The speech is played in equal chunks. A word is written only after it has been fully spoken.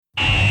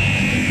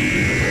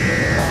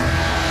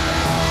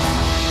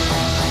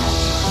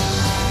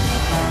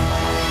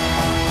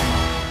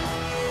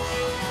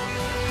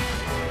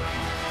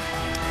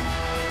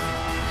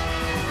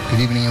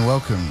evening and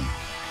welcome.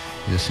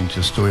 You're listening to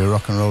a Story of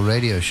Rock and Roll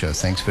radio show.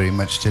 Thanks very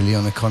much to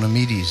Leon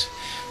Economides.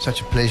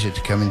 Such a pleasure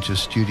to come into a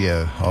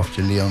studio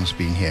after Leon's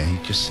been here. He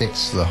just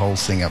sets the whole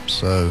thing up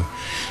so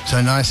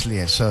nicely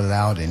and so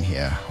loud in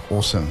here.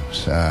 Awesome.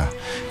 It's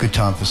good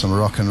time for some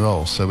rock and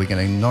roll. So we're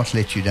going to not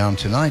let you down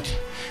tonight.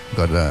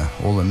 We've got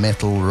all the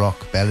metal,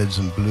 rock, ballads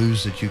and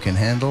blues that you can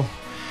handle.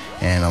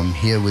 And I'm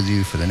here with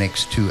you for the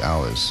next 2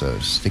 hours. So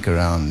stick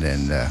around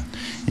and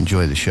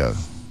enjoy the show.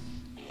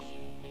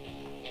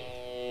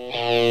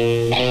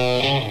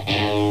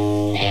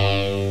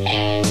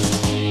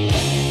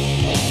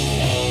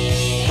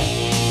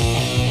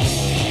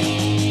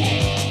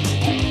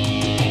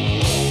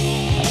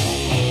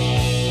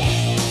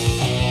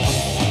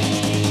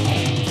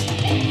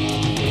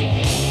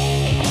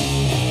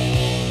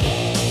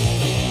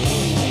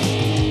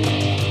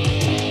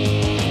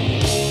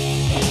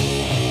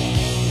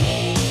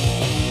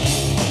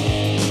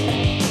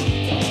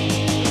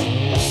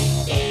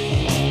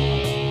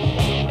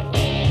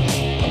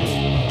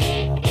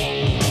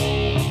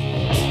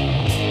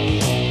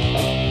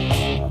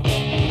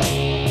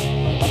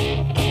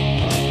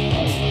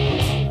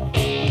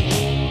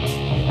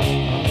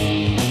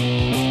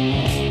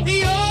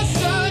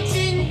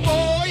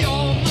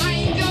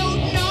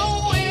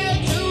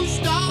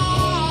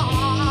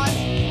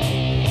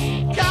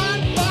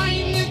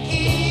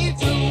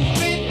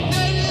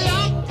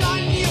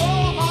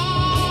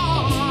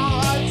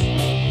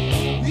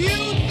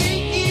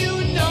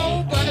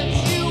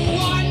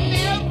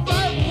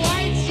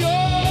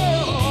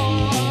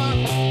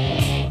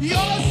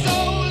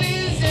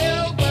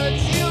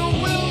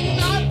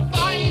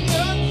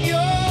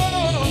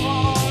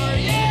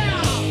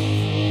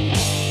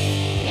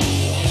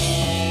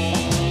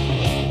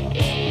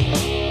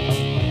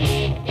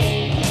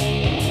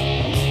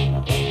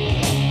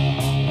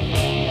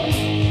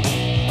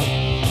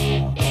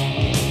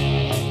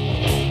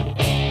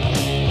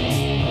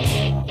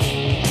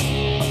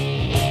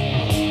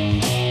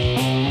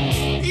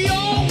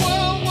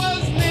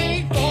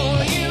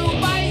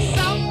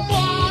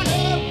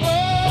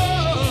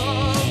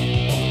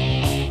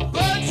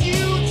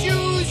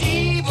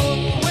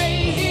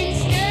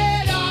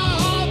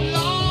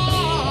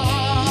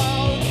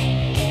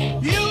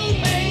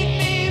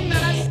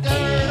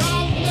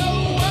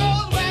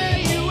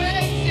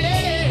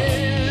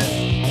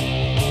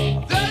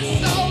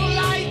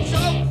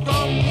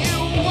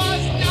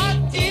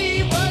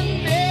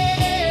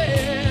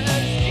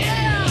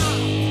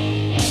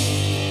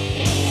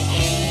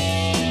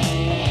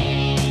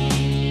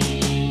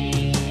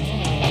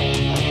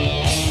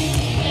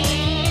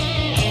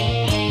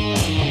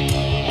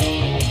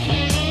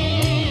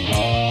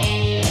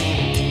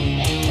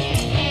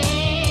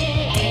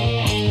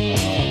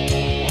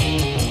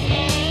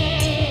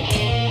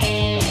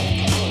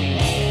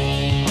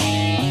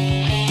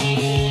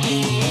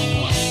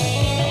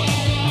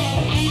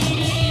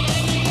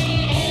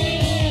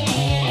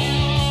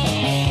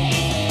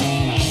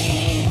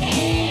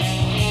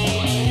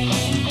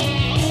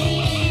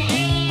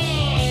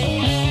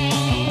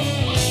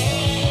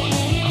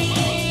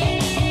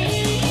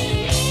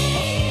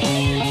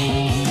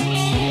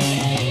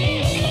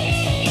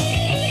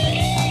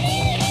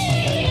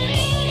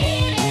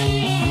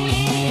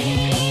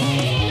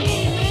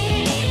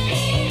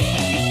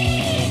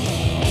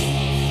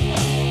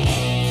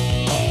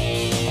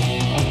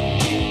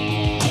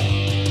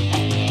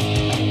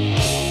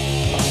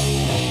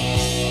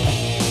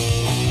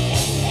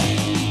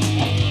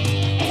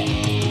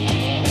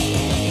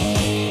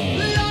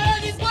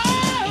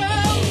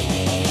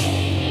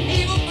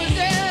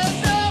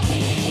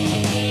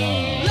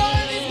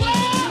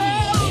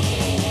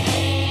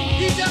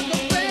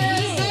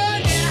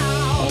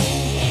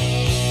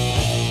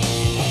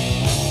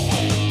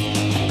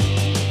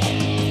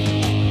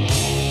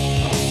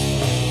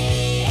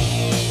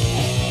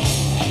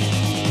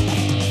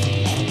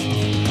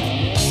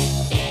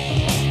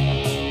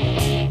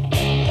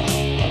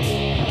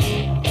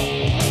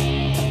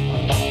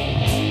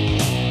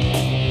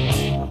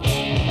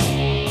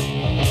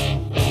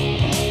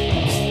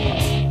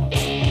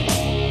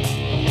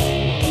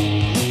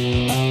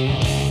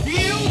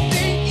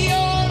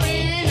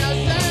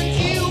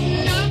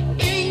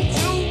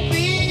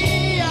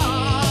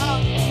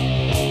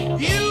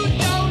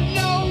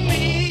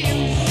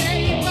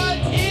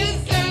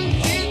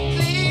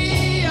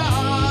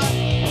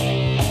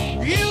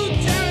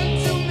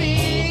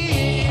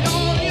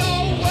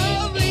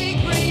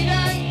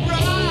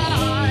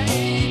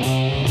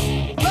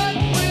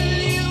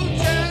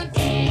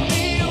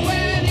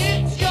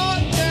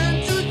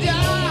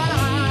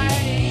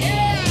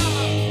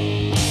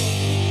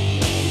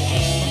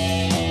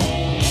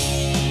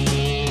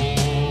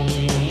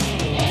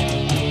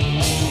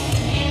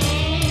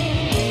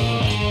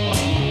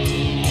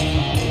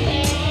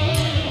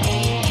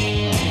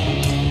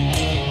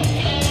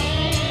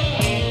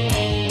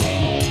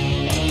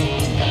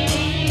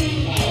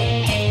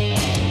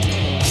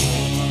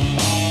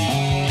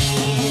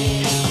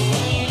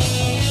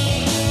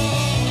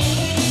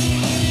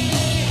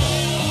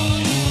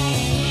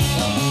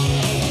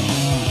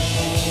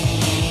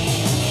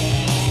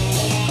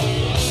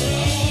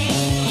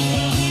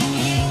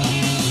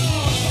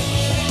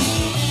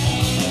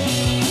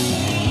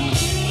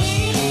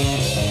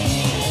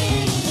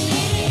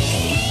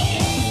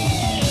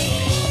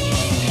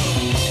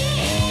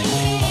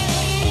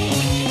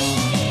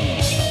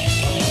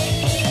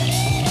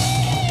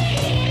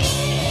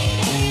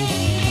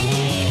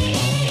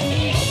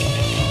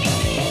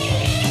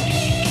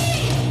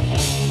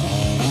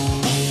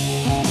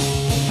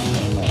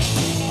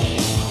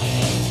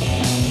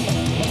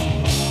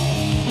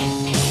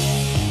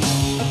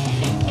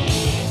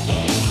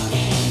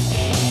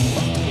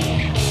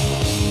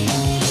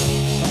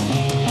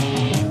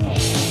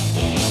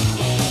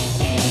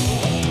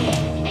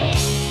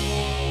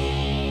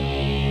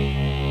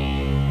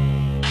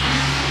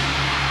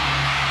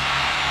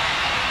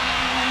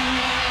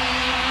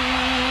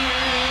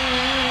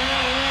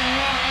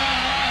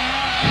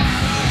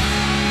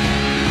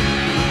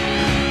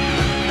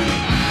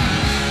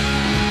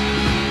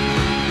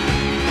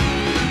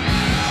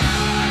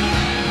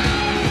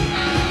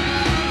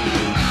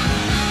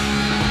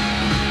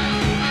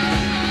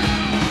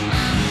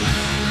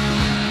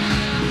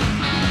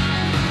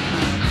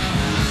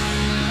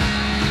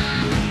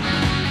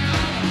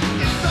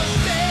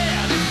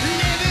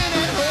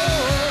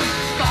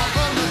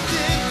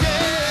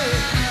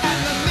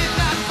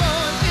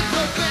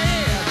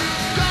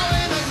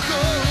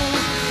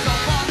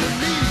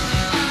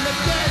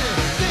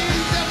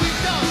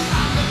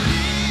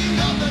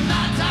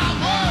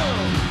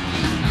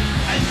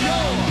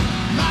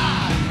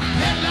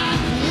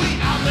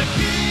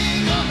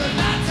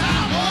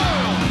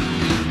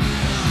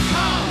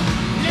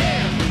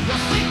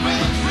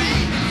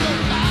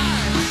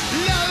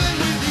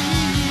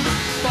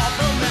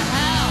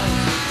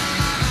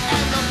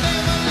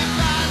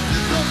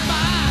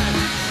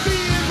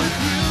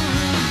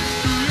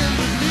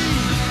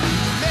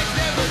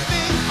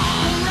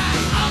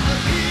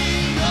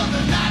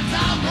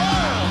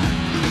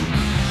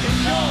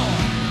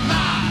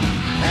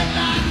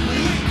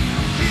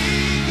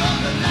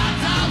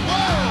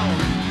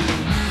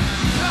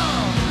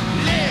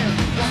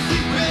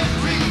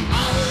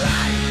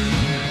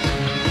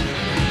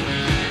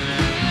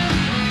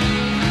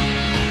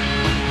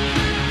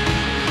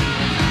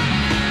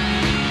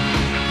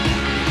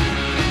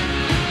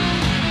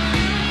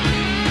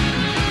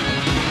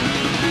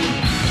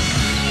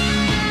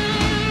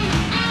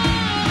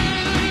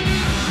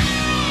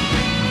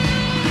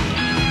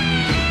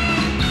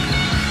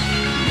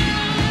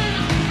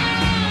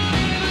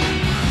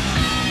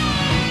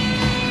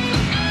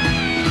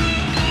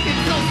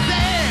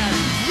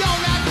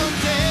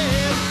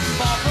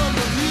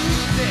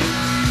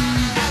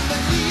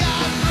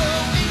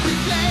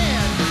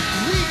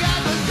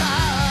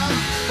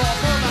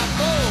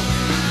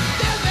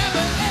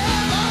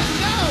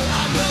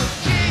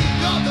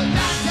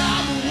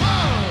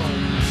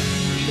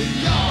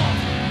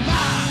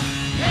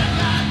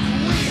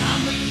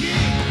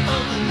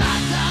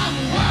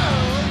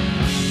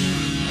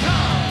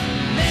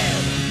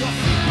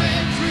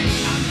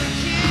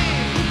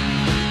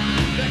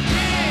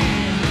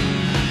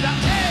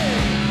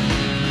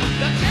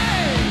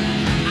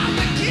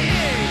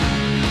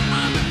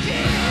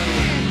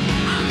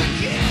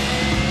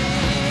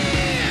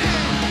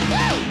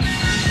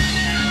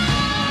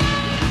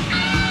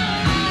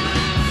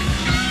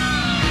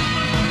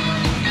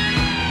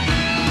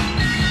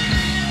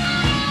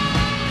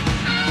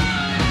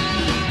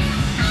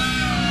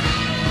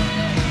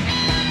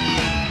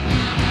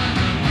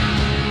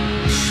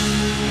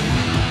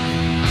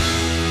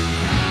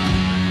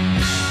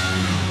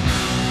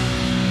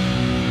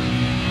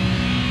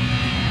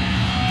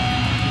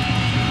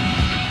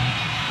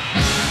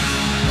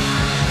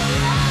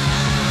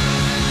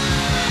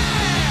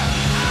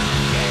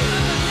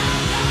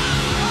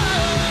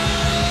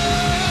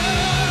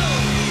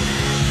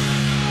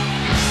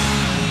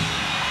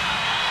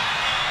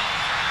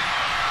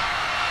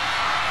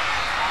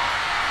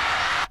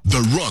 The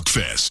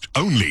Rockfest,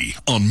 only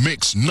on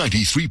Mix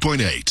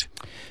 93.8.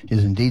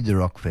 Is indeed the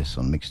Rockfest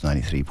on Mix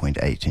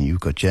 93.8, and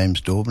you've got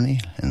James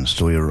Daubney and the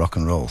story of rock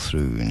and roll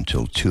through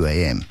until 2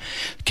 a.m.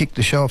 Kick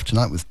the show off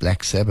tonight with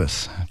Black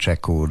Sabbath, a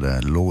track called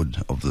Lord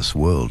of This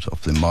World,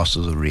 off the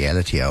Masters of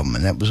Reality album,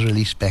 and that was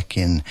released back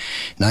in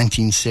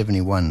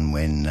 1971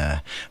 when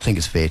I think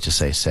it's fair to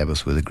say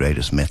Sabbath were the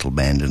greatest metal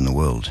band in the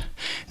world.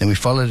 Then we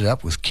followed it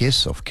up with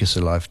Kiss off Kiss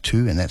Alive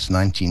 2, and that's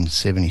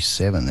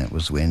 1977. That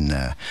was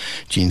when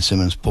Gene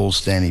Simmons, Paul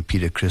Stanley,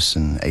 Peter Criss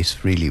and Ace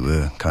Frehley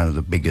were kind of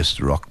the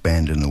biggest rock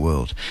band in the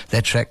world.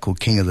 That track called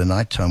King of the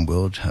Nighttime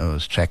World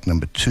was track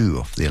number 2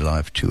 off the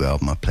Alive 2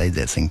 album. I played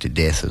that thing to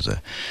death as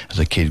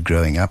a kid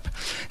growing up.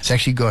 It's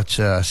actually got,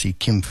 I see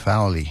Kim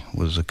Fowley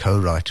was a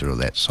co-writer of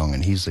that song,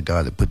 and he's the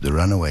guy that put the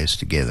Runaways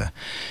together.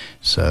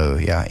 So,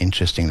 yeah,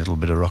 interesting little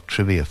bit of rock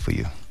trivia for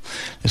you.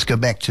 Let's go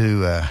back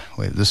to,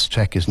 well, this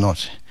track is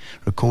not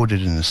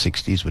recorded in the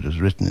 60s, but it was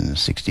written in the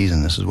 60s,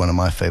 and this is one of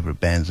my favorite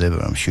bands ever.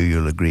 I'm sure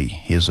you'll agree.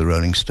 Here's the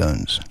Rolling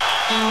Stones.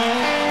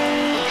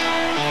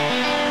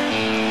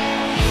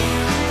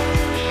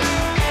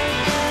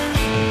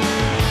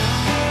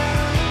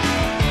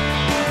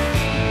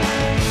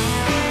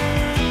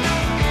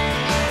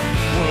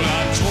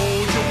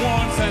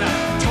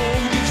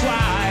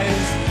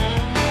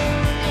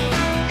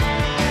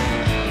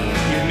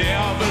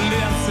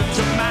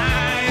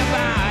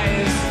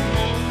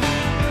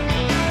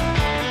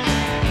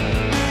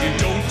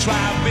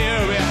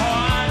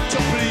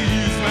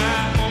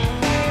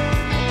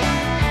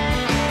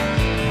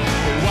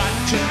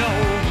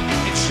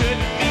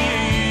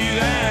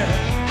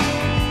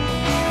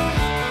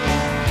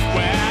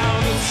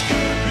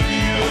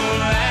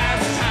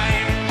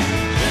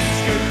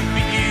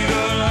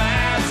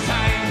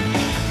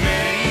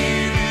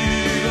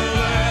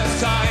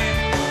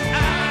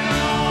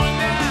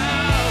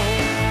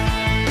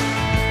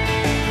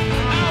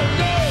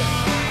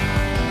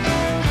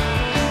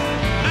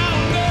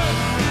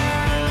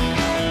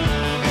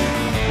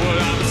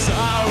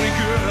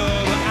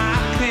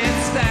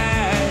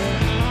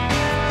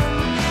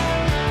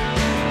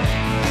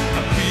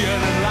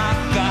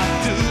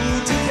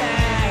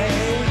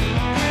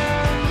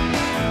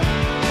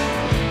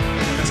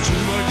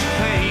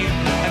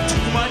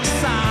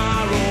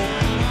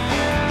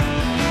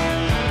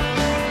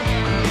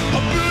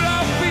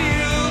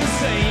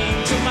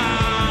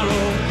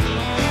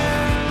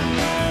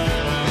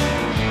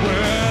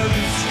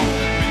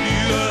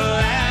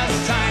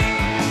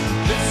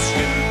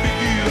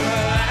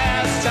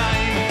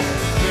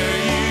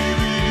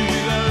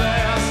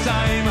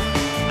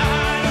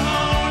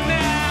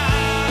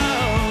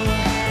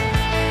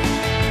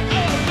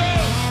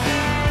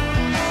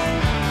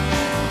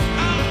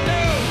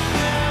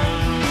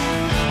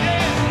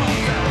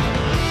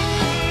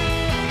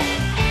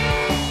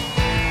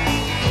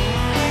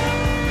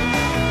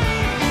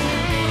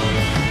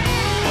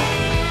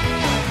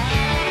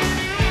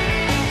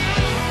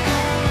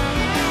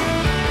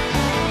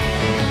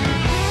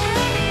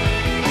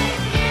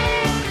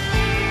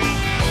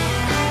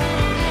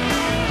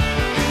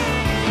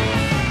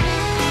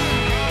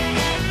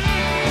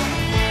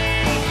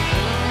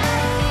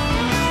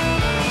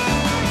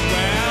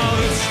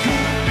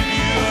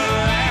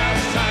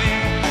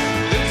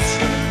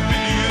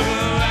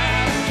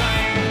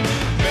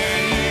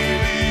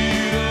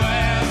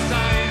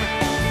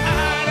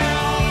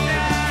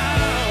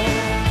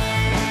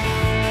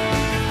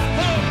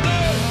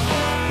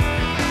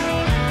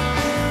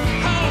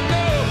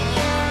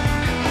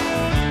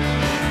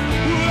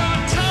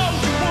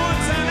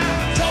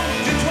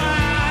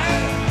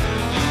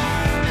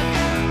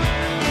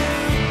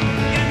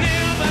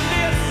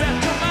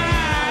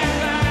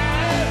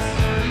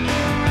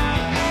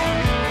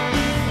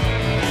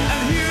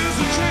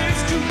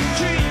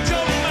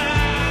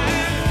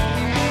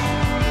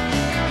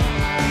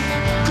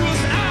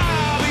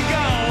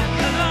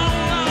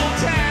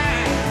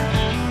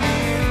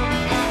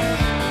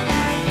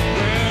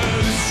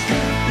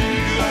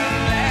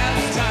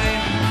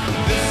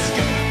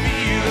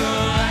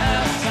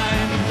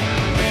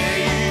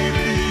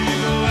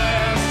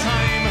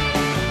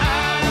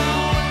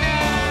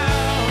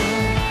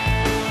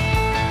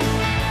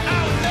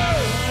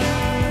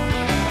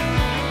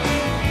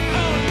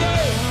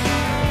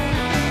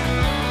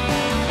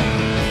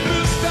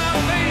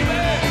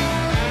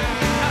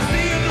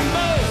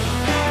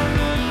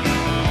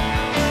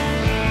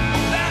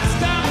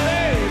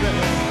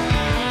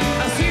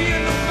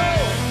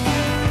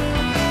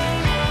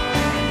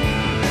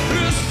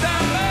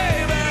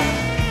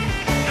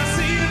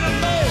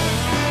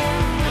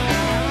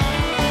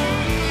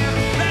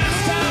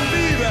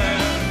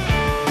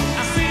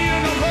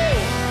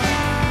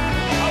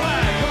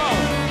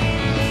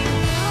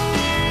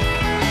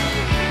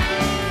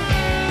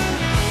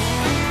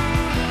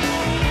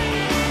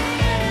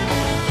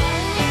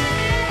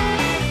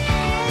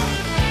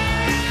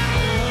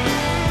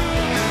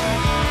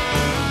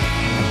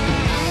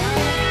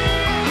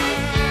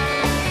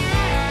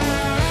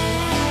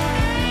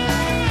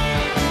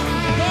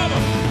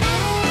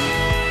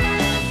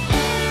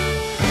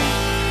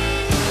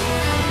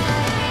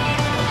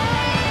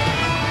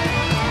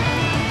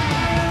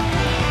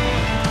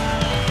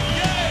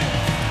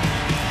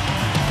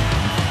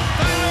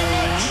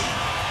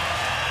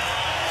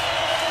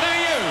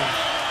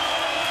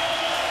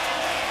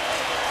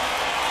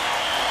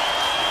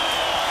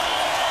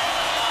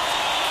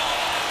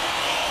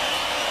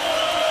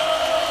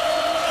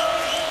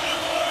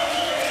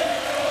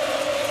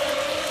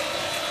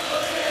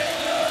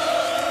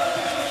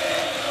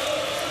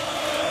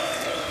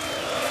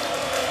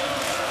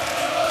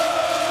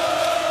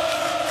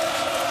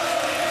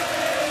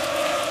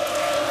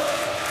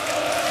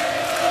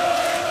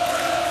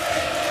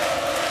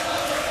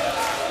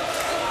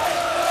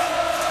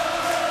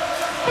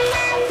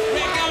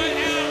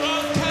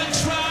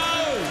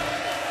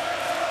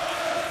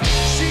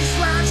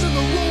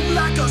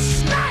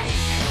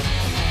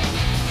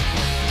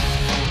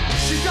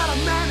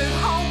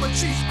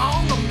 she's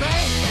on the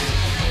man.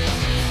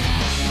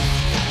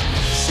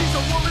 She's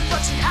a woman,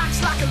 but she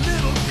acts like a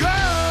little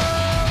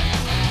girl.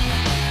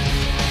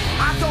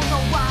 I don't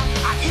know why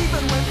I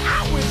even went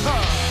out with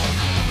her.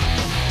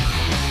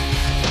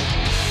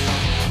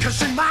 'Cause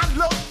she might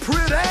look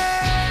pretty,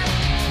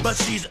 but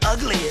she's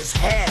ugly as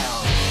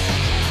hell.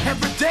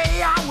 Every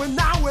day I went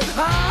out with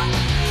her,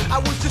 I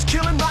was just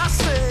killing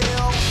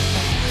myself.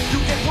 You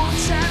get one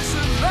chance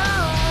at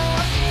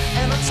love,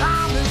 and the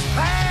time is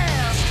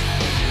past.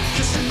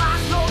 'Cause she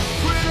might look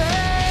pretty.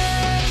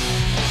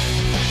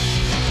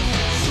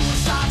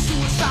 Suicide,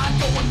 suicide,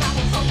 going out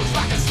with her was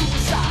like a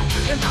suicide,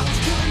 and I was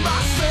killing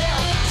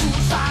myself.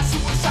 Suicide,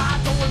 suicide,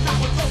 going out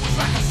with her was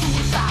like a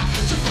suicide,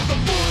 just with a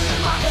bullet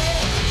in my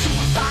head.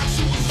 Suicide,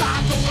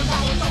 suicide, going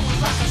out with her was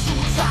like a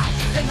suicide,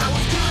 and I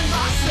was killing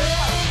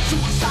myself.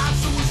 Suicide,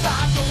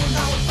 suicide, going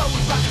out with her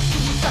was like a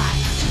suicide,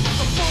 just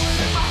with a bullet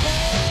in my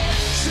head.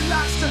 She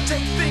likes to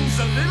take things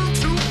a little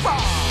too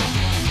far.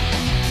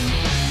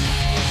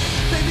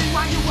 Baby,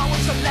 why you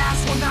always the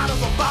last one out of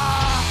the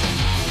bar?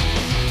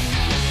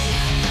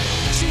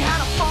 She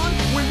had a fun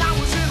when I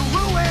was in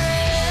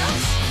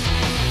ruins.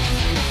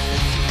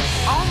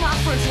 All my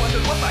friends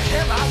wondered what the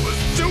hell I was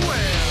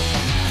doing.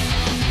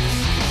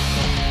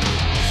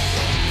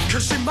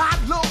 'Cause she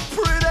might look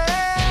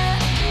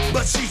pretty,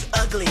 but she's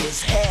ugly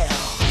as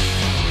hell.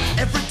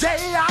 Every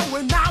day I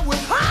went out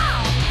with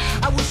her,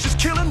 I was just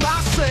killing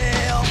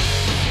myself.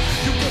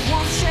 You get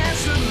one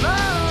chance at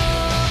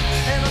love,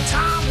 and the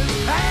time is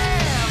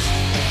past.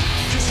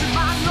 'Cause she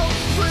might look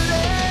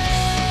pretty.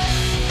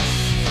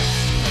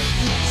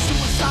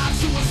 Suicide,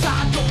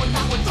 suicide, going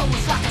out with her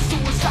was like a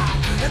suicide,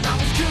 and I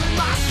was killing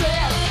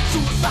myself.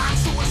 Suicide,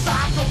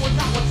 suicide, going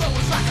out with her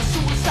was like a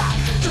suicide,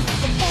 just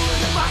with a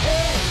bullet in my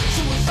head.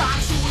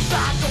 Suicide,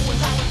 suicide,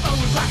 going out with her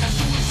was like a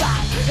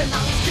suicide, and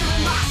I was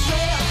killing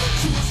myself.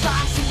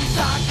 Suicide,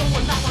 suicide,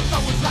 going out with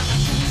her was like a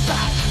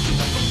suicide, just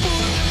with a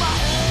bullet in my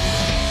head.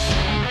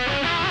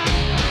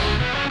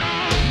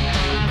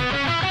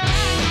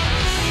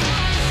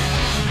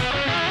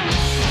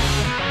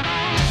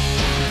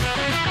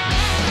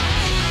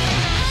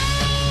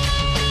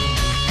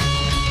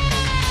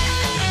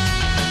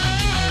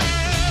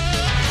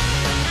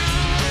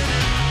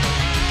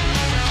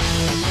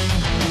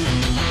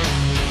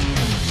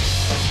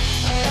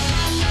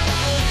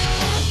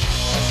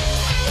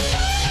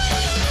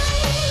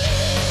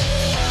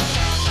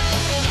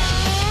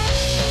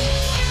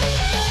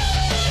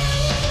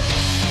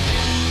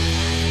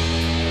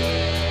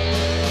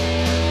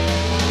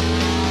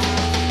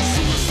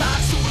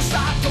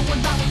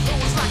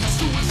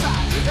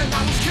 And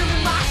I was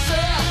killing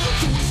myself.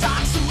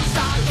 Suicide,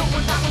 suicide,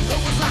 going out with her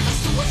was like a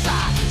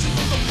suicide, just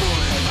with a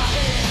bullet in my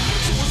head.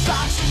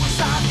 Suicide,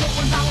 suicide,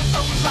 going out with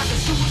her was like a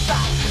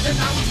suicide, and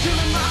I was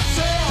killing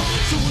myself.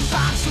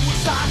 Suicide,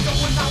 suicide,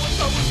 going out with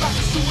her was like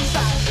a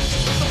suicide, just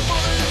with a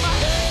bullet in my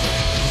head.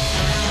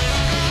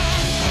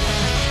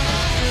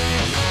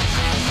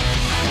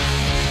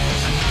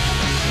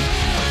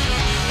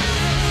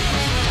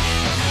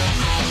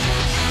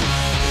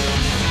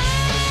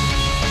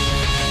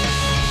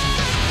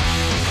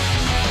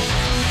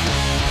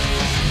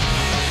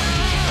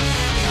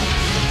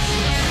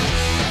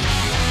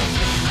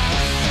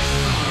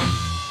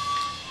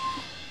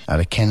 Out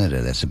of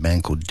Canada, that's a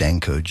band called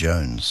Danko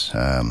Jones.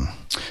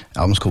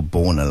 Album's called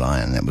Born a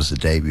Lion. That was the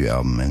debut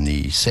album, and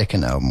the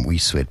second album, We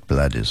Sweat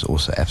Blood, is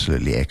also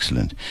absolutely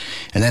excellent.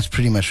 And that's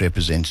pretty much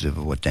representative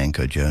of what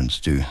Danko Jones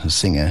do. The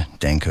singer,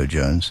 Danko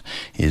Jones,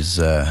 is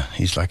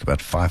he's like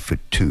about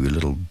 5'2", a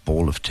little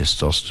ball of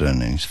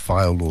testosterone, and he's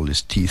filed all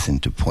his teeth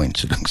into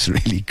points. It looks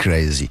really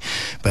crazy,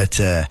 but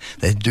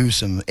they do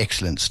some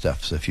excellent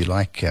stuff. So if you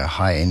like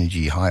high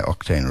energy, high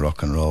octane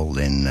rock and roll,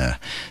 then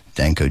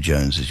Danko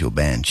Jones is your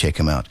band. Check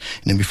him out.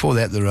 And then before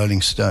that, the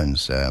Rolling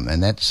Stones,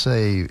 and that's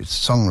a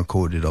song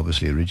recorded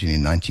obviously originally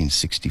in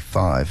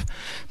 1965,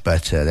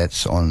 but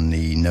that's on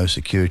the No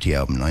Security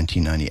album,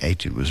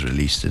 1998 it was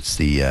released. It's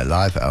the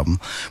live album,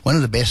 one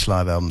of the best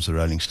live albums the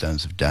Rolling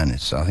Stones have done.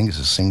 I think it's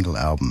a single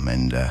album,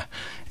 and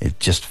it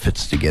just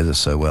fits together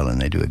so well, and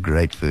they do a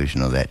great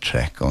version of that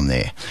track on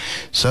there.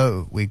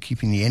 So we're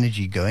keeping the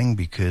energy going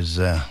because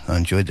I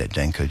enjoyed that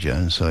Danko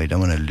Jones, so I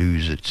don't want to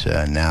lose it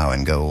now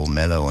and go all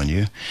mellow on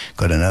you.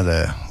 Got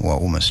another,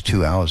 almost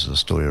 2 hours of the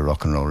Story of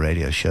Rock and Roll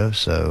radio show,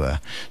 so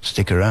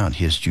stick around.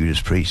 Here's Judas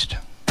Priest.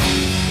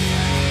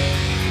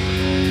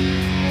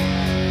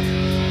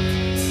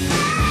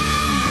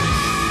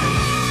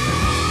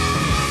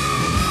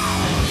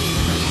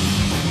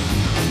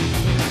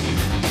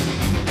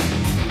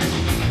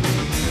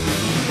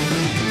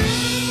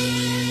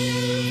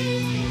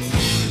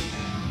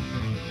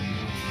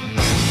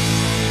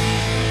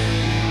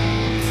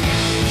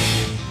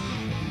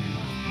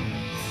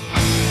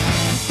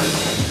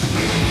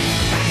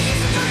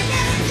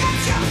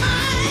 Get your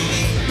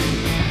mind.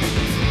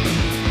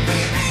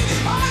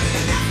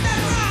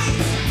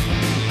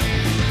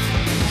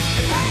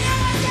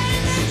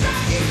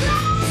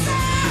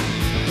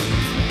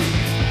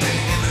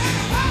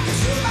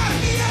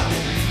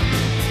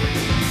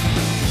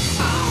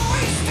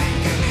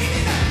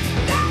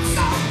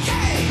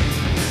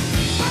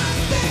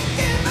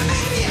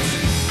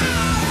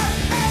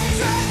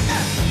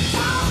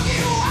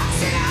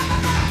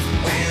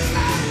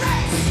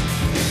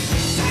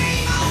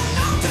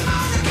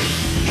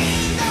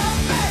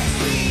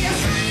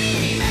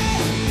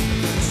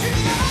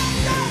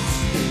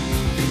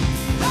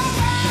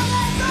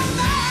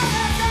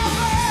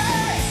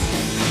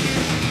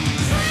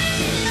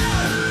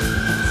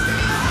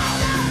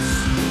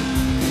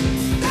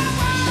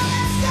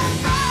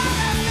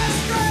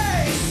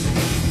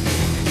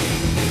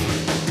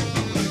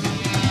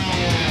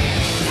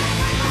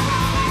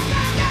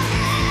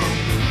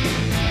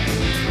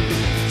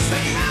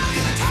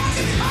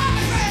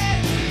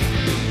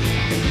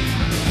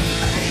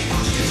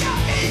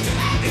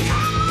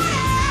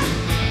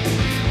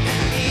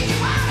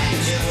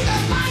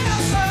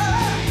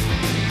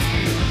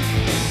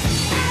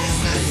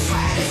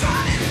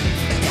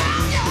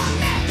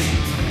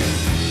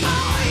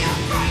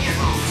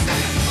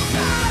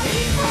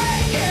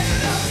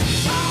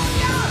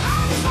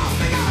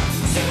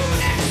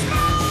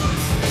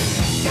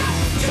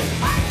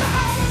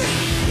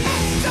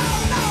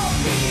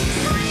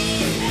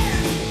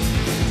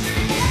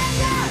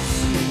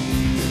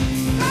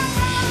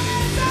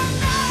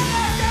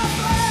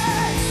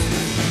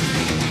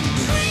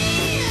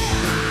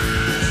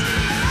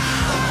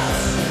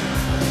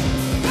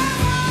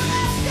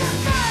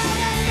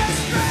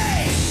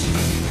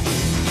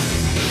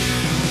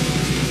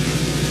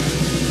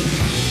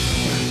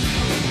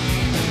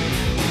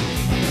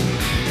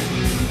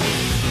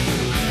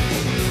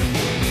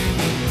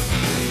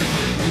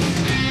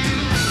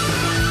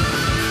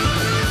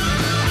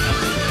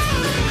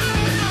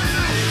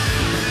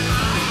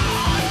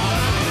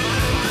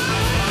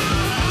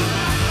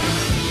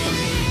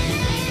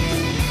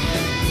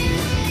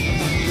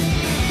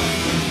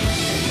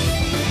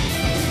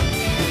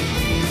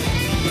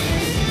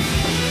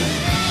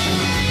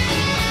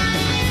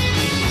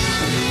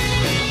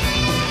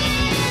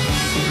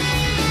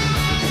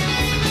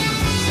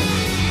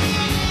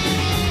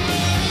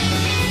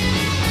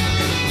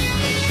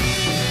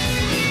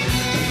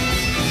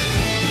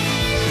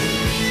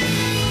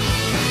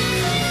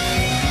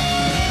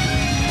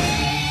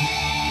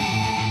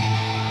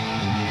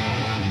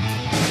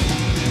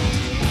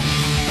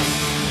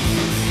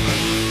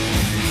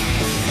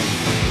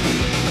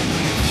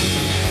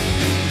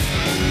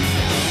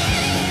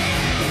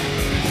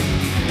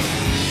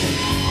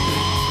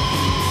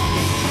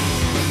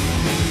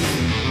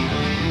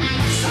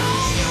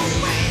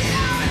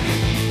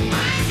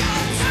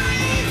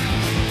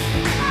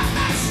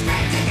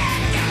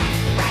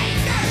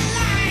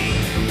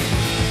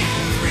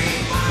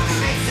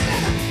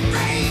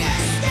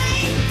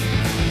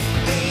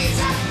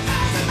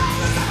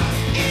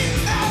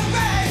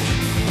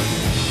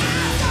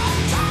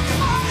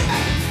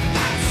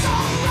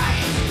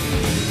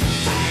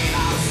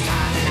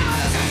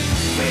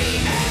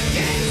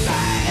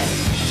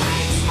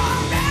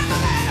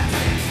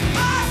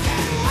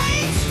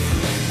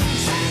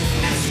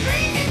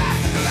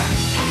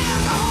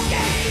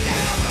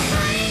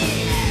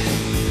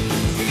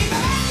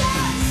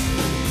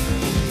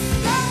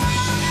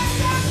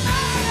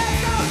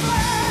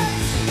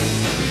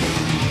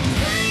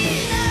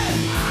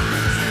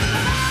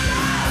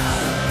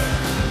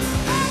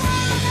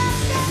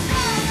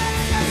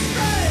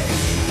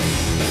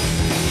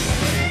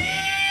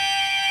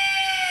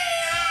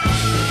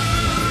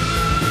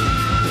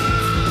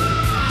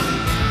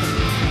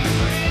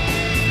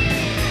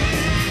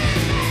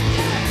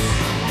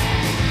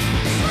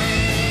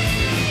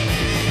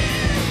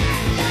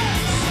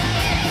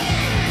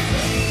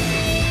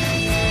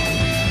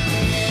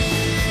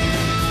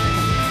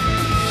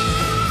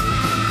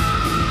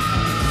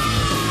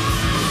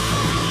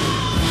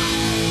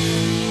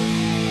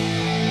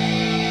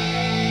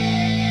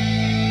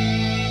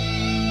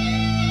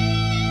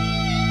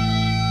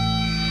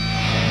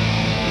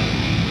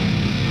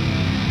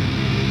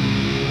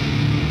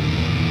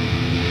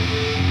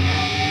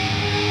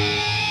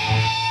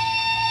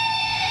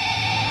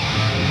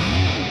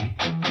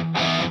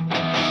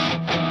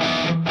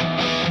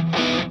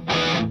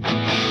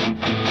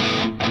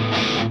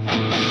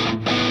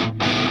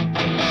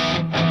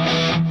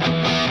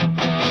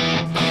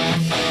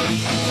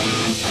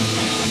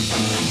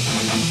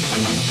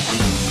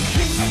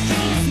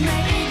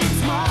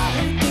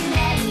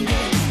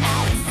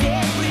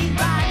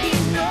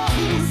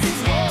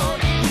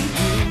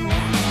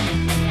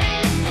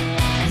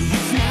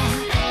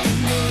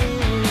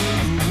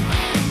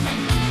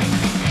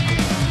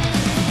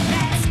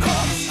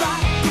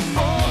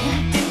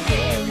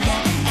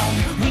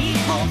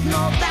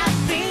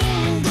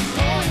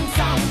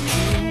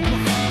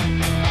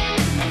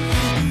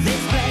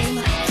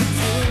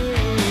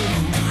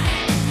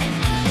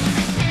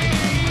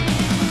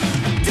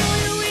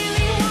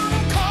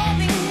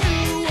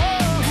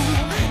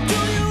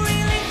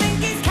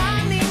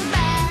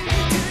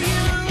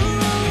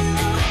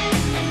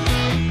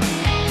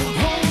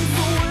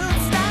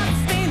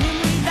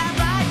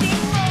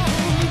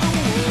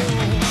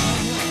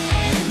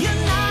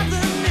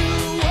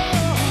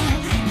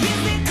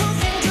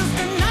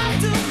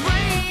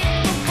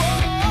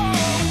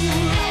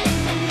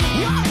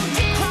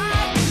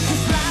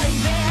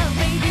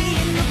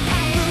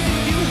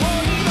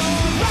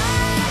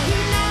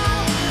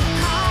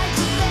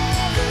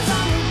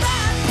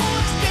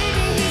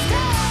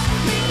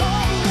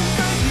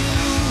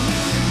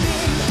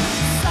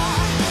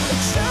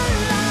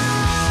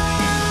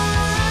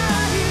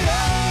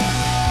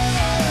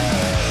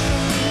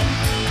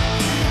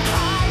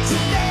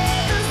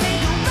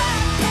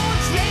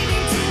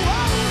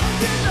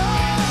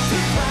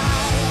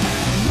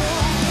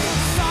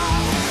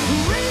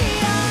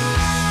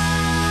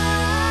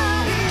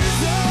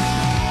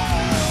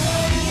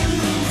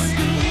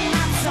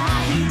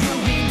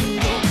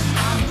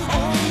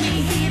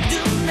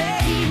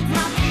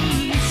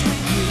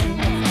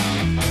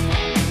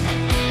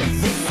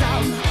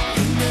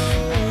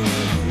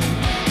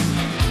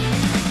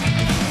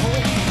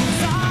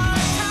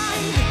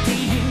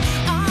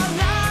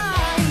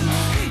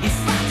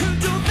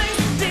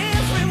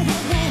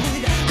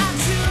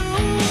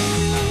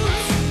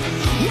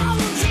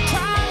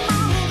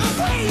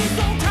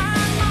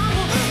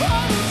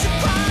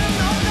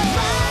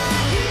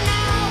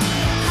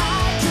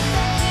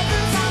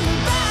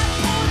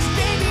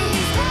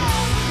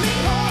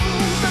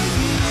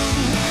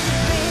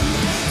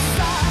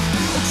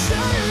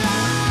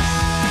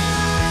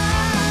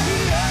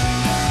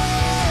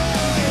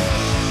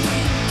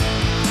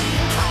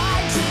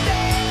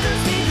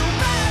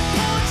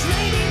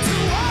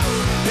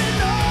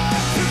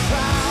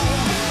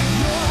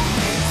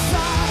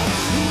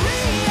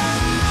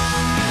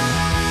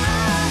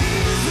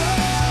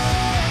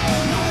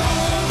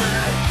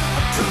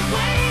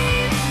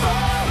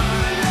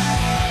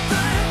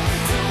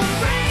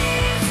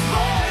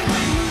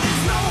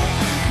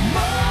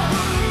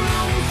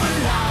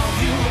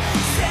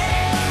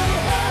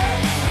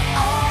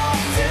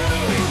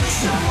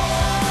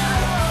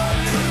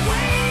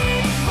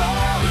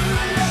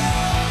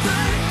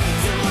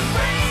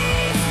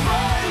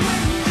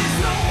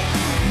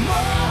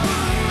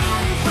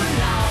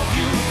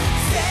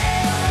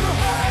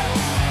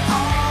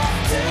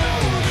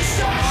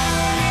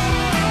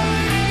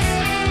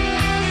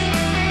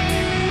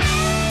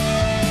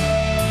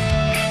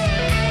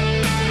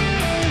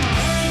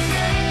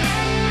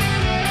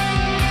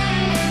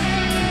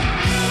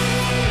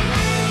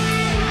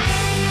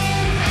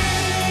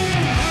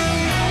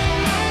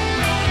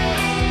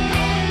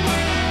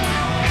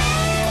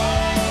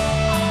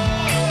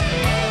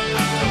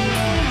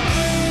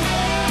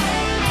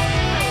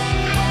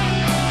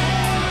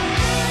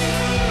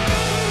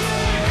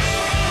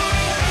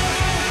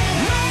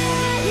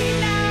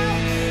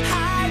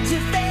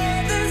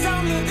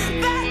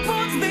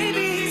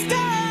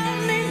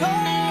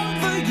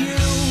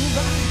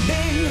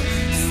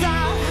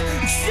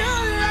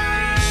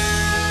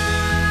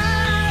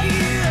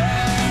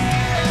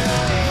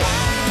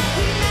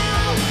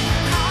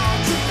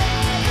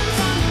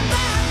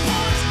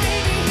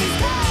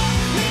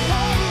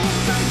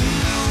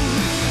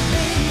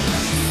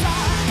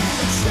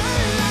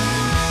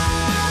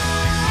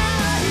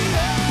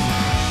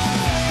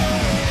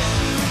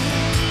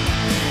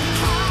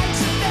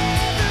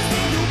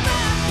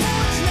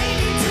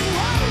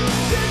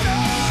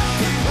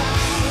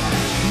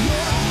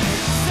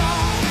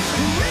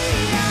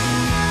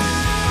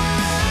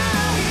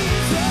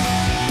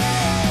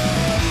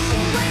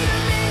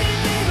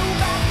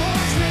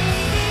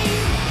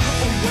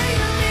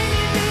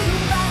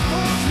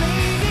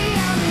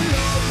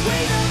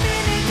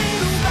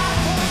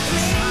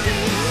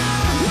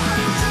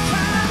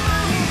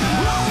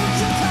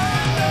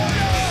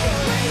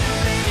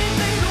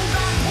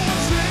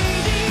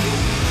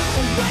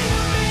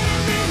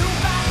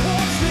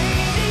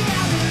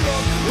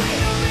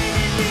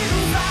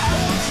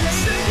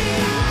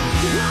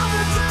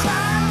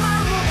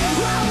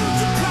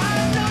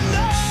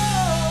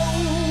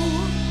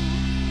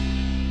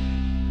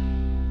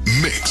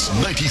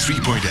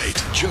 93.8,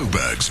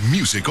 Joburg's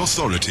Music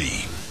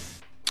Authority.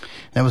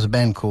 That was a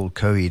band called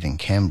Coheed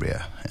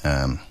Cambria,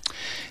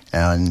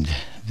 and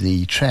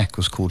the track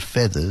was called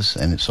Feathers,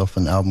 and it's off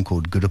an album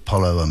called Good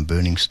Apollo and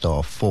Burning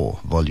Star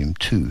 4, Volume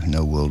 2,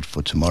 No World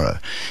for Tomorrow.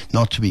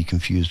 Not to be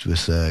confused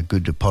with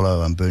Good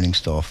Apollo and Burning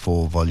Star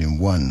 4, Volume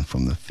 1,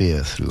 From the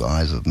Fear Through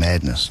Eyes of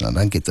Madness. Now,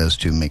 don't get those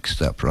two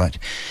mixed up, right?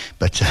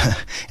 But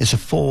it's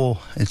four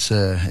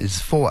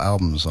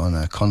albums on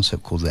a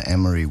concept called the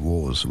Amory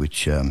Wars,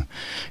 which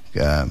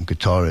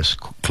guitarist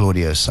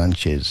Claudio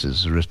Sanchez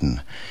has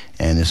written.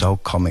 And there's a whole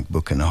comic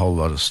book and a whole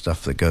lot of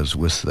stuff that goes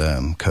with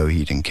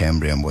Coheed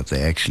Cambria and what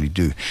they actually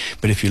do.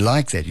 But if you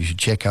like that, you should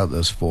check out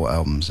those 4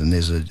 albums. And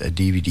there's a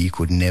DVD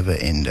called Never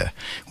Ender,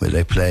 where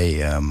they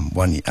play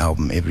one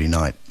album every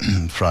night,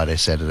 Friday,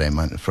 Saturday,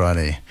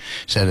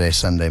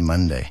 Sunday,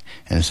 Monday.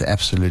 And it's an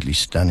absolutely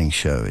stunning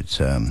show. It's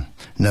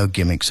no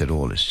gimmicks at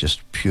all. It's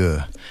just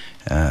pure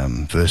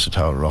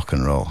versatile rock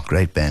and roll.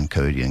 Great band,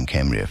 Coheed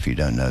Cambria, if you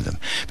don't know them.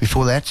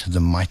 Before that, the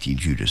mighty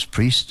Judas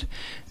Priest,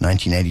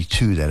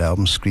 1982, that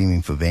album,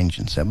 Screaming for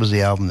Vengeance. That was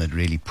the album that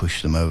really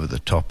pushed them over the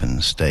top in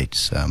the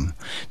States.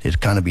 They'd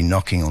kind of been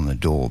knocking on the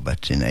door,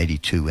 but in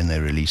 82, when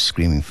they released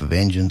Screaming for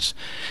Vengeance,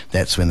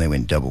 that's when they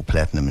went double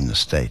platinum in the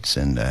States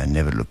and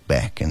never looked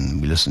back, and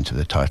we listened to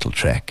the title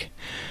track.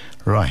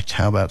 Right,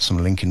 how about some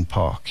Linkin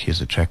Park? Here's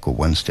a track called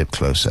One Step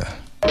Closer.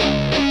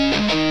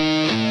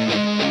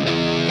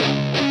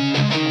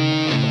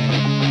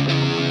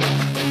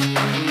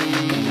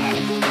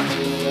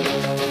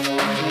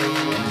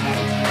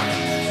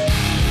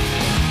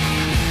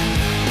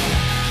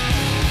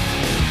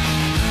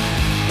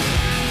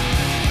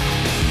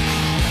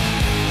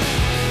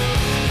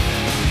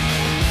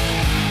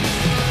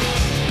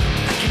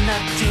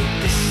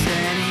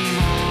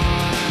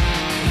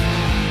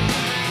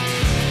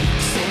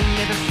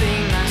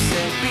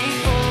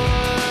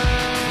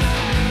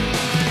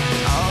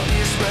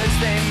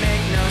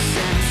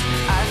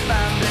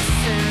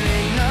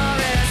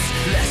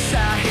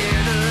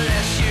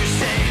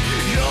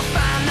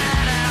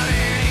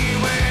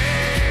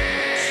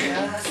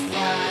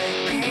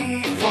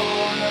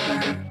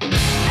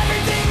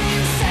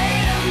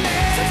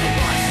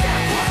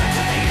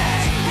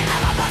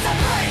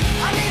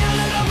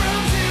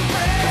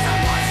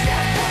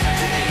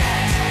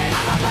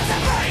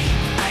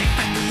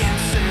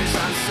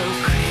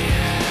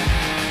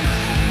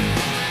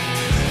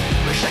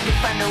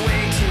 Find a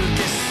way to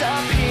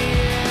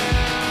disappear.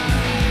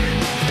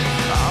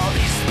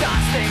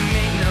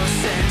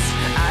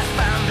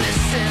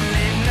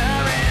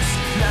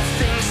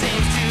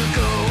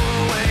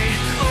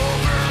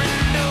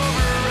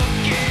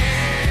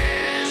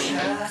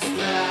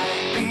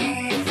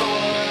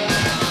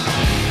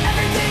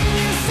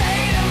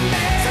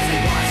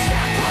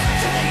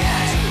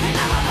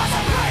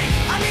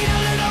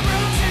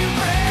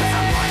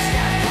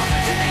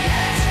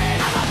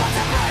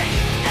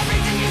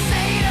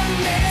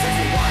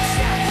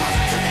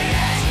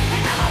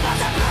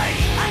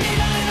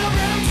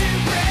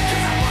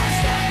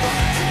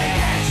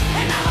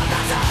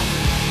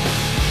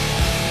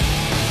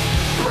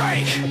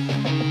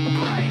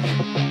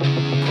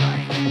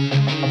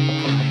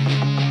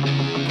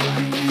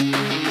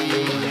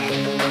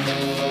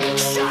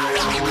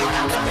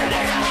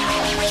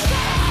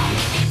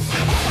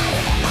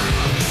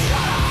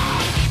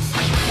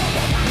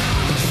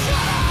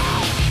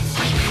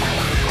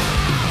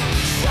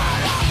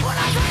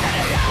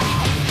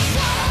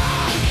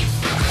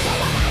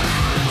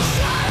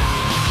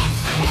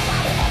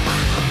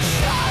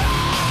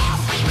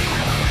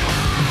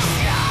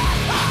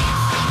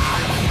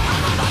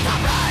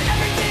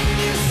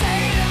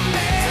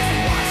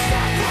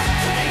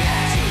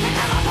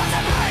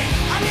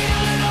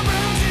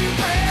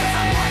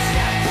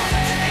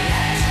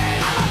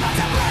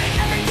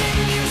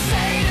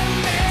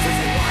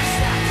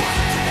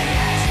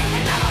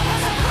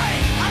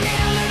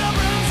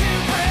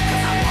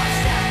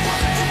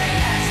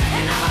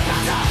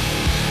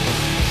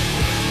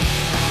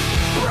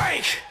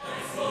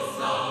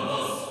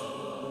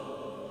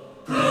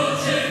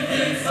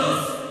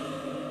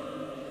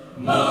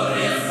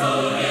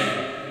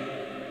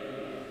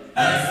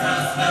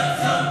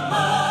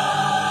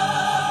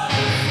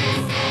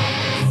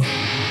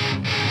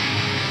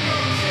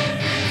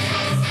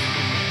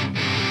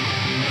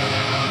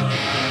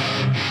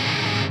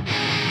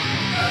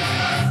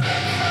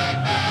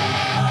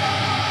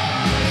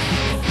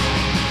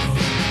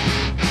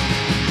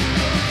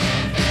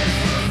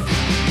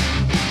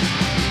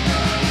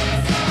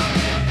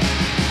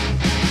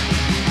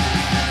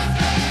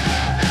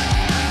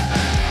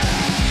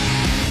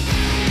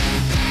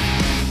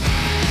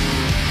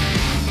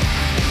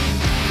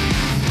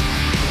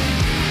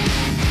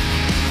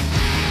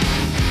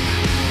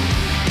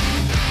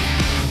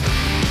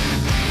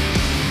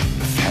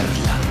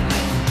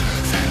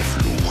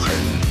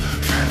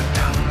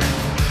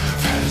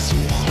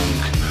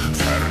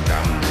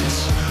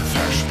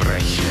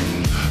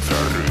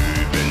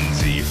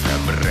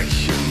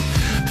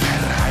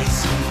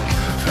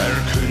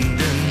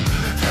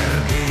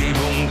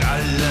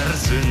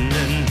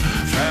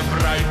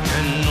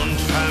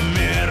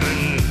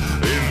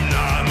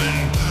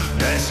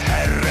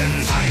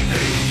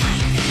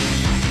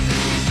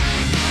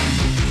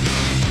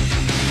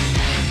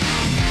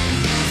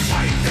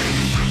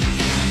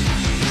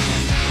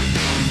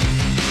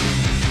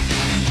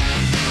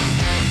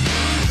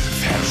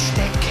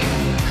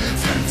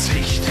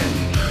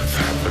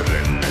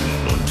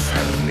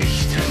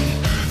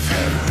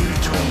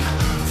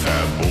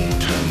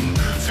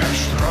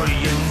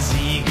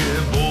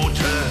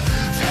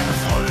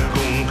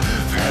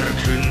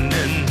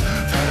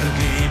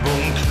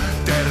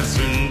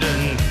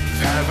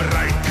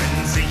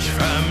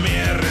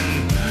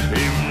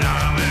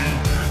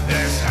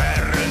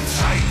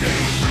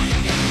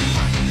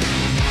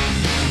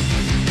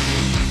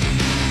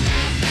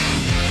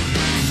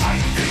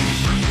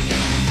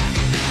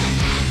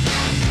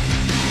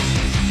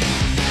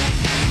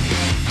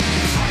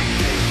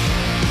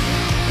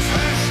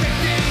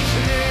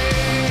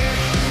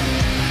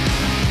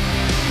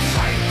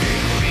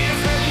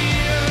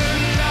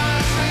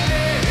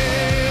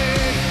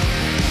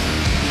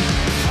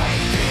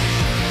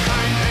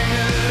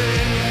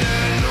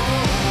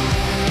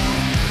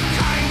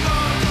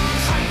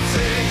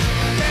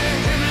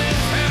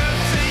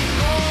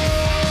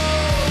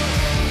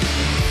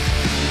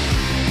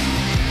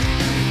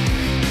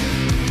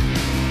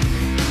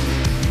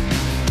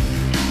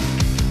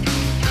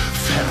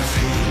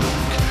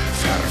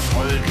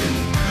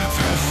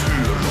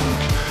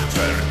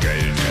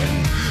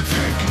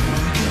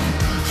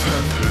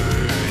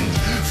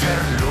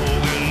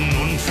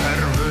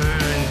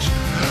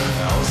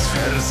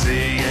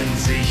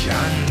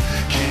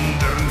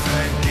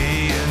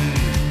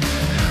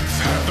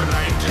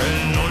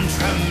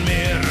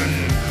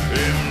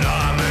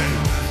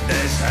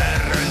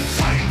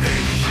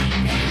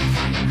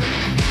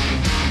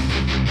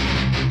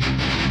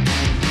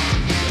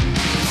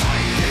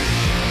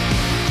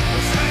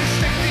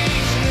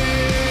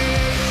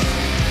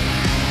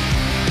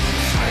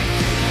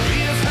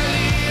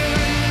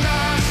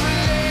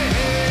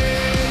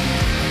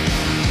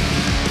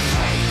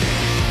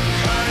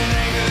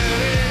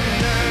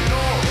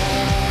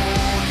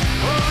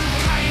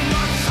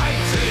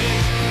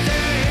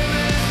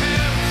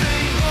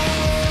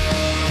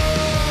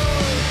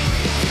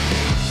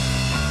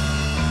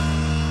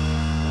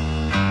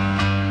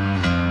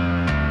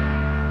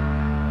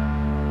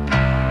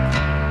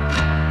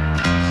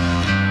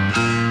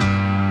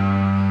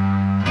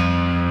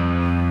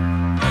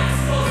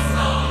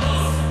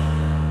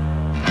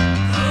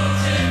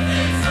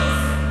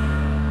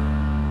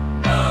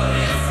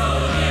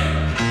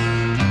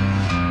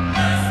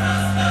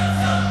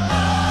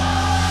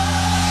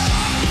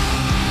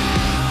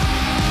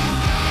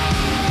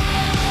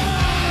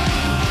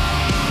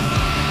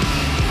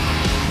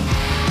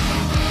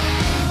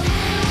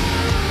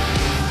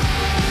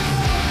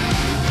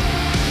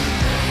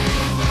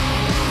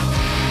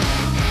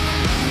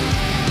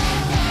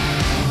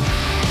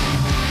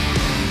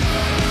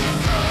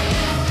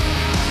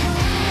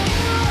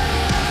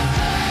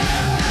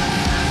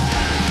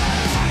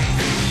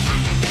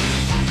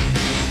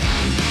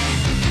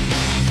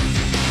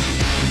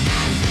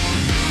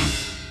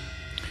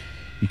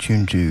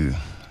 tuned to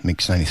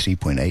Mix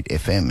 93.8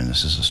 FM, and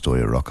this is a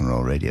Story of Rock and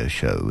Roll radio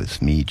show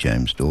with me,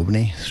 James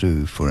Daubney,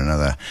 through for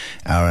another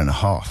hour and a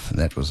half. And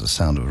that was the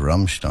sound of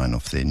Rammstein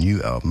off their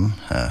new album,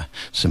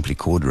 simply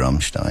called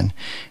Rammstein,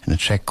 and a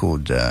track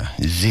called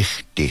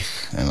Sich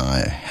Dich. And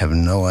I have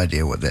no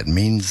idea what that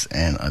means,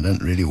 and I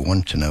don't really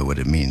want to know what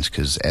it means,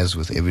 because as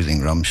with everything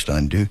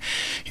Rammstein do,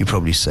 you're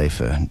probably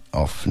safer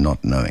off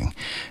not knowing.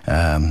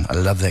 I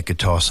love that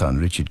guitar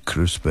sound. Richard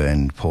Krusper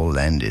and Paul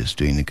Landis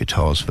doing the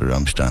guitars for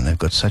Rammstein. They've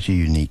got such a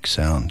unique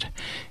sound.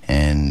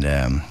 And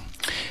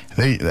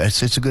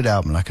it's a good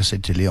album. Like I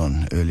said to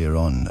Leon earlier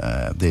on,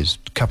 there's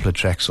a couple of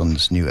tracks on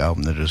this new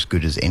album that are as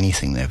good as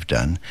anything they've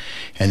done,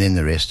 and then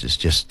the rest is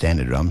just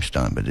standard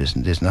Rammstein, but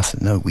there's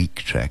nothing, no weak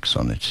tracks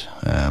on it.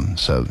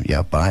 So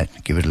yeah, buy it,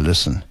 give it a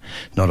listen.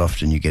 Not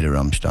often you get a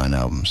Rammstein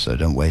album, so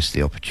don't waste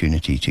the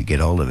opportunity to get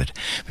hold of it.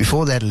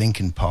 Before that,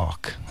 Linkin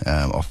Park,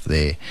 off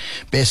their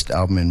best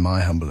album in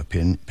my humble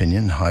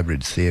opinion,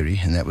 Hybrid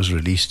Theory, and that was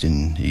released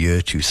in the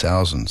year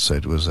 2000, so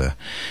it was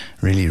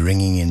really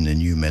ringing in the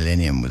new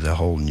millennium with a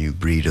whole new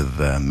breed of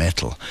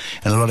metal.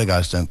 And a lot of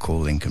guys don't call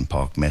Linkin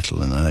Park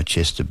metal, and I know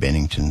Chester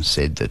Bennington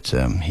said that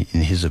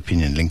in his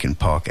opinion Linkin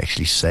Park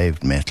actually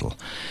saved metal,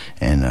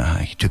 and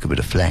he took a bit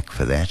of flack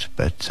for that,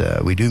 but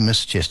we do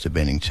miss Chester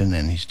Bennington,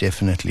 and he's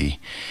definitely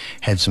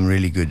had some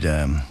really good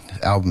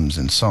albums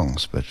and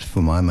songs, but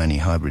for my money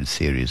Hybrid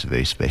Theory is a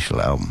very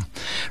special album.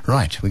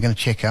 Right, we're going to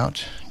check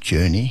out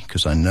Journey,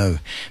 because I know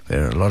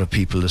there are a lot of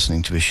people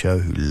listening to the show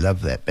who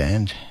love that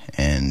band,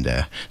 and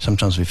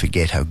sometimes we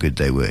forget how good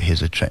they were.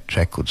 Here's a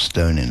track called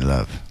Stone in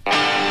Love.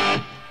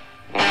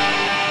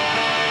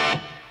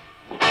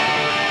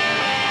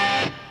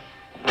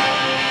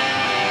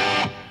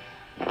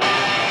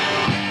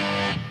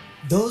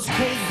 Those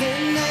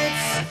crazy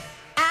nights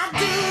I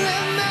do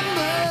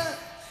remember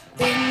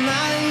in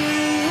my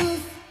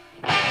youth.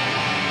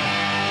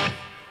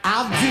 I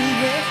do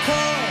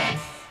recall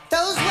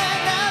those were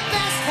the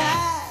best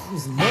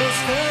times,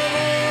 most of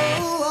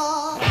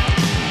all.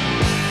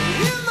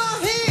 In my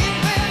head,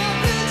 when a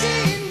blue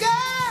jean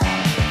girl,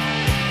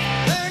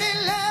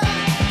 burning love,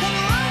 come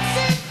once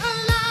in a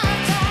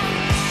lifetime.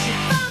 She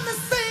found the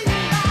thing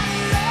I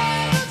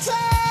love the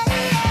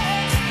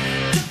trace,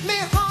 took me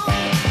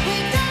home, we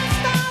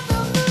danced by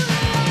the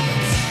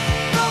moonlight.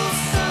 Those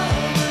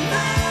summer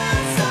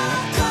nights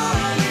are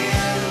calling.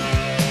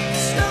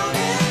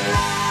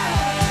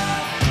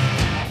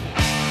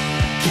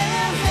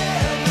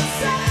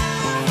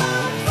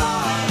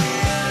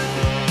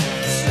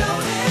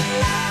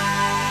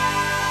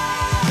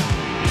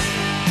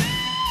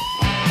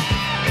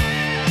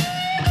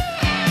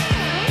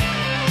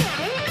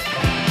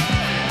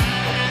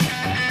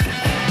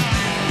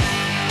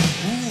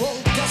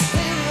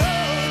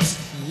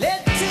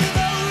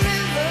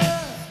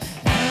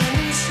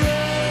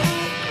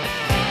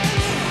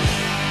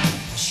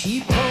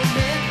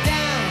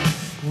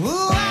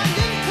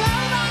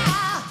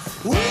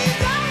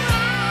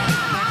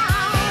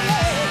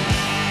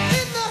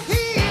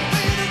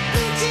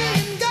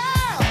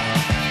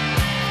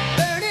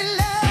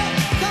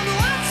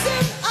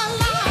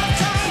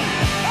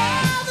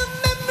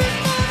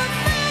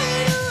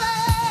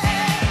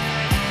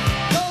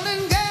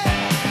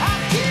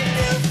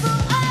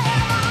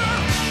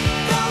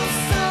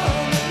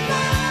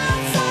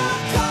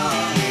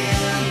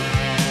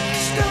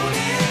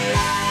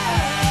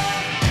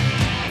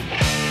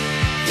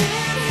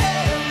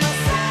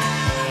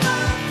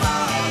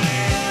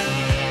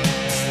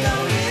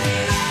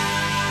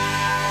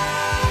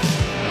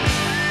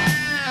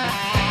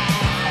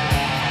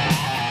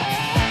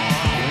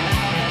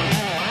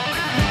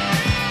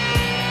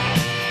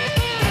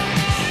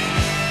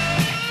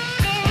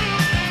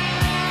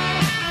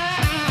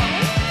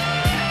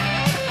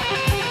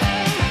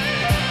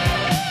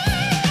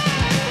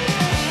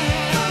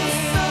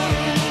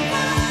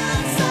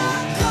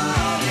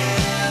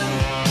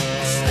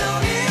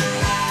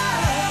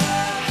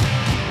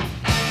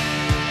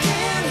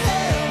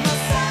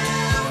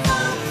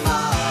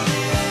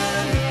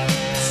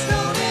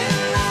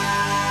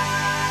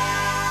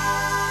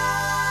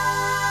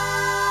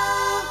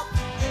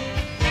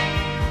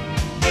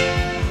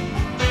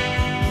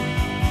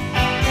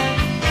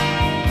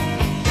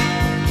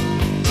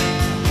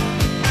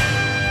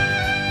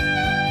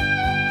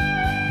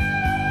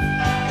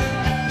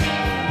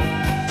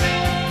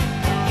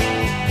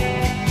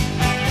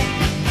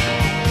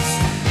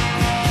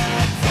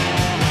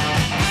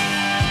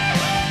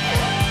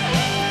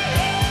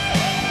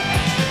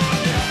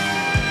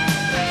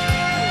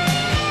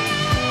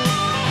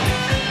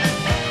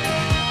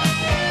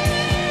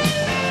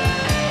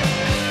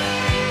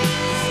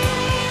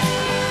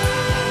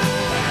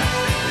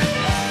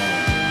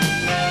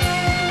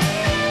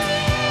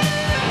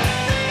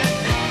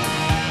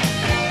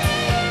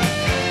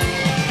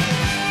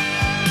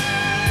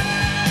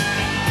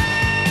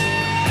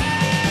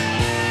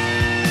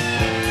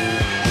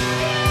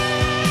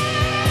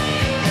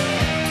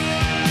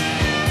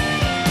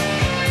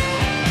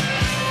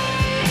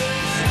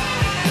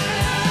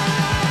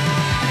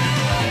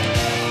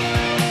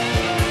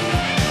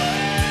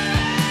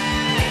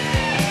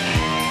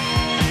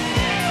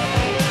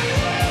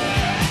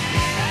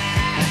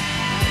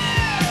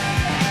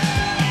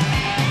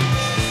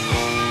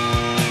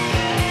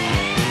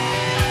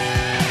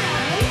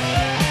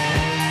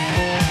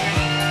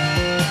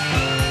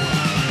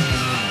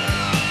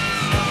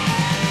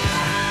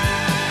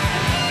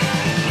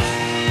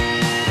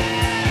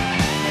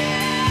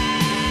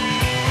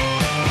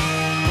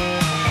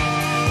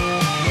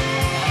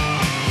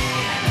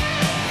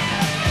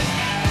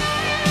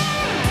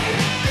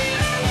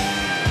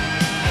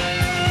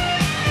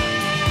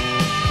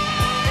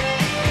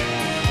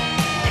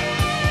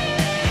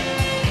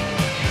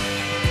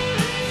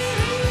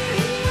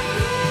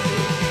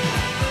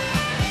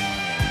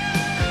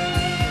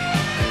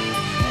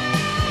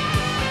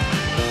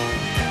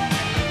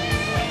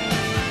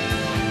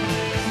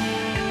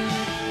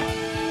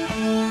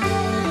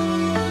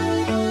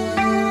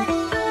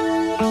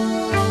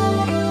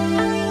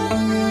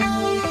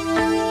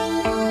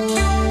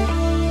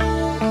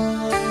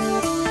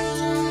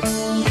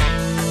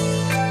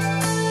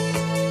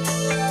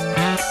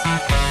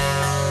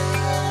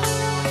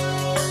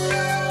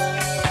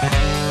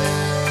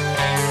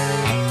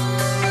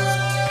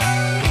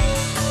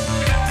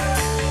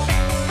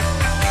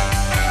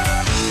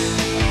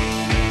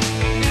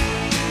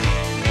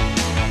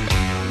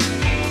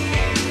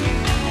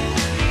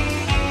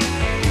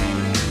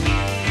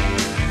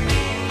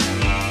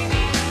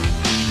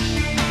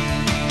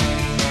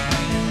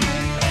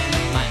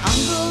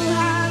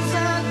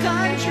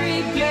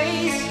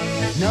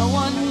 no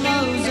one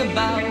knows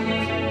about.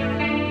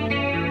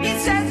 It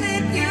says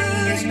it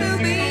used to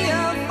be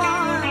a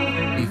farm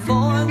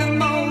before the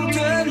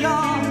motor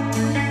law.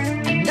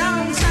 And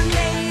on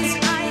Sundays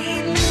I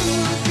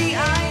lose the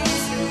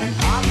ice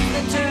on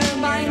the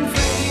turbine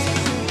frame.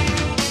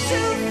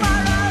 Too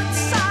far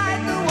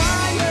outside the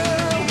wire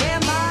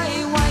where my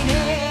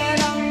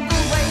white-haired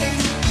uncle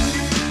waits.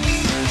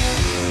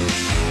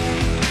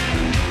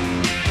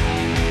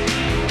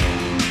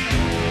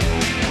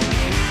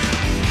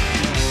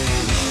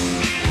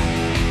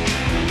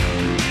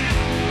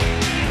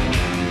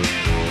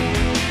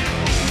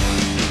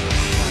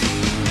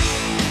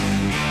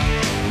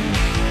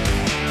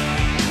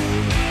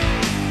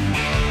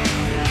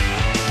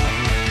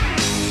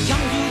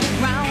 Young to the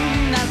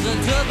ground as the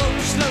turbo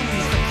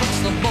slows across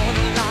the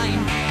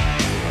borderline.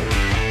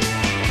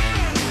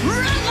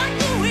 Run like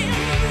the wind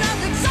as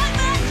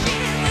excitement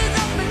shivers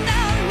up and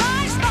down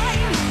my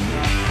spine.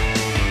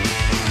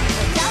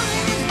 Down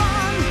in his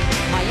barn,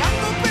 my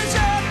uncle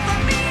preserved for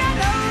me an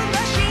old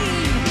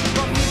machine.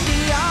 For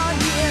 50-odd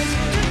years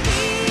to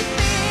keep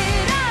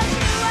it as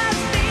new has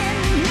been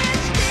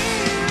his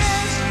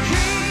dearest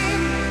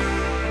dream.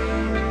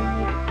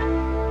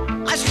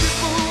 I strip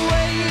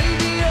away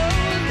the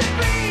old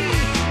debris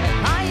that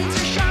hides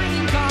a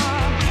shining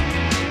car.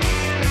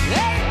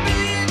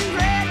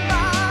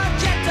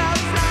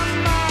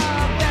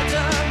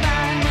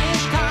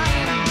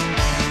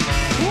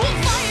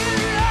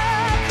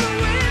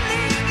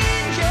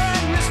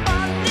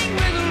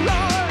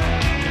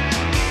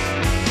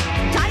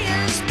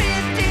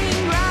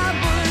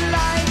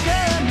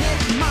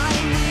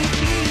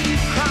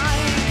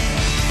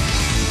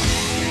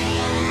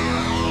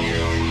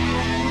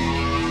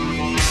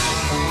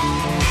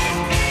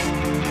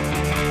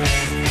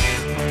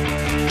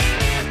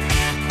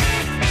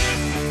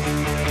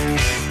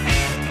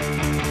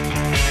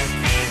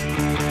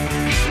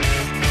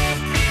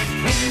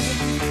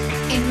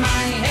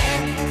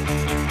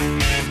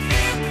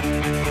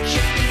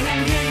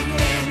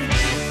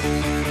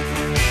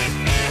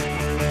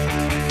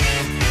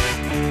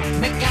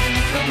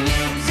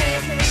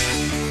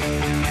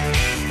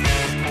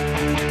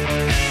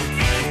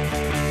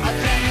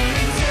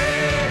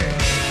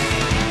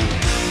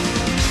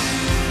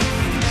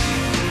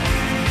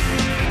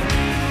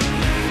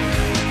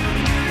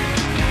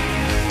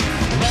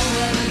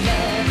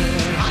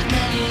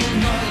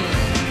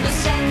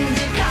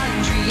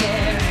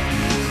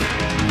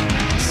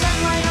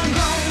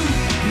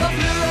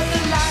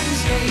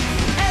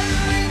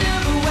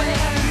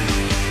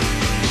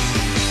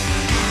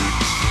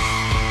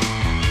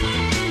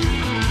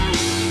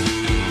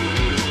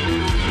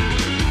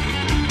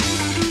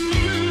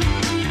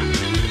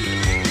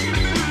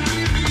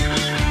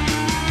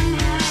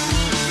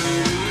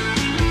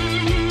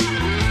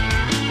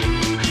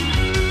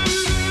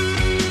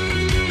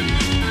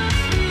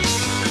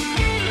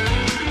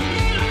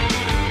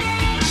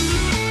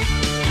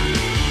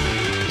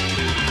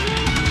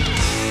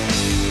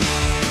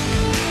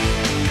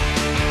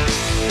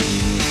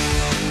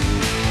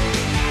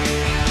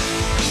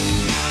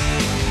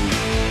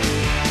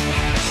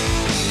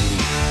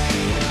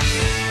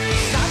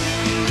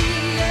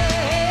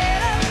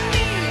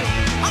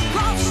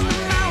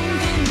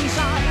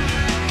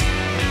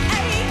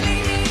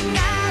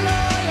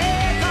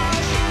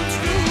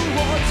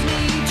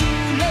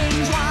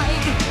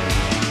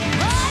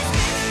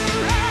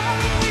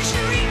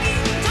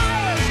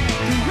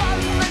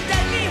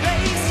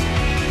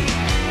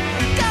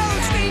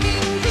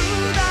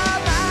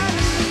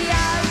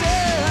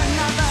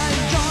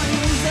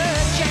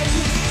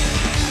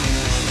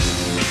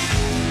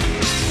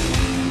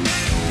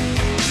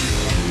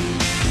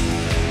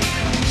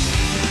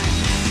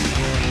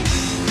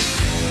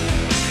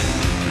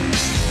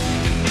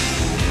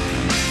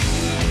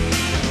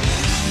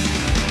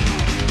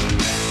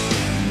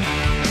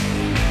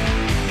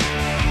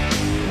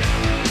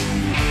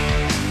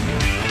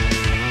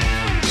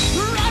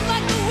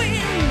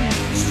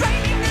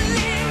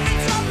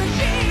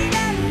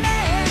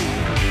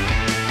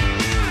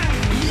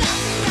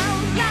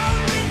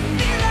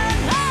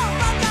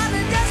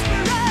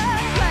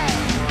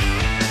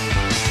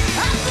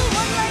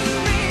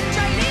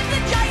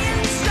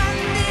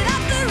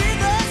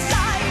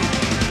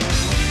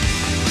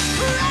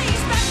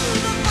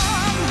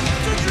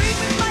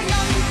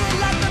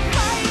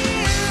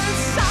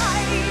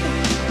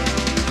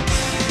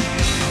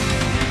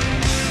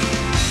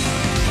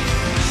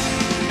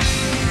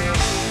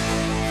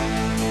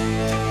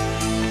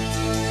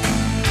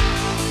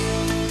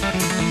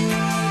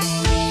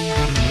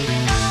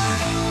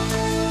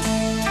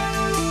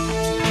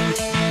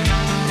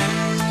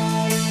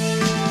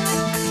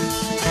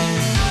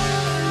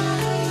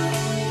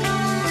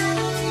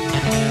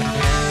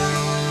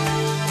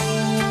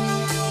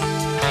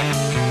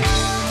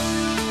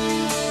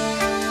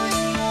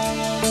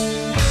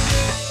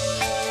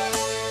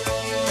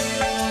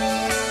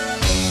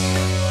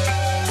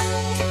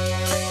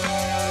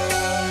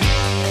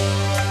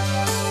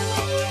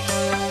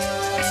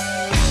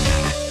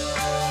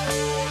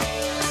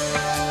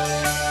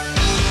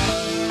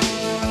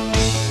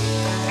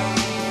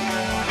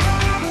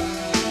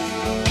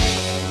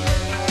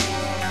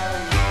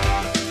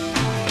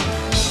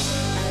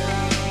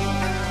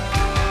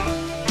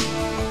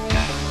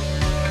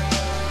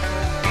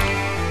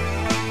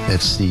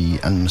 That's the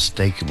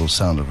unmistakable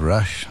sound of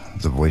Rush,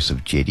 the voice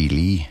of Geddy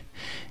Lee.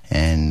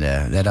 And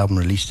that album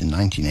released in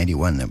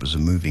 1981. That was a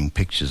Moving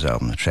Pictures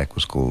album. The track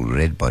was called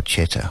Red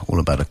Barchetta, all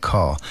about a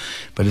car.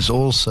 But it's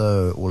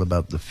also all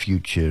about the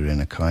future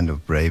in a kind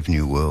of Brave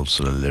New World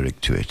sort of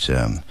lyric to it.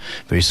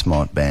 Very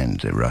smart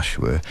band, Rush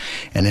were.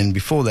 And then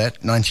before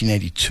that,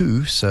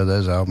 1982, so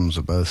those albums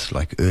are both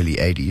like early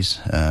 80s.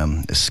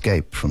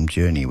 Escape from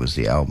Journey was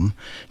the album.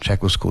 The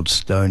track was called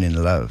Stone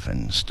in Love.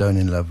 And Stone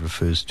in Love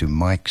refers to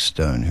Mike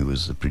Stone, who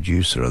was the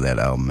producer of that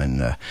album,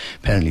 and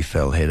apparently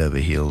fell head over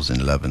heels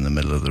in love in the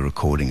middle of the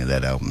recording of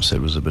that album. So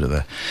it was a bit of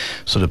a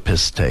sort of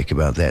piss take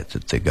about that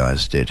the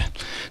guys did.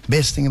 The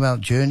best thing about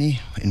Journey,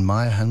 in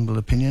my humble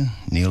opinion,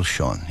 Neil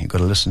Schon. You've got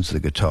to listen to the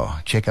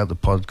guitar. Check out the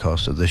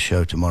podcast of this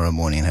show tomorrow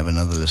morning and have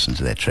another listen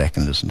to that track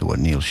and listen to what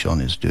Neil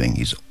Schon is doing.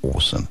 He's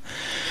awesome.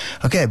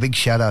 Okay, a big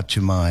shout out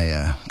to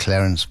my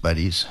Clarence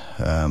buddies.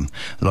 A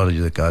lot of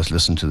you guys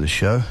listen to the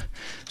show.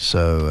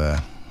 So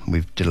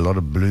we did a lot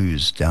of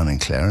blues down in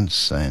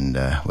Clarence, and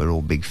we're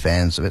all big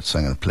fans of it, so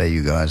I'm going to play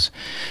you guys.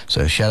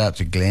 So shout out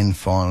to Glenn,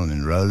 Farnell,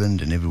 and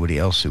Roland, and everybody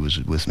else who was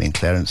with me in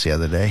Clarence the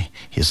other day.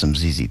 Here's some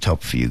ZZ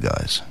Top for you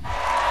guys.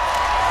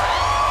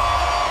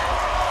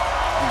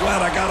 I'm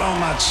glad I got on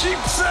my cheap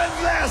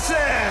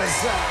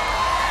sunglasses.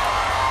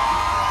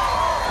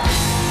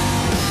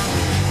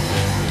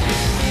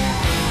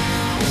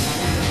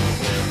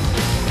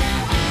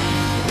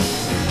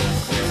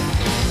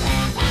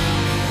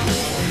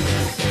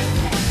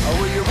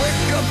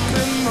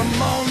 In the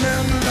morning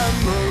and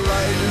the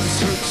light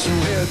is hurts your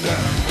head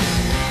down.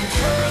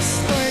 First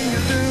thing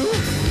you do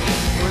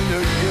when you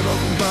get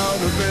up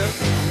out of bed,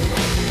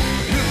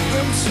 hit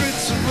them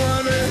streets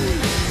running,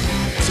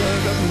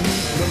 turn up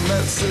the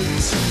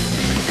message.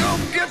 Go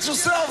get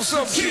yourself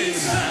some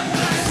keys. Oh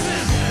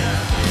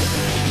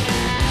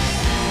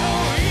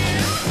yeah.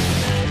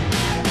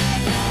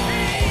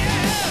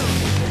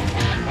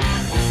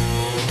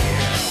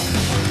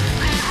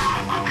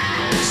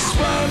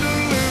 Spider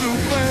little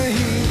thing.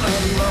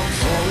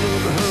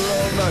 Followed her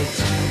all night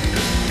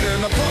in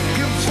a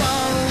pumpkin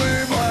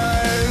flowery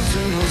eyes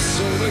and her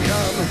soda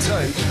kind of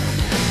tight.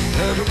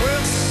 Had a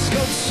West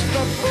Coast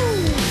stuff,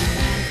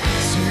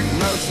 sweet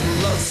as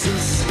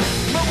molasses.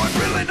 But what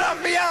really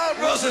knocked me out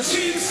was the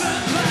cheap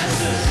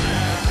sunglasses.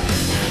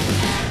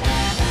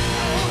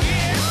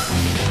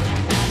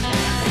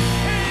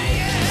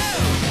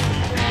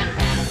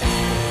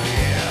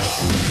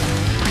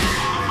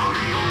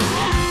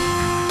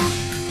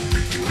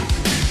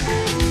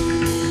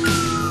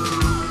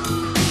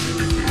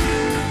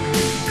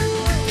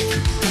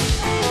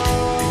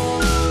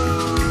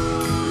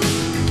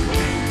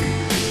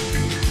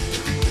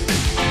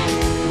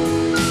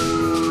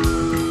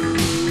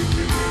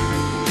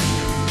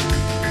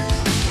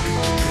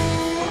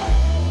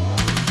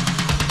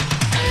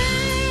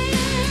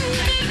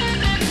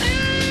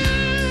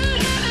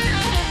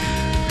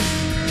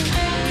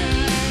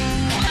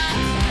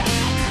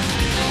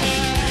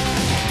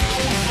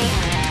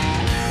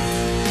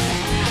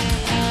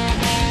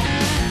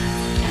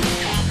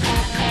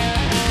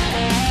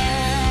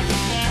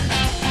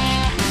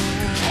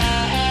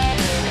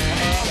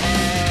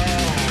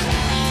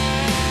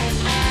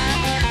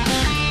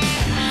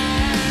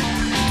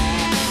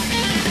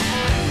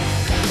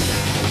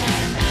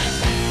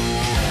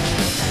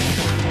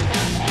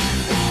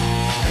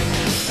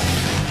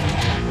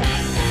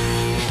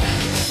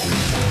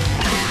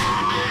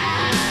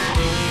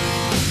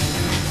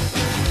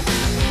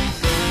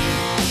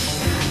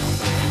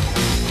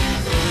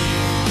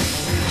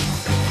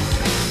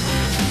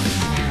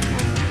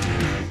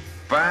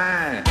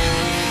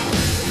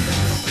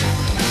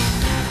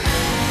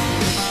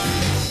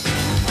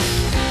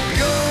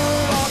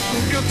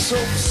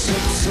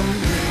 Some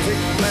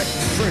big black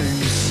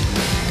frames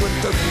with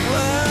the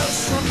glass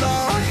of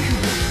dark.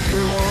 They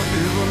won't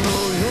even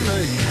know your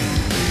name.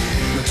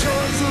 The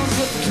choice is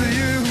up to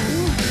you,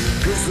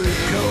 'cause they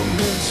come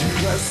in two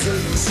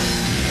classes.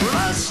 Well,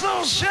 that's no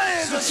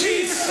shame. The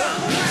cheap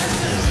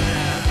sunglasses.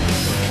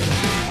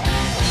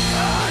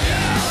 Oh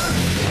yeah.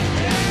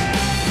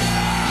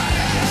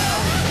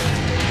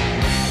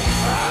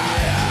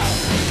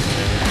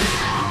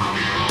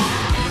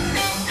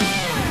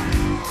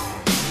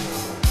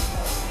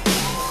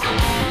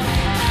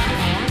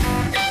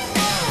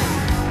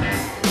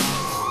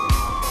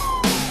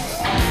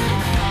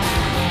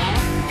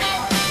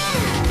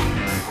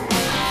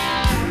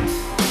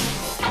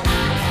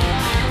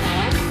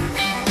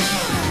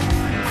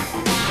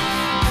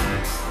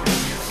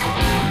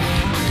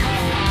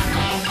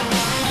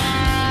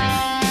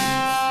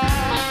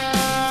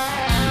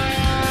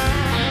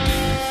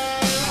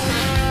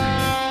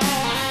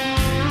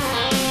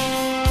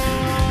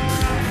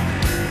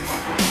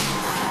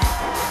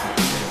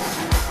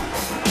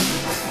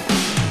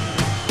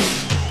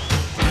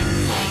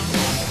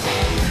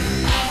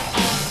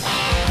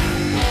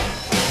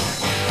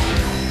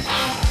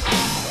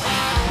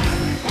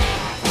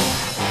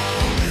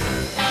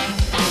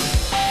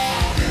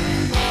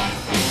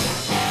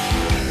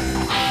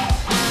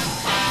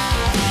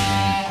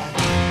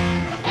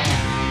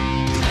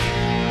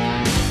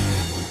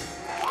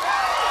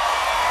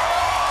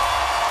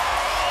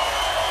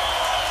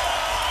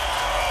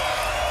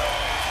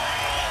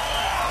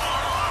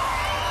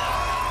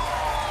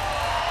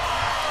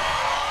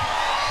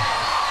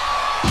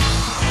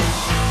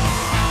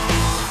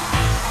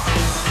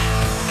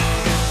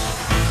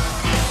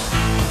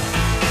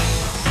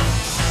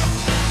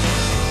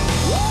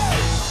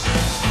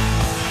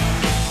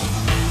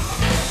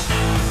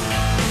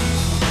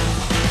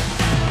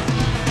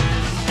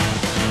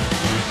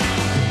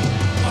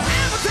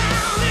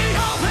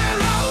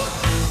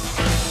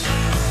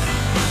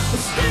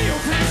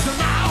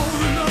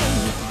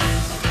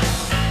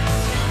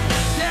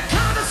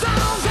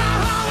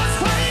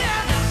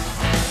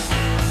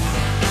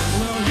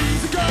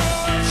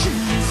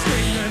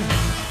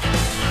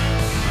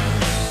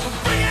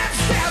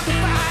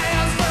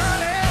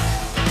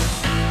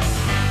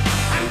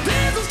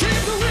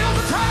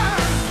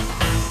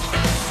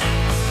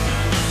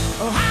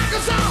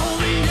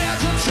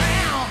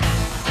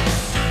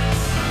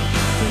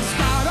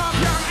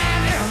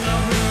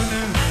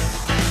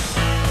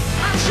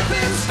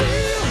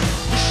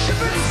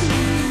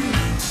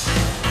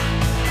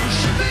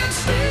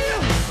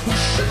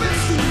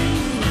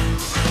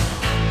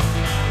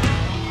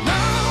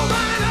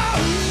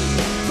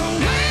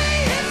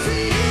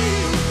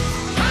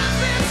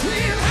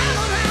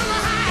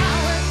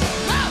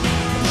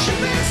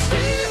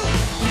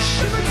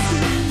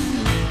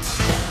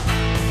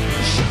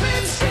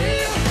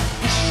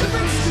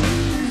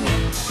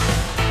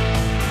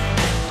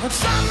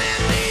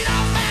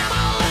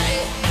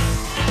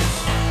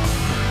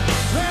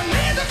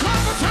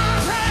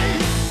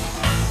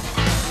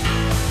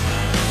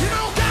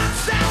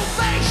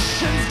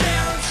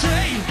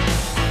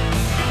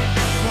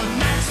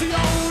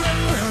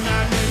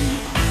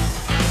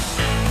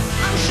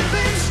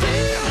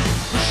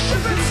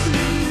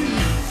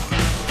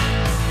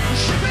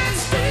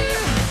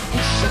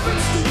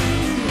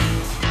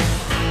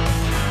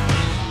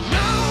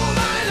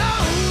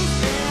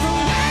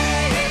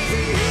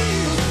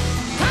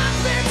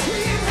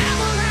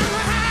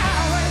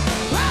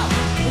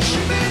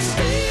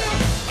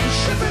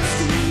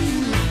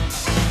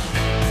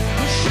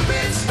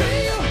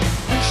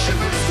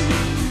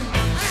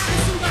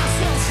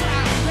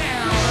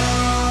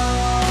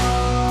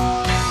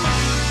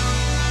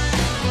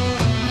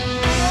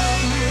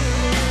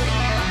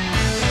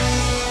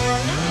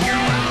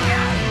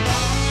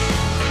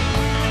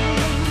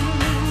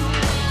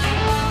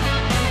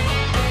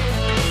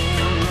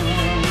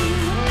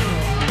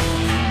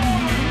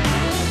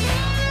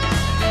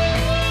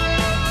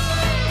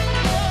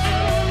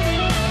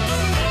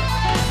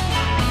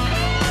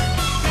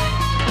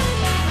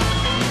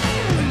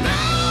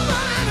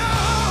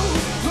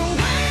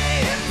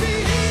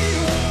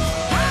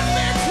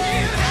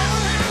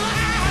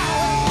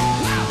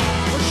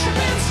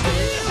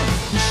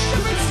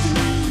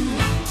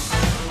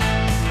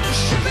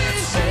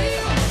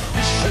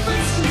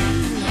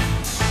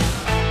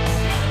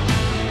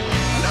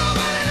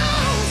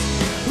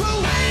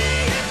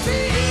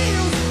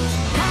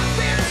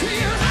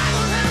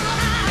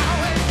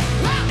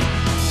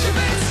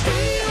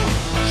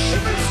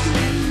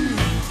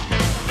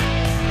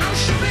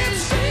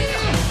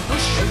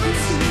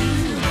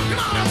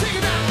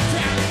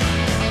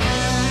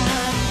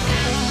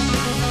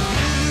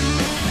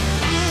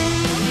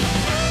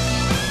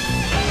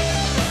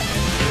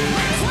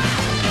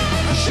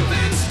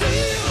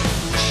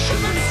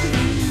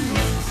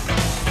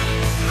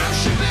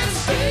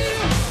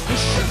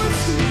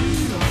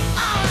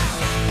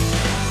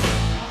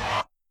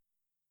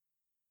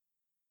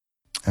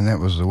 And that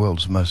was the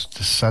world's most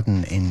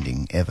sudden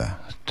ending ever.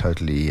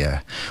 Totally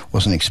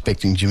wasn't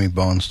expecting Jimmy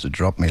Barnes to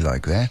drop me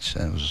like that.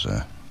 It was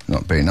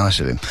not very nice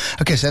of him.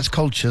 Okay, so that's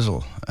Cold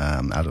Chisel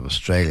out of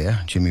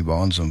Australia, Jimmy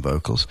Barnes on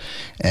vocals.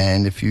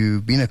 And if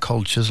you've been a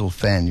Cold Chisel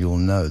fan, you'll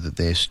know that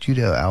their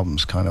studio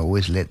albums kind of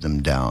always let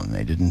them down.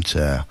 They didn't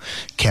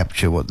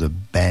capture what the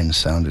band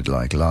sounded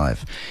like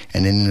live.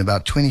 And then in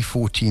about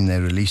 2014, they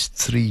released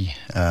 3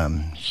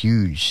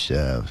 huge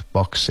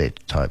box set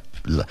type.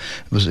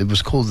 It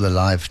was called the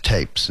Live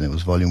Tapes, and it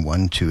was Volume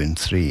 1, 2, and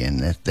 3, and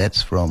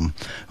that's from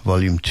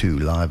Volume 2,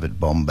 Live at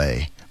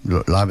Bombay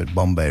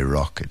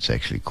Rock, it's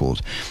actually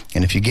called.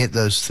 And if you get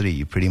those 3,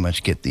 you pretty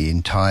much get the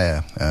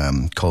entire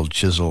Cold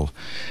Chisel,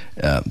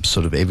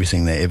 sort of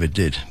everything they ever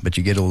did. But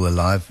you get all the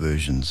live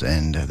versions,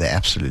 and they're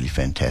absolutely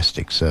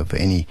fantastic. So for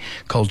any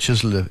Cold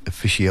Chisel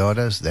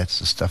aficionados, that's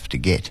the stuff to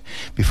get.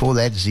 Before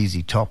that,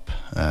 ZZ Top,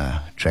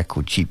 track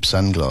called Cheap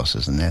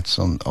Sunglasses, and that's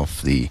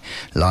off the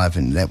live,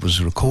 and that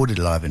was recorded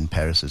live in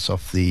Paris. It's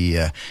off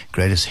the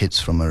Greatest Hits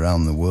from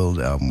Around the World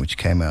album, which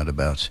came out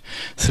about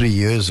 3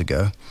 years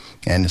ago.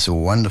 And it's a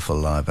wonderful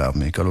live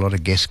album. It's got a lot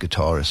of guest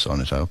guitarists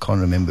on it. I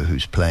can't remember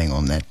who's playing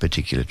on that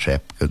particular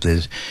track. But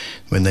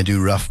when they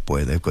do Rough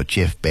Boy, they've got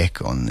Jeff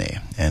Beck on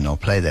there. And I'll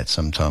play that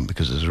sometime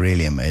because it's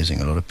really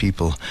amazing. A lot of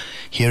people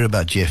hear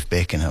about Jeff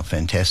Beck and how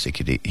fantastic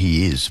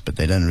he is, but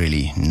they don't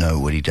really know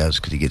what he does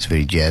because he gets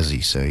very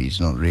jazzy. So he's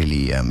not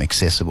really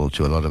accessible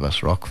to a lot of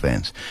us rock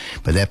fans.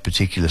 But that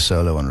particular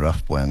solo on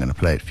Rough Boy, I'm going to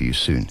play it for you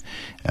soon.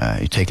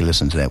 You take a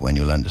listen to that one,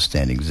 you'll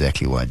understand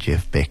exactly why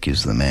Jeff Beck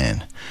is the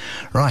man.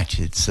 Right,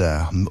 it's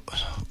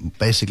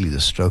basically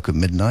the stroke of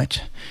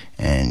midnight,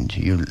 and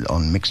you're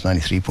on Mix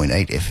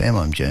 93.8 FM.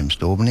 I'm James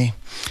Daubney,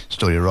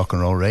 Story of Rock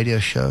and Roll radio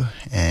show,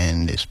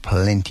 and there's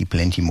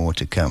plenty more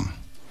to come.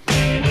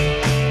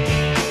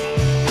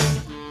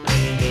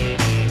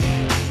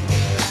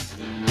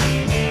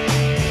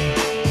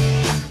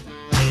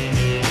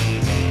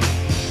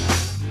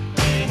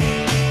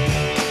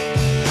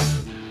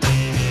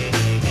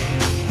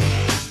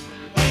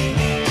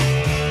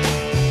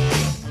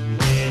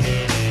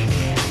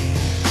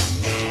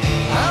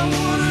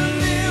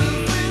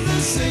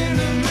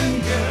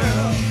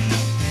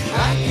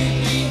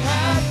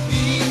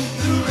 Happy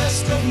the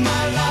rest of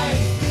my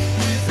life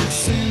with a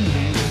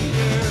cinnamon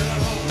girl.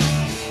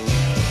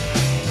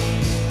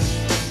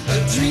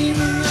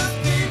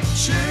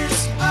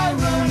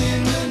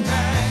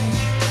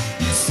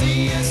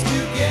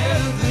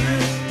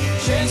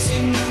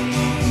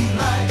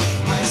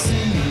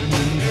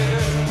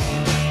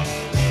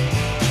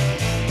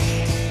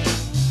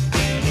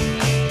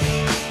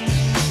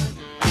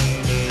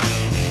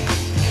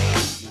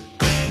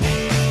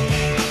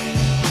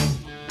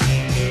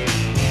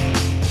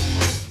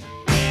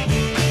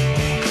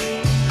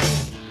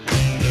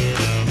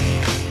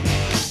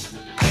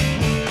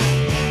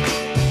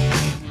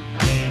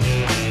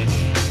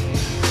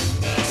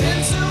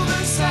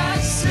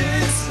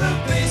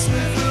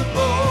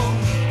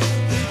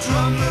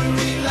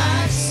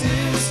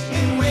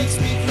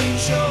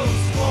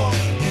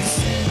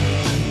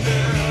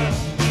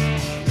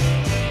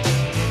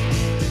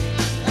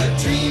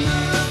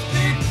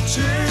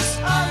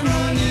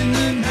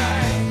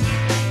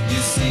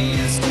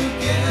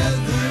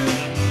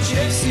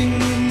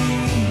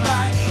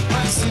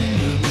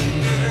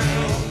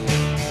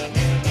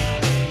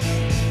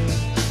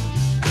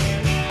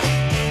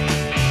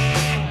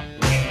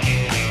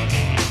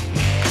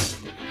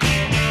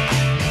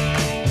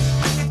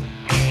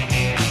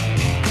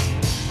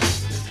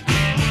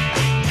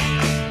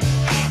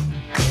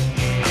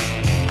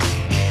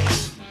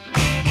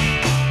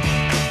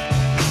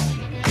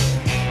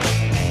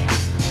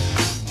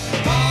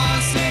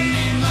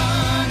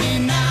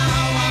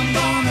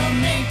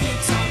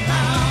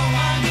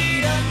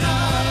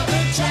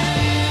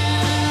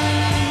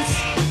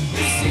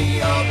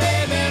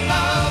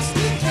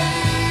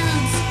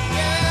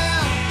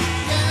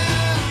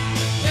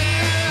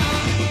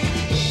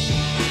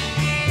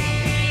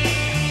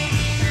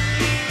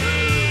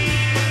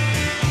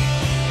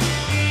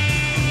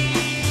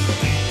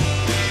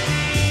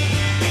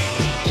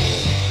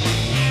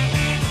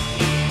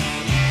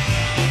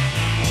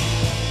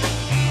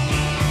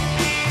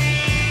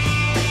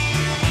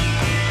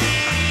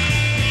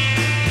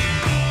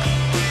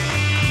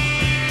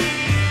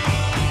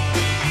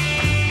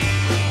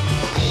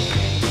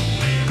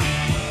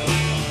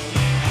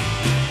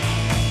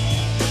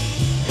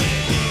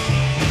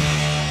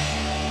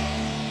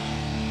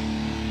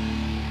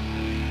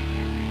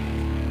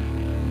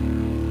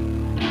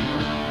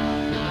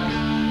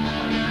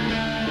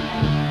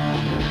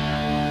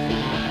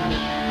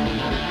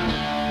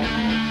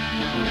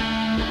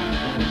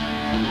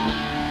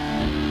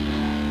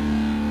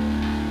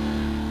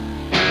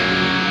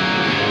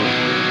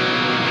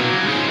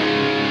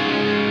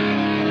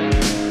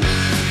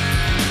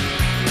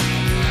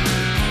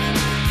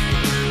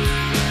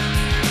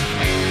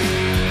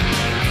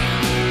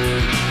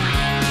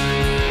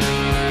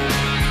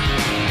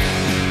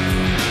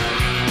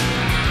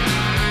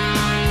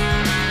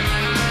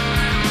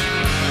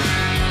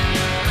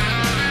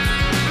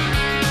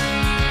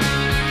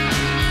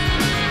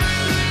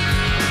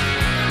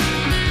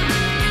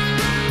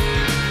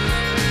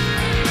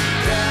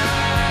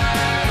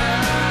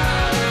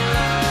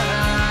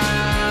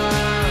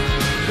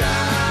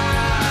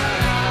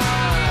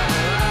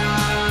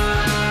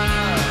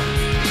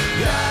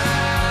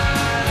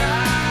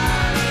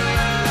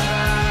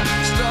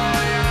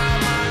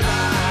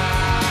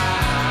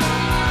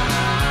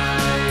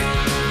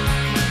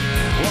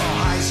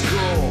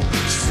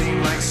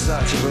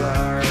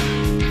 car.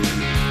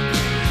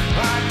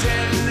 I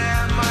didn't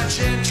have much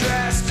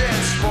interest in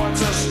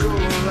sports or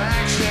school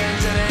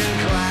actions, and in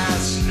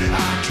class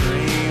I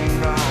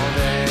dreamed all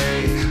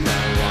day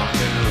about rock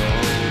and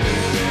roll.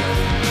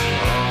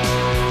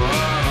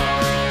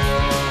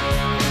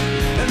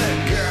 And the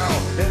girl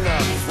in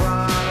the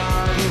front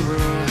of the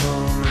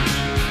room,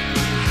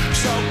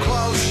 so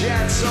close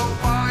yet so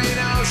far, you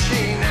know, she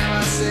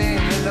never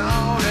seemed to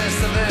notice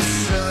that this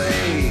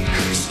silly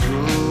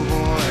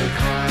schoolboy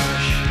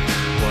crush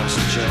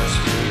wasn't just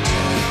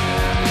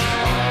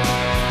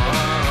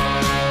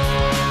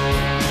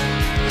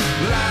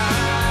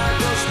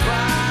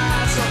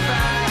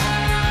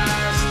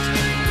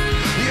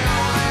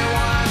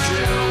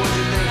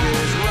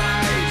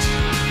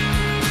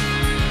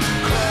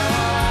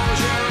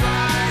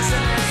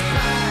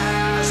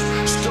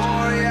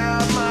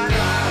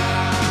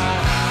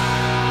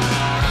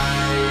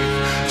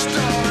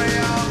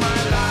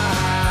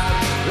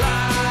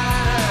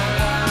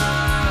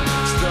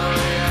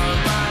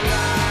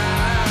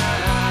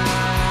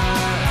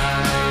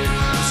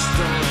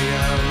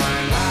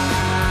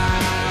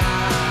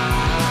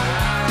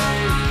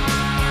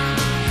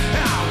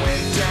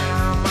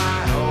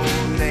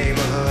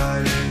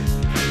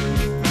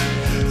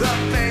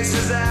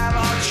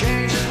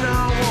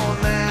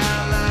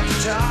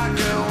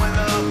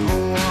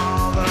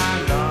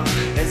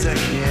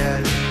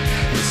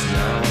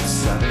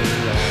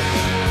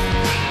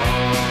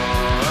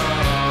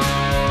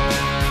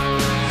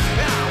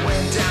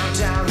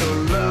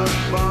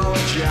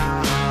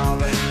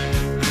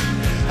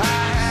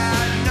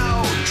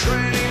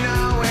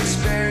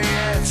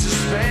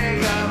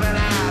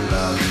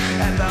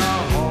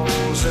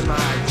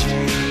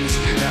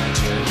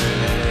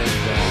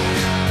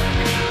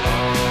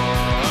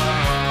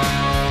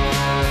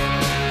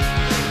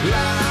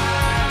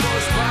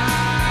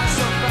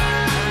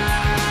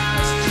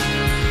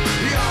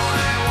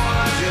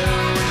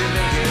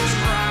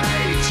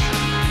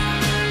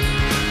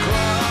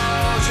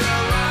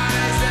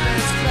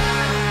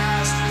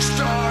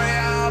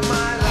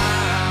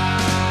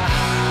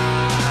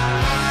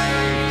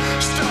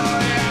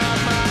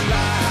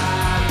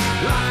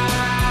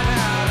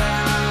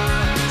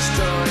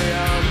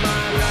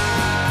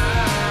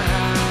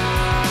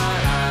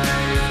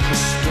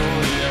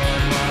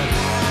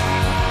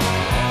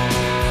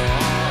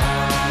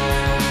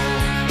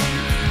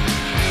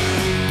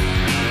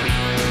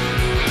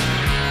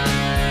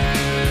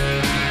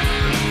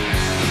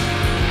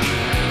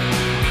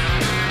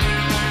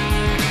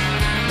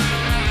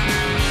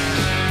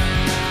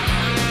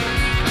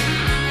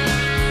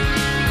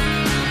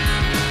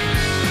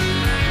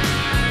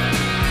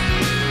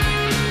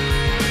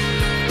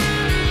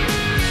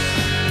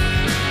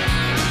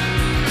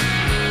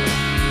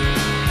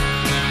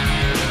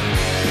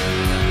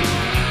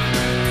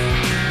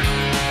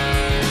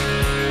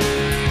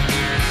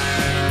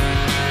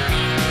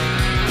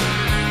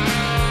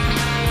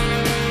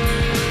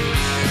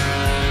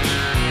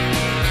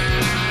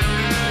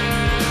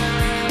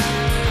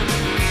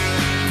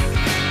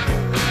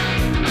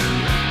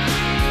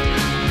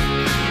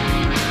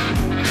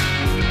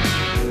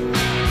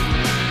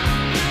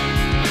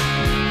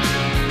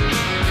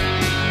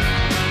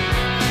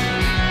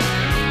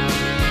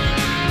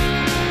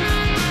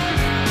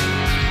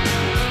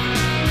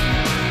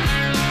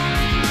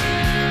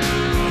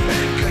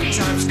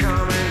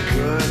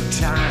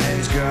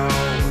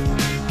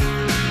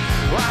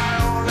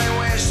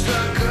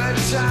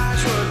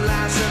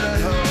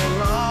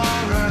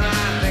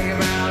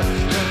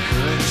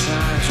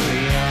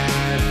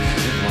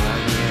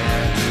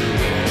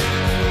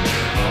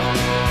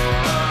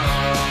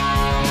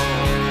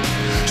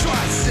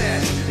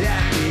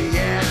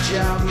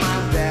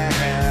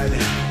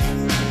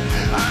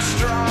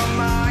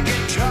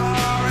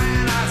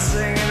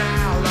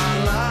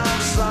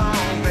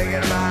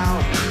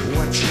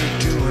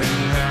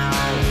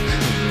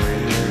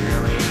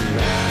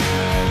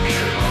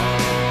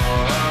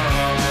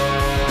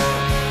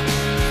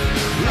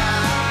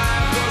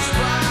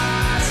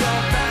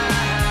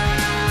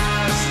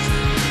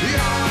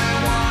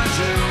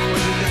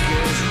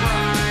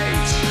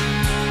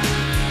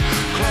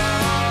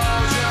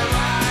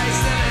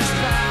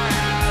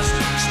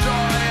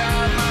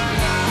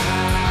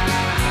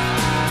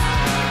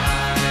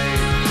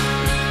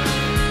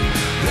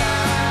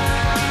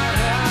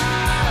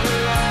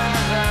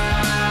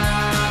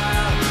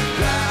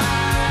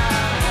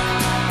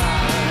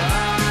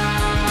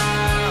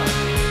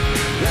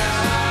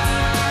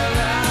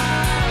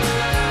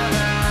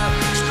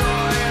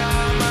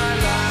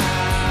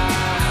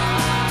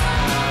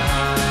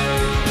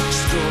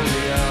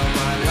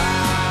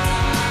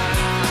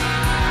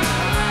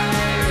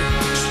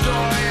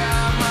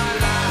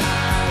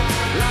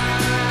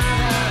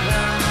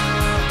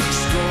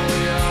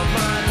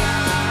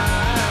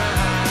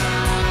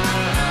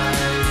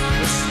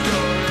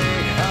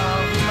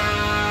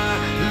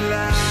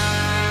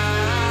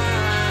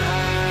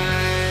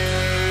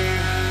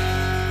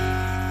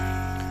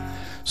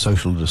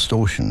Social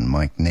Distortion,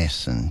 Mike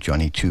Ness and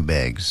Johnny Two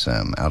Bags,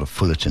 out of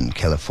Fullerton,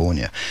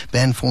 California.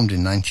 Band formed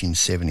in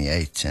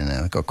 1978, and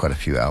I've got quite a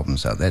few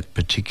albums out. That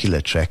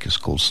particular track is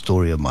called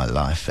Story of My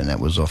Life, and that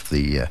was off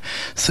the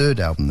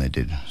third album they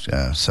did,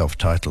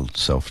 self-titled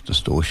Self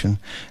Distortion.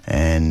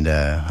 And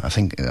I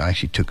think I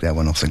actually took that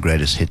one off the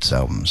Greatest Hits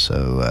album.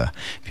 So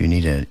if you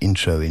need an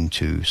intro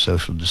into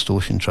Social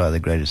Distortion, try the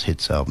Greatest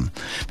Hits album.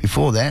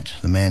 Before that,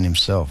 the man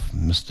himself,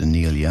 Mr.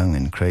 Neil Young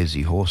and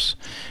Crazy Horse,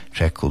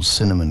 track called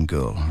Cinnamon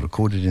Girl,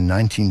 recorded in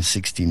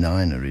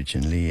 1969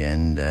 originally,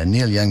 and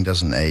Neil Young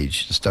doesn't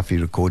age. The stuff he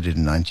recorded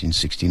in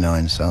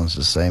 1969 sounds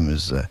the same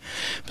as the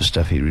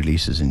stuff he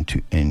releases in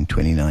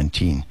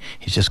 2019.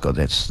 He's just got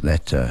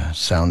that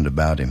sound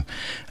about him.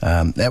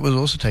 That was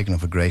also taken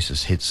off a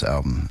Greatest Hits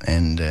album,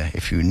 and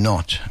if you're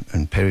not,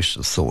 and perish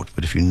the thought,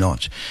 but if you're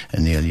not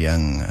a Neil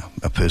Young,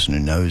 a person who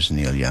knows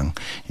Neil Young,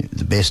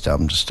 the best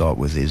album to start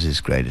with is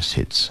his Greatest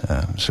Hits.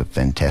 It's a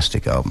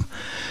fantastic album.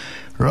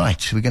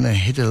 Right, we're going to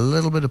hit a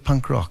little bit of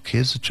punk rock.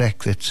 Here's a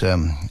track that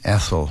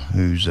Athol,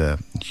 who's a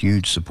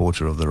huge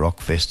supporter of the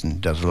Rock Fest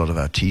and does a lot of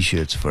our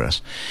T-shirts for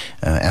us,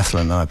 Athol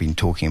and I have been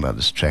talking about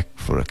this track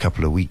for a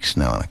couple of weeks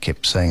now, and I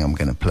kept saying I'm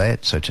going to play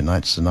it, so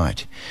tonight's the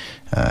night.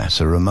 It's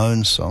a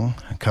Ramones song,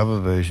 a cover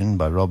version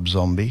by Rob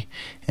Zombie,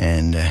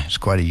 and it's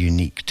quite a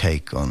unique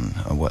take on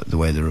the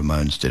way the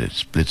Ramones did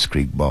it.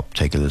 Blitzkrieg Bop,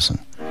 take a listen.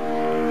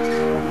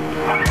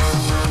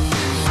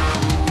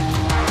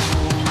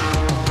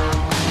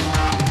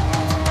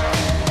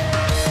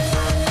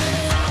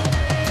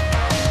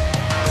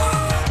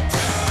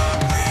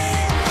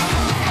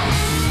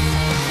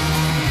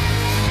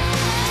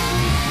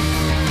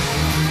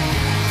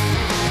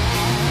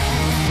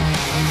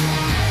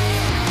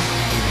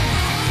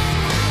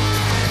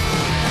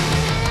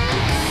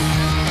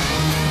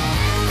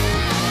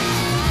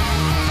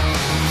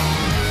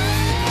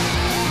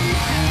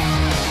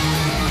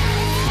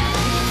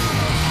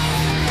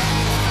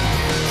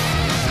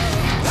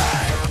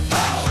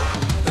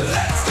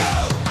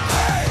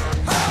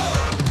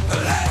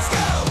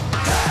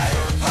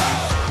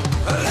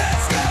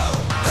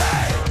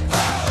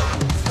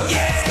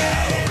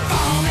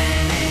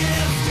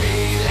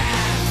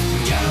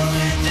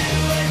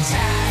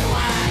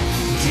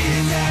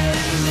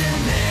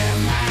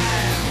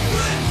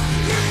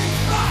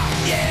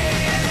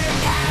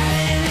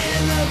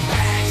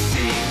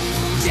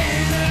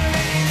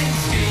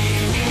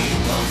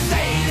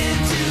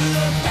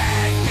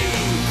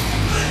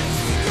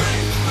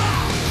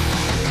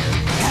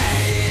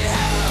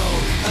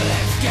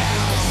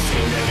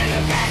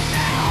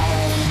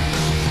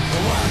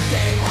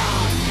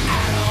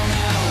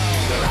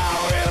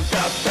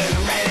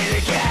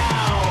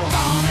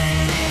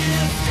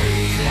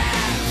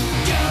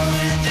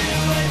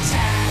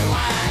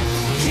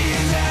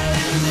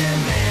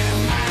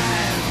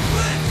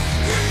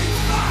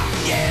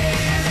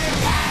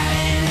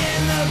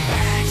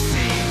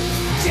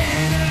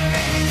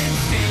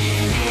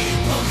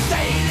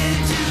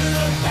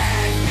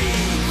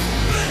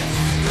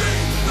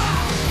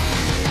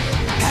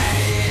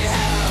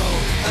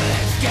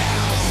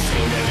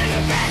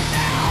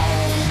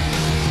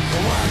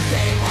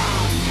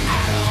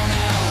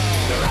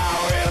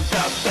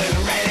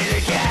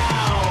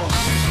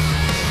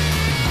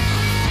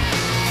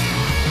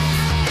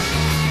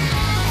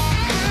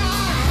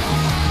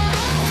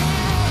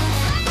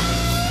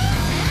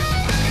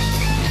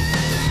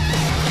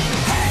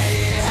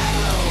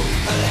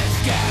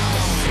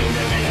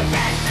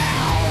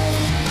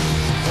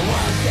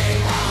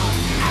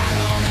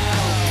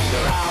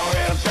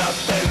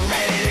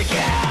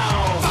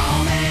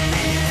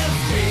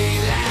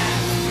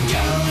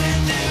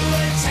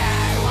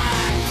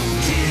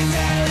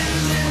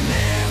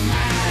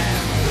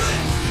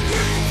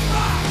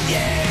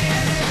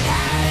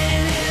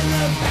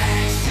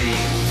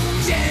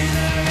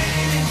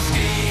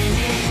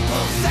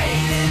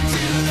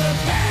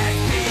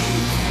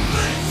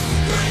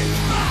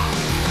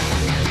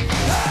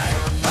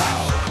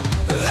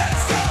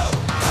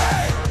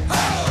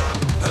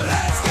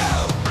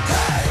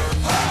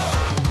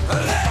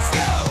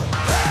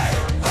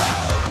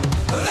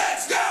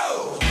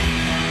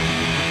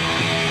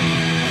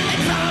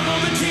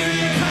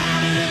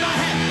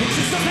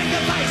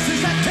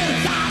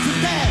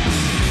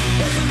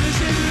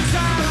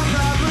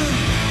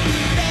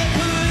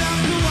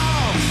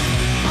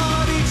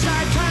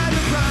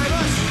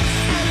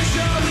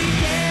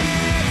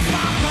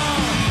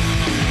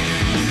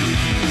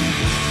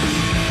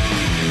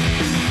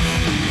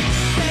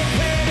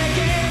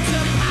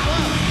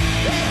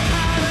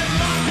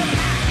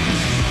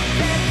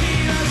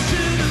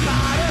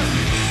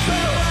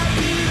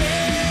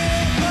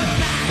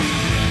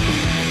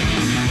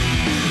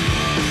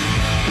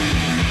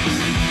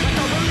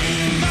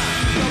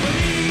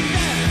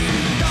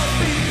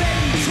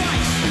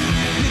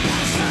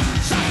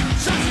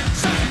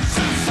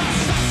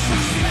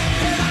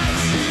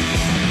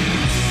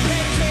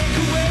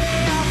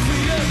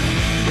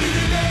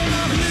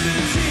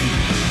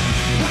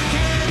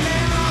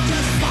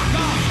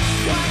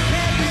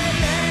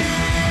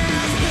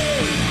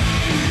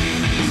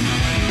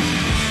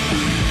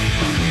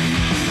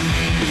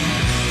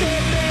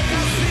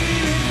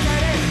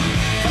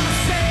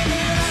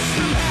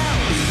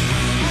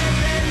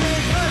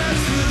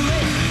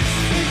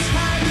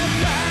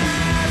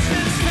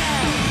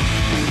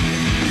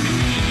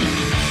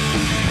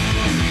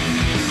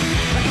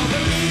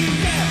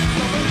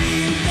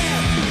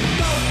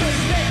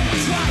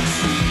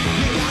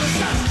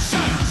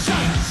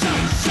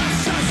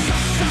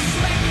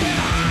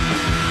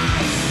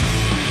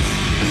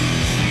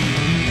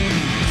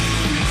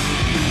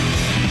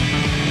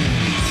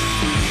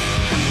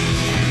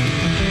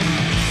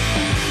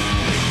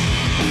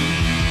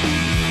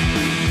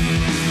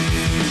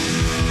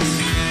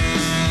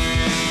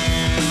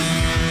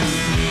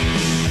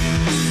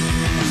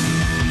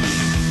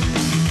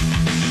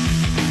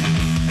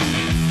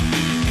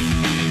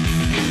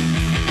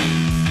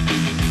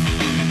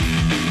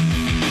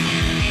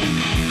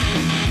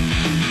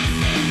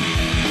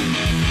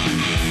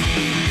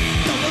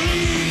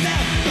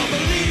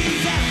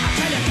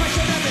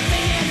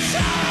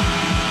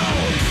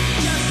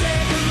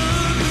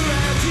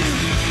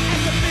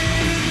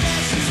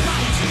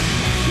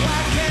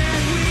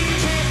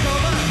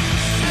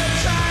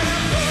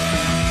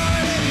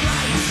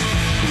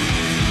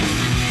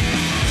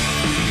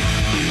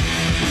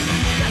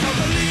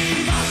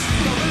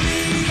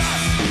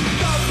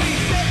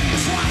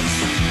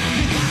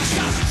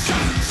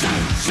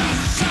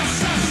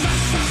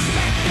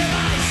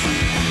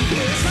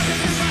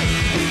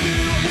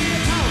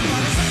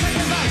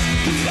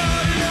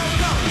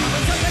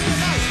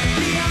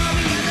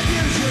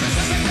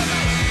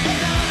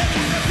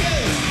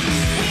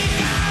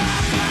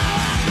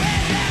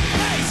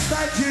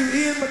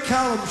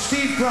 Callum,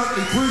 Steve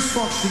Grantley, Bruce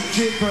Foxton,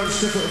 Jake Brown,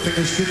 Stiff Little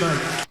Fingers. Good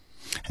night.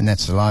 And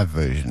that's the live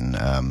version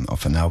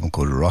of an album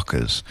called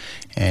Rockers.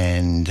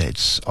 And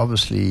it's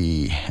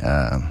obviously,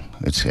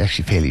 it's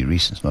actually fairly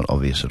recent, it's not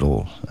obvious at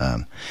all.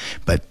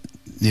 But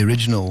the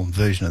original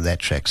version of that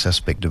track,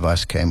 Suspect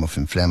Device, came off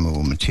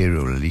Inflammable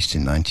Material, released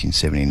in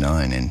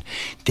 1979, and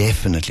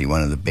definitely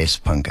one of the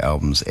best punk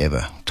albums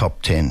ever.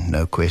 Top 10,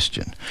 no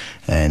question.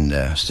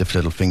 And Stiff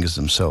Little Fingers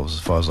themselves,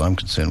 as far as I'm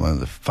concerned, one of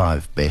the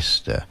 5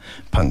 best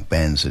punk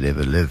bands that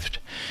ever lived.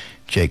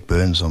 Jake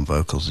Burns on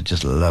vocals. I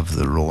just love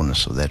the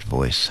rawness of that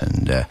voice.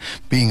 And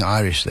being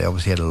Irish, they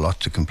obviously had a lot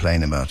to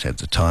complain about at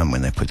the time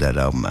when they put that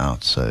album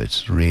out. So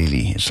it's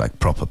like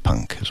proper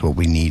punk. It's what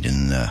we need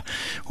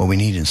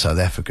in South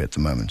Africa at the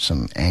moment.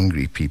 Some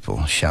angry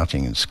people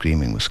shouting and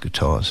screaming with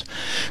guitars.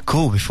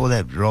 Cool. Before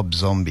that, Rob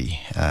Zombie,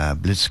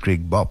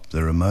 Blitzkrieg Bop, the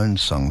Ramones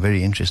song.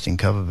 Very interesting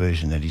cover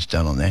version that he's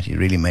done on that. He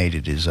really made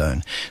it his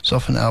own. It's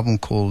off an album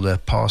called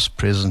Past,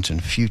 Present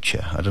and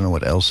Future. I don't know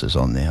what else is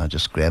on there. I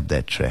just grabbed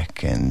that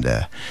track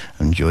and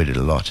enjoyed it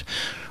a lot.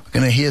 We're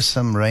going to hear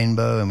some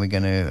Rainbow, and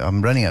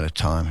I'm running out of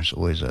time. It's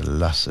always a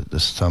lust at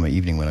this time of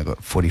evening when I've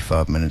got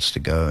 45 minutes to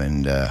go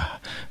and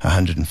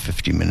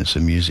 150 minutes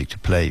of music to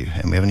play you,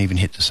 and we haven't even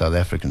hit the South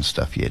African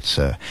stuff yet,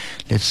 so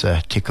let's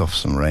tick off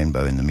some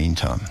Rainbow in the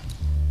meantime.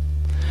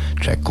 A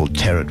track called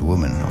Tarot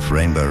Woman of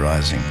Rainbow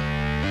Rising.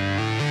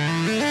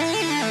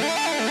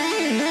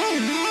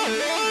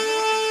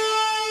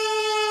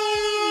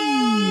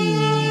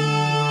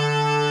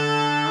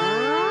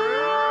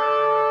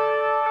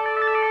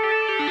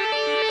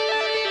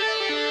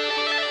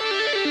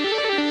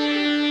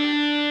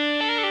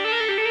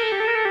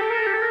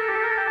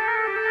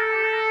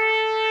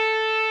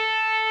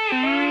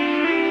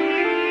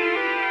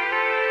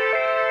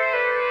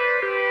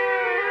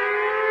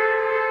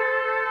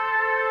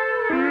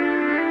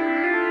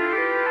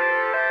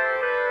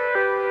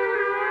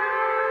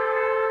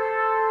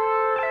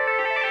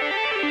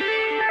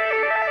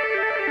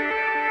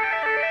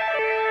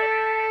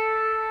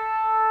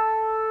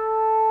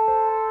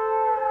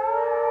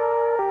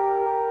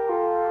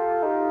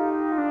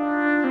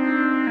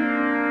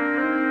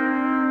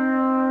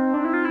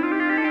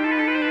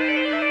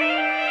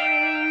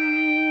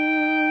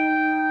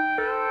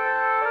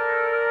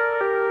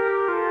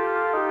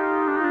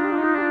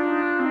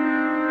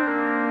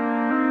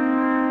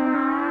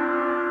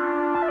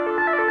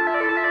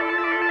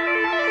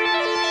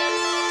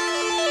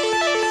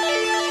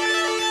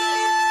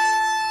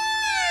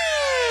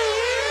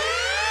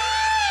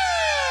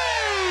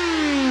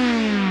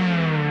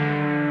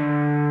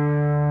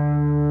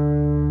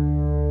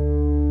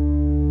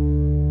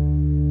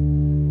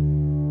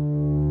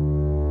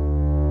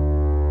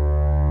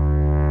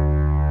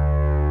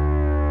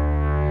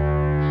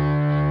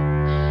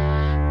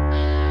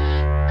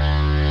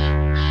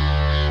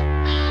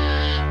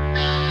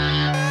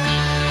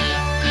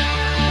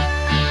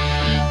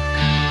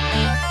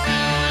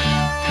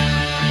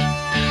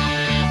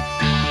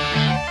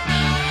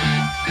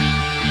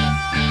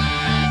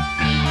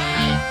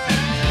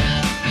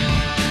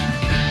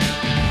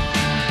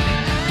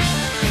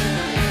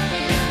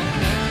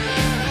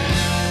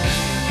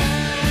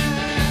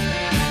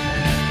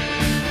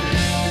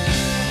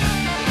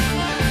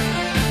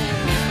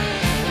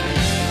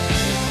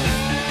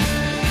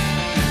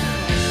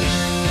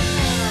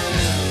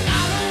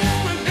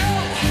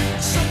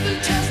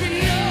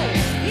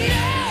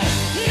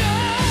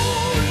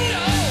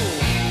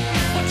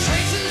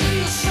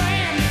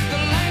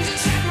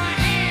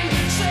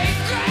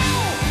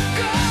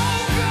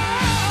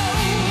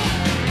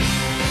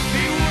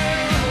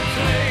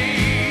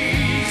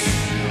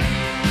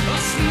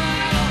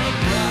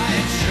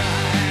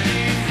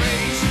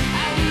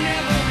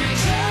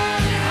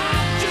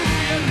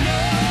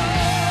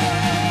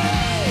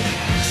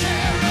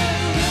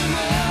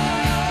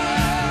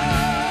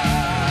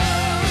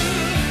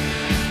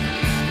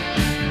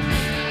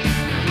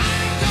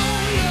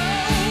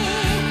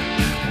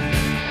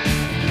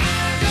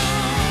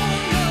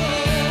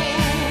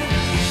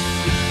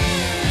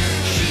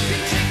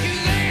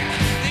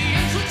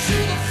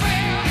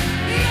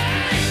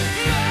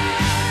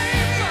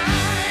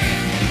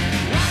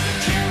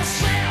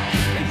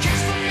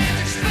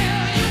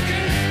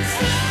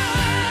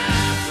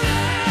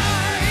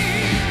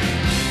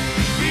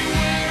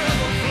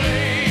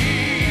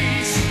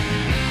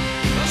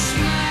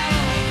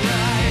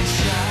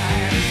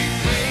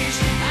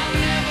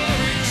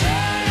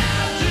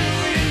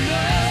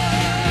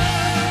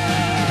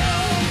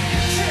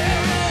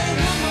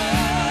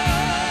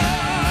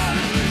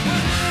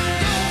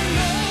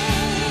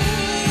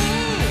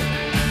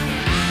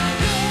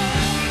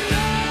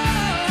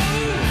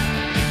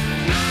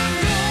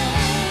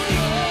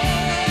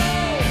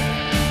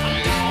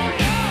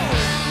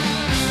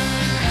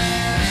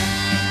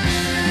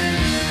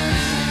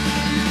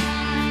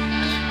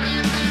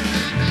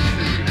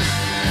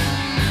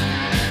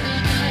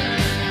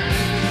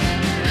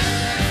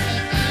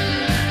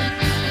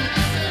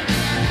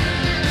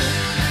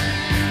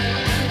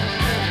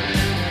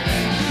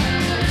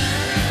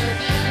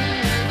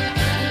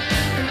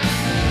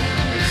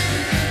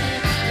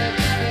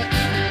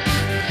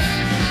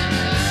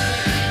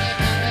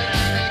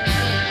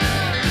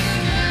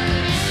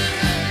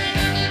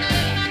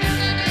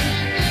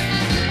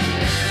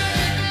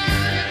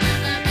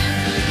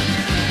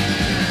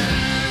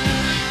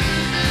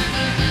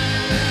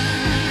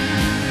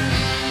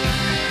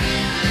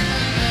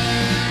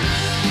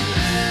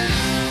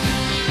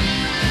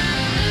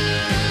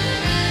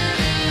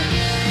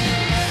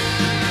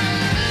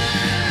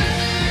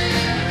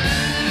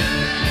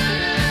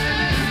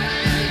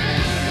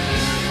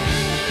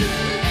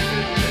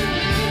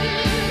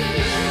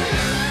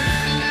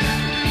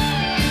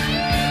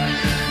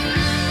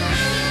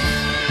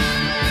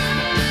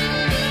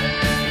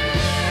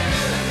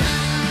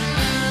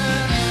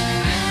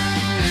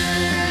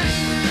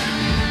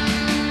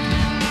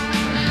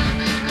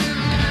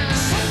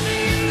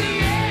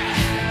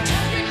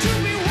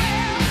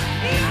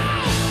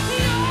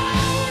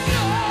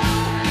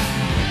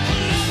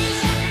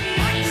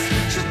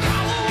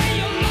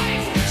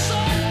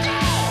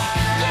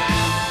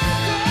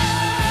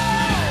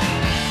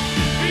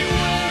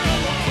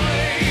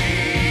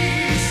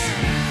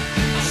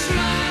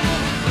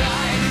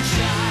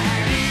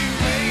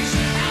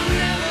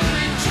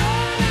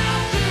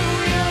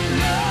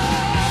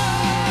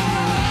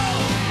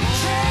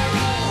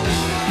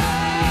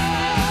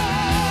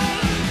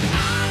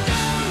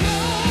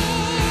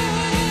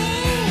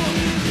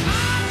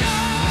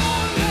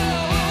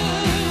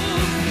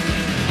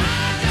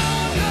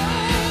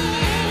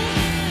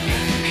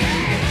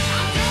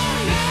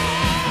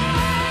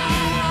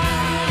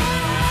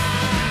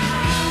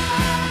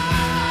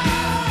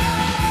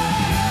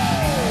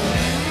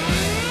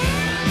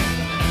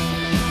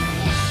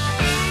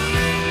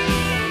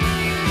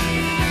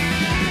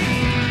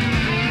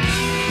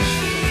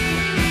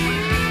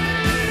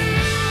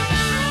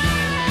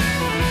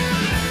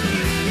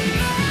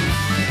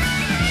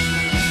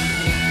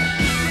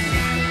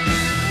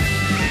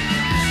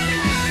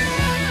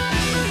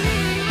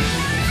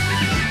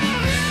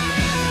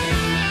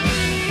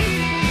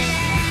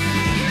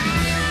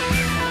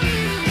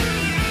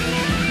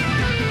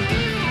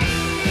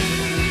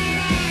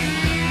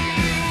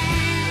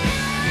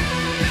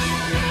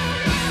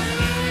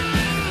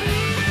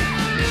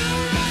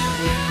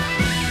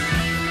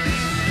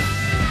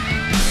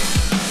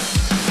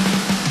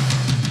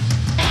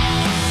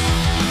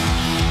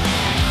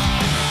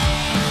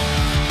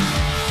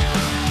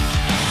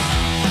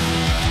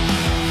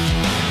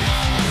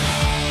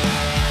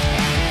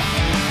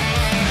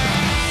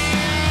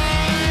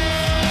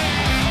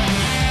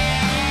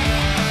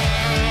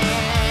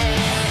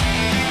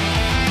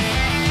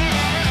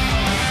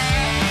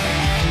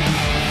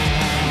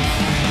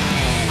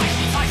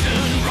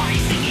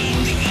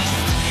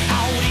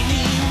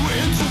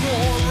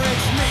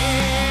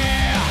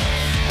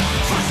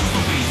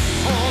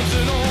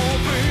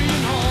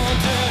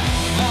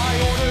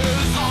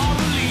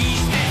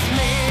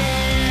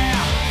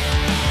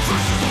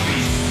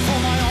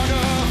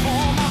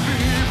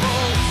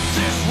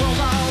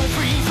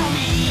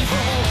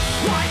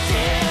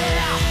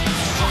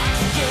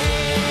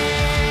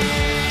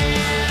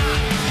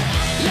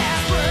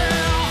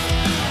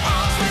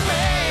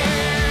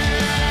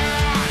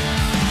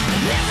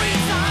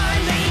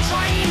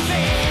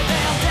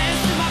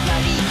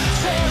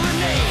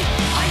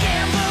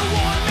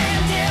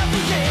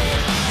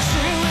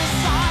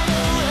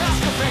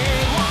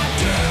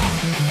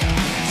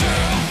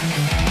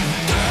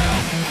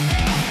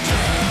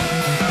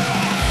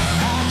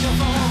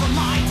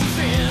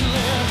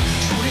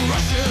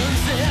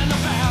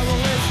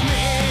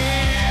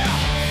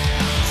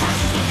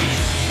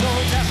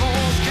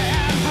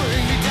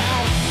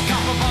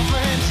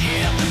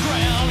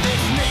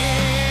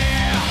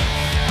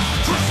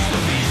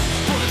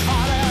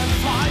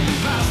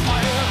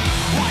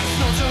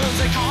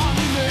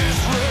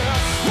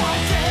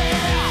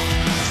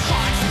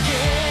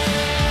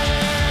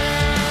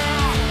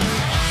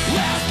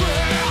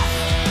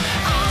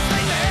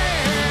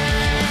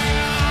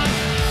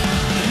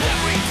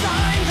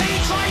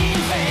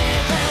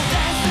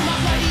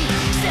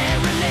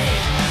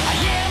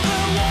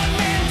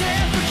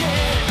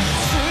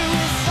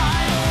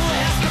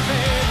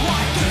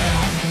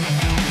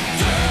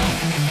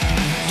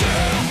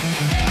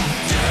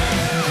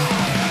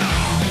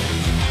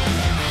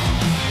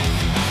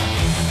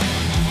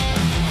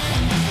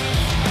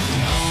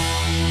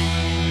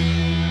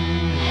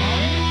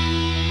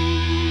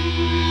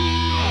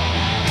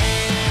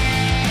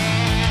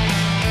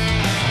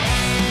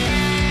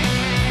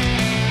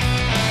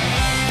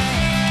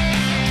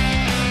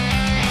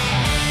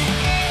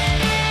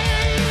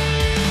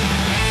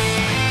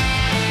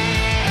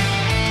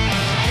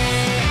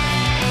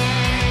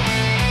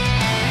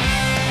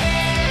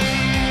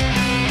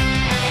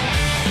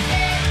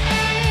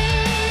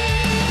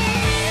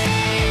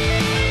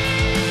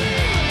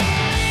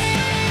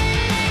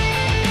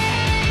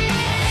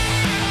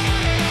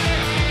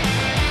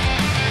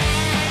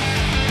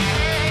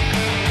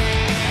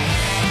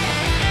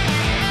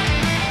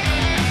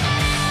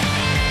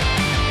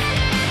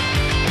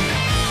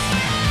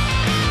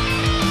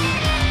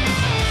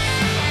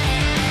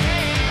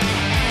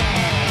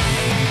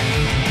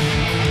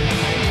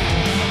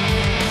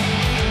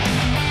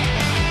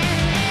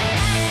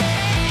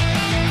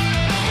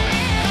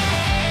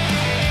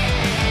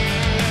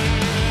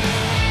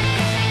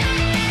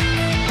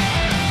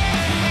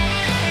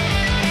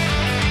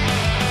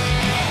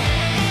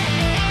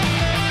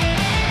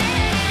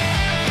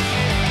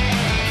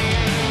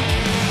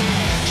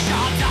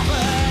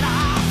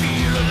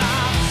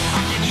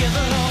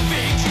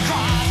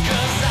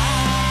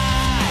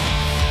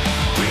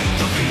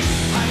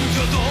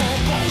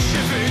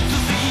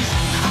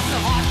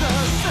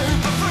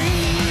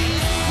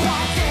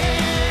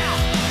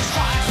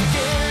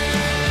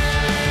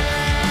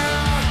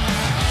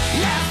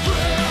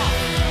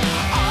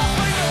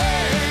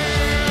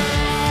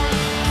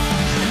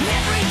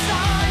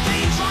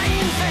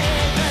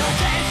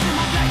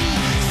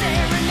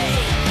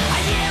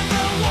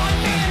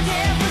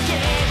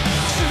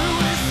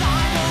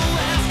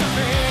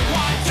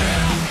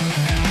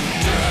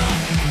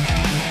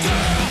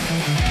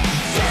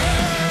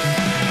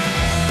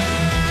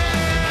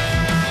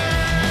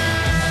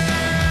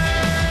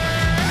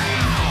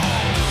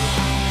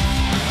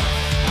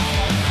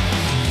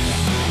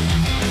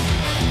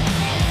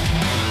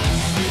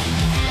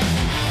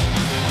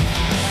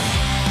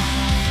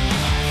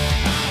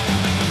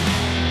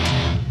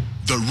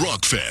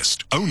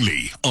 Rockfest,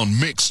 only on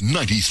Mix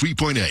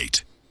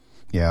 93.8.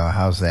 Yeah,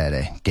 how's that,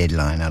 eh?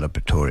 Deadline out of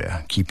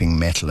Pretoria, keeping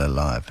metal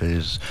alive. It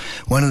is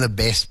one of the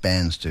best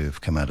bands to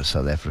have come out of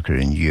South Africa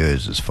in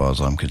years, as far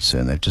as I'm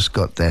concerned. They've just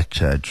got that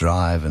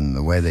drive, and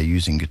the way they're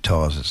using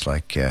guitars, it's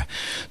like the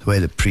way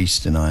the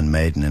Priest and Iron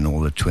Maiden and all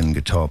the twin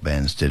guitar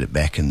bands did it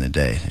back in the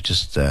day. It's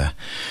just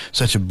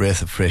such a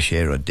breath of fresh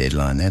air on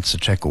Deadline. That's a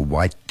track called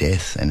White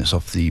Death, and it's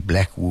off the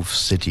Black Wolf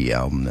City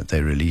album that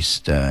they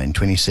released in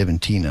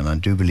 2017, and I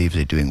do believe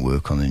they're doing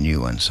work on the new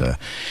one. So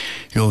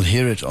you'll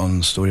hear it on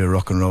the Story of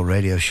Rock and Roll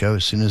Radio show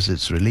as soon as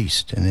it's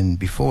released. And then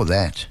before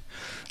that,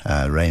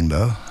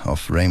 Rainbow,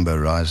 off Rainbow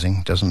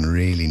Rising, doesn't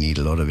really need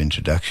a lot of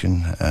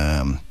introduction.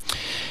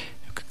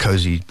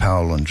 Cozy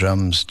Powell on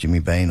drums,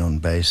 Jimmy Bain on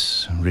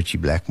bass, Richie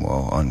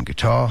Blackmore on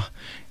guitar,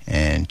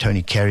 and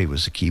Tony Carey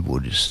was the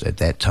keyboardist at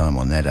that time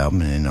on that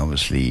album. And then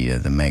obviously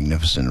the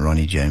magnificent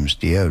Ronnie James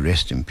Dio.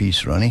 Rest in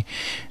peace, Ronnie.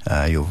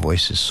 Your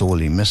voice is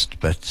sorely missed,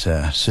 but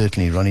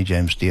certainly Ronnie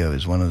James Dio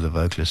is one of the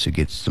vocalists who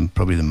gets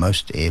probably the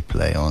most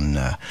airplay on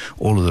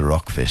all of the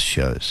Rockfest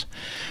shows.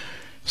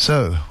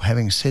 So,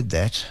 having said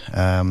that,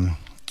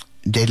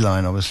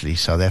 Deadline, obviously,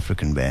 South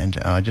African band.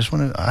 I just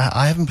want to.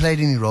 I haven't played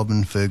any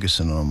Robyn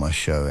Ferguson on my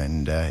show,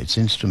 and it's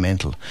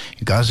instrumental.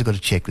 You guys have got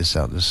to check this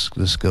out.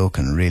 This girl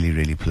can really,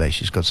 really play.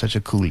 She's got such a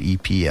cool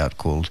EP out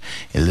called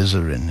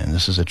Elizarin, and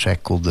this is a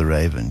track called The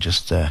Raven.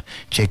 Just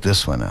check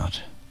this one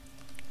out.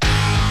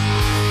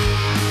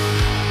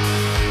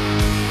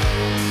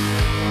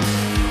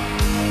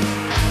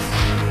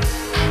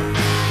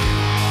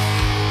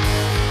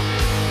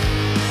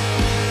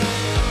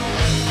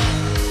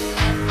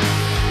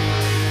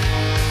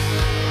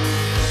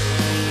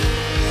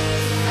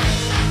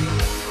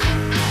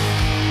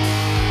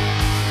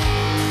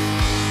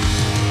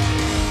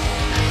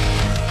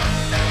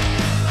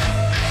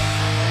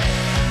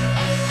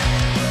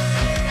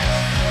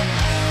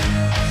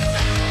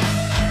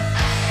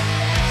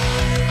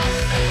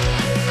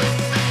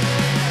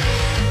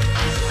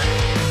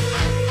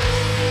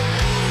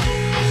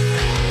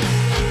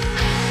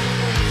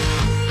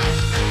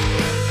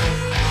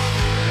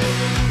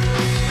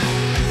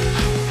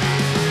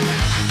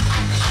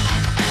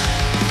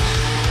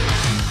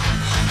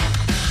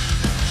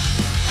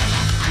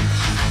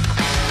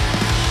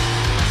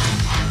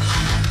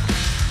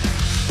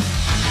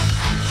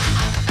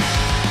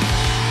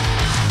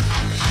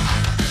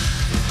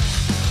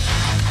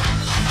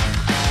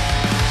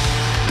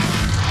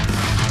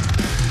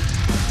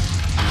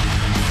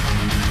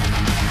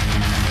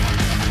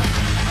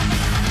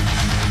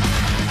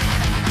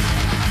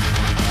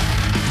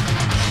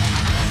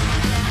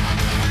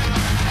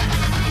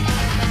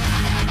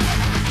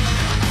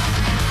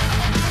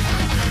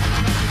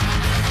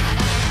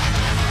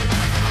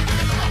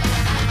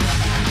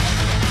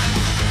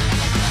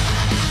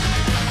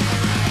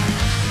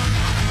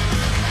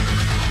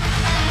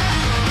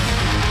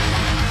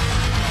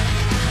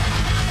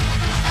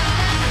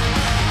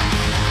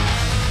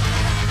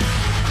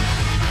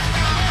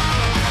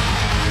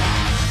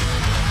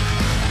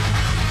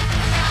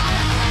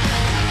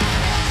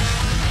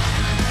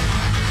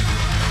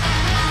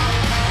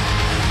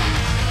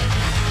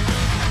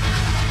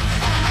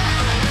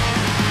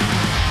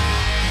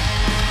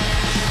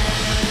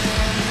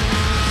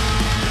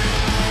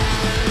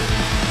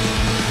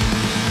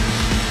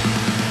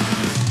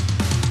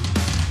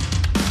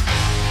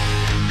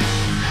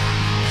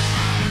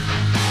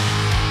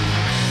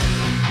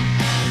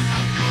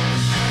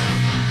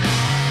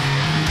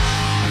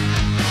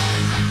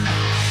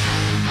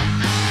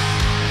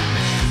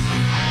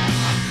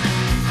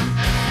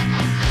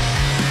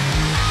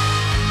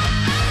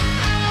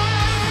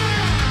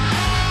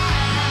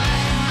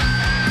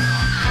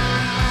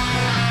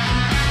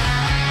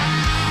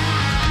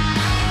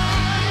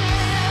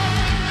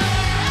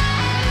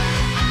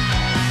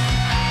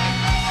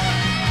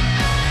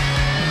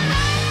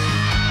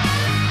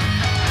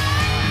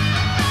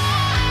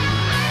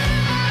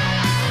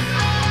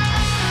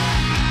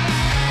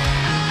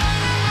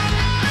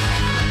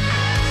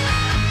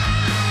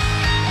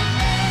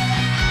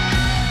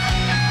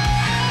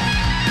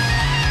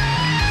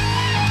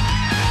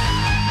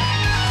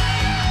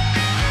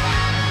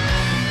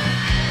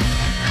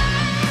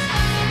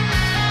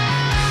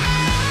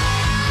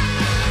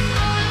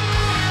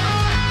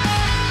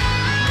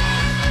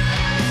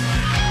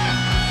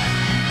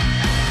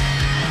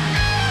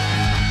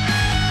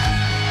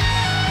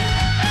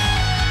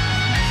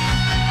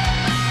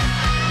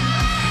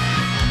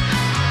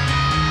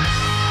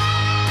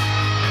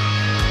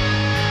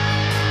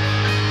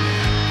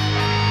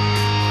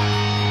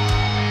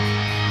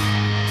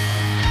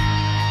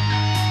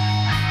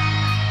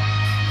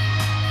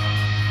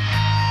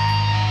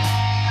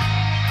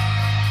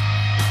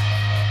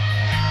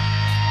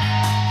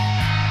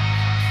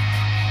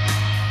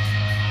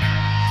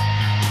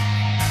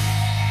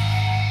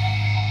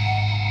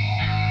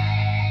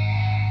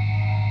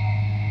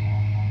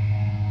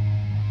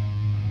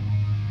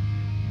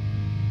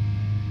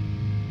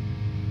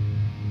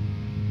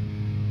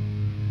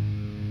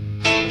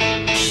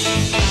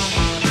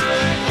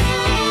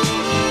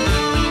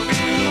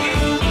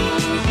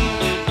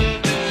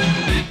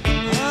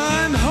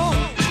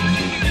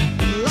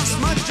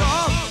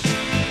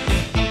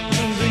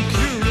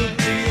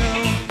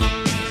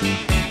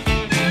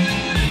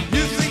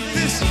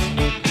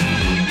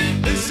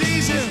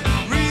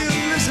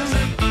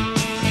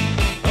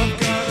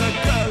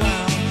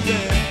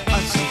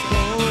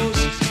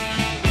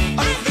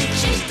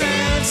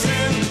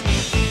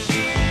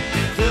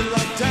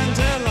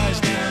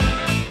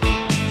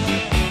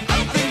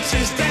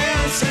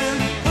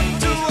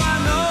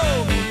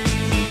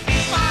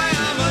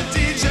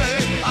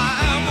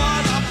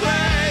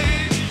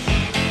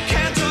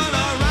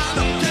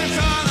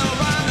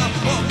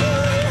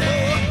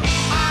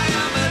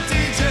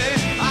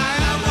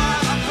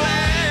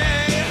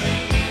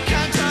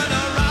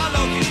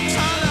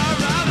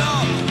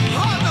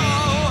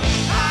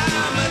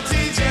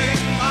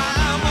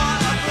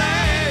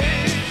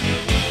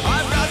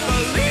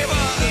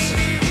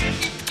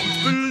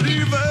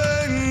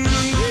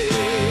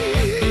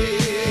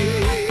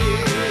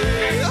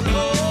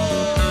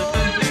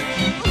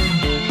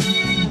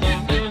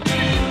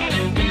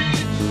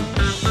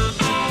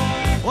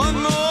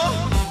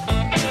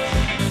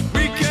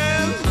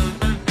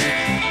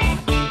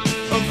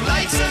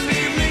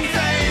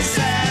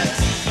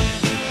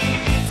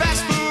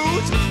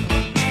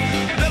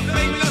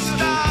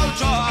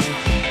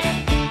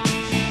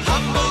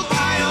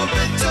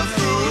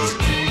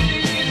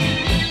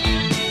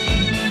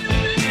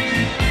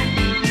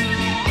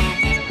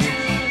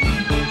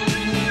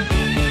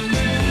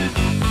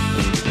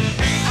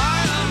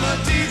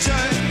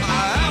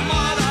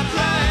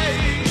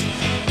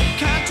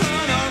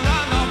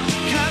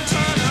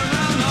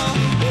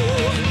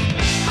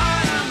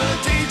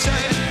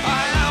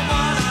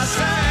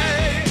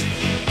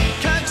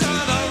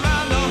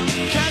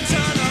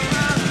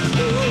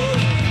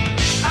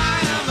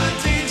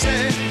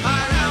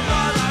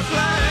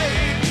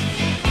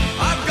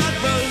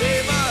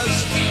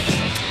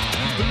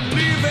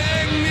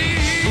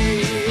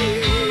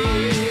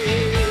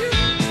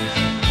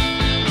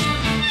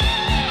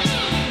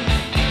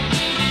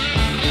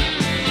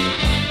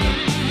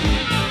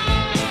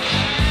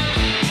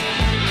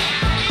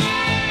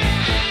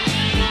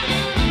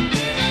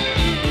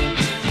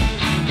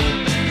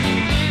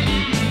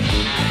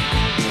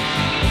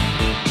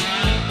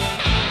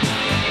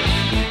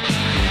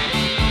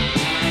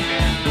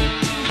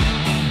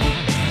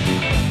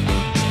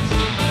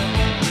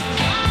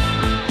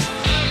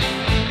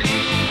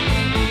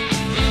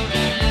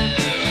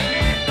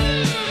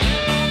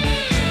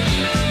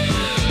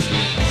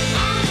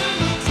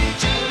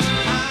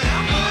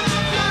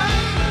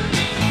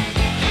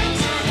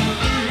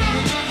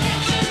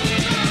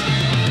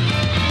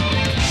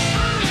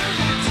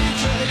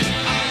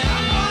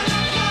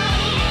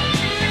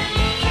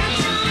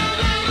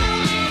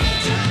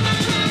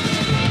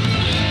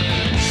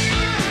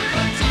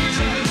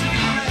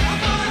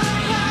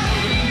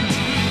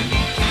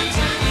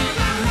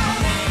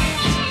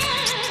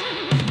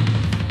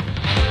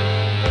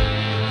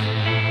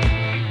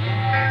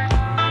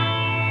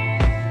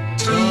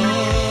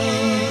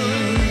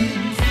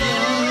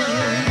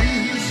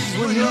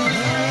 your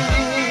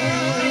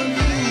having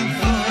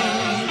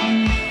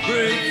fun.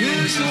 Break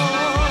his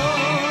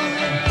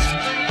heart,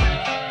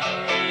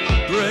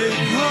 break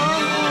her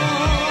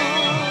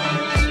heart.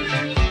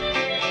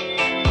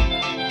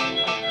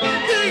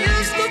 He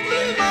used to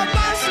be my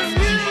boss and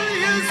he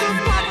is a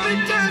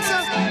puppet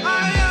dancer. I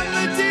am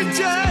the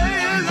DJ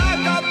and I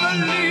got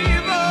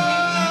believers.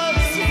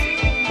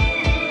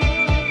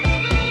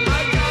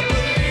 I got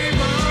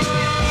believers.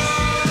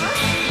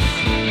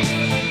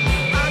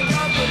 I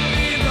got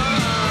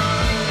believers.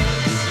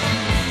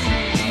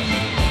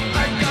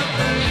 I got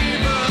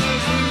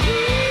believers.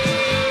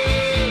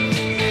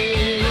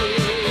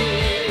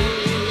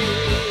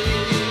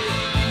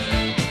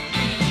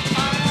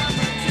 I am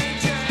a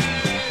DJ.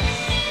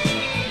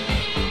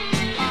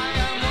 I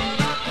am what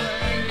I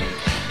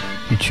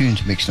play. You're tuned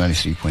to Mix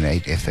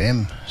 93.8 FM,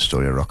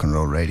 Story of Rock and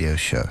Roll radio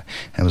show.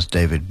 That was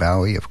David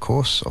Bowie, of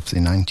course, off the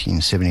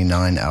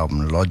 1979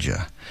 album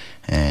Lodger,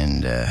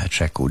 and a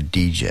track called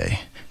DJ.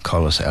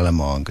 Carlos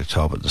Alomar on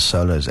guitar, but the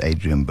solo is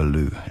Adrian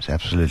Belew. It's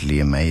absolutely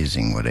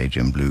amazing what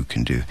Adrian Belew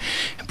can do.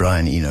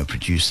 Brian Eno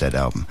produced that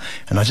album,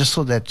 and I just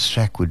thought that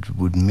track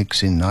would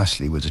mix in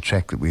nicely with the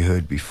track that we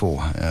heard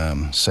before.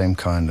 Same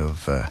kind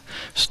of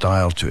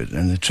style to it.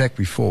 And the track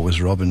before was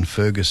Robyn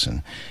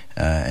Ferguson,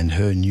 and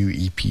her new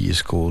EP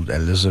is called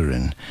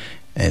Alizarin.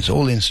 And it's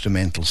all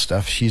instrumental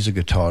stuff. She's a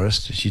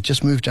guitarist. She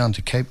just moved down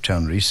to Cape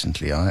Town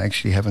recently. I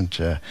actually haven't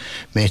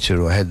met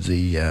her or had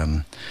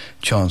the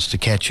chance to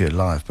catch her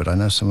live, but I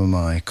know some of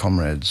my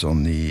comrades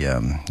on the,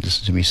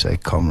 listen to me say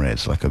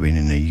comrades like I've been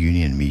in a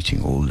union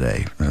meeting all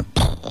day.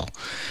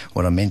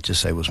 What I meant to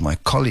say was my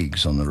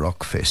colleagues on the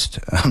Rockfest.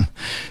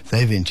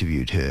 They've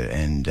interviewed her,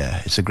 and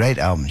it's a great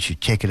album. You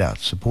should check it out.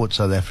 Support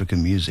South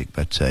African music,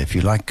 but if you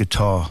like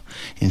guitar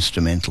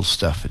instrumental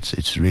stuff,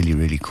 it's really,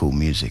 really cool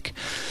music.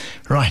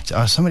 Right,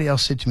 somebody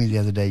else said to me the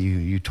other day,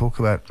 you talk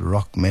about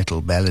rock,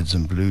 metal, ballads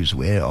and blues.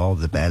 Where are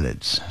the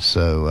ballads?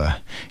 So,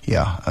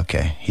 yeah,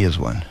 okay, here's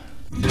one.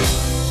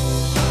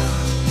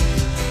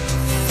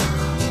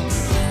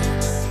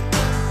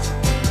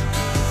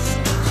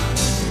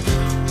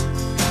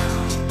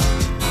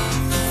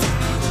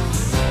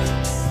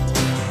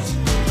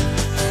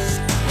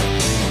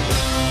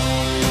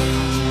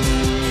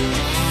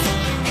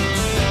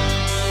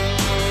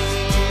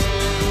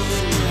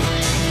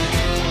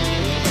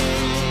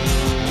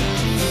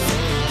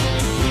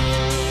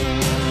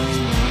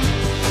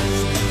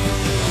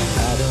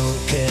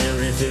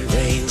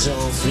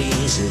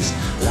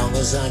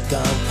 I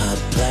got my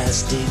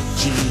plastic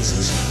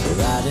Jesus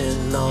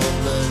riding on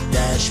the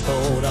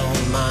dashboard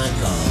on my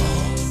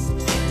car.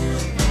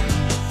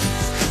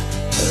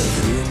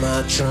 Through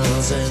my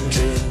trials and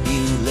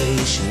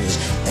tribulations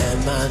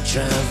and my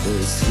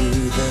travels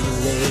through the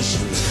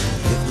nations,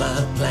 with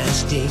my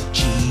plastic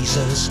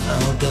Jesus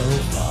I'll go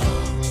far.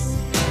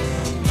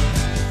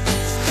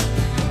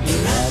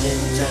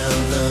 Riding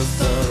down the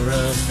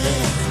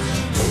thoroughfare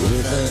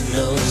with a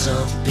nose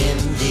up in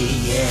the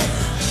air.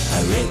 A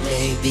wreck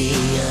may be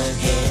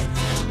ahead,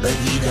 but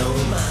he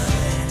don't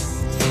mind.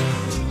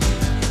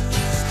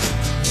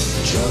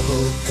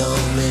 Trouble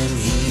coming,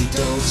 he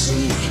don't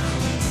see.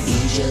 He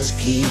just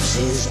keeps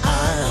his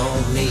eye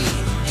on me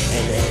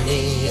and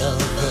any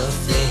other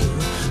thing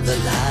that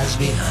lies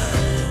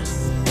behind.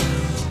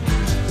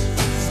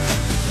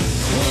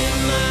 When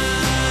my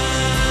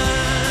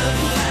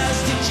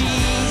plastic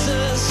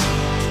Jesus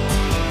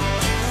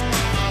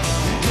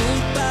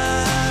goodbye.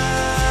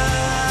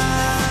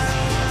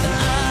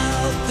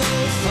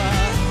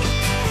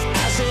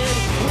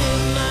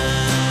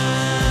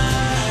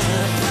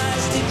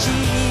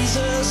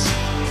 Jesus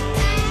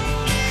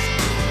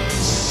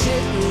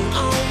sitting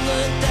on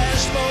the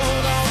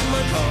dashboard of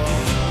my car.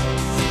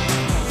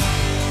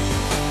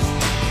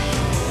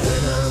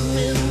 When I'm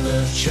in the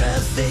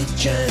traffic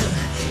jam,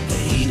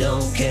 he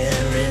don't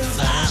care if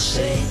I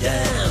say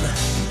damn.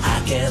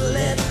 I can't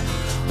let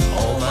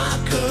all my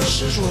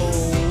curses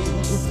roll,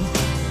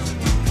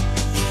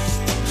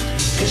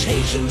 'cause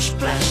Jesus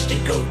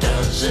Plastico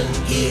doesn't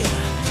hear,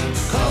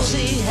 'cause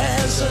he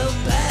has a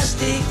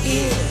plastic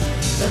ear.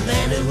 The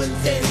man who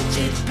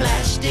invented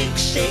plastic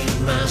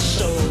saved my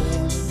soul.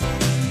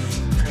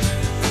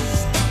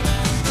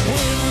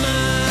 When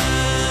my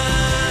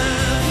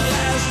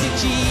plastic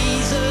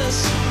Jesus,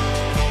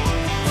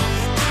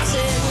 I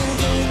said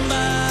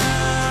goodbye,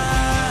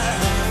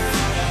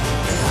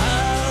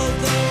 I'll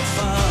go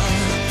far.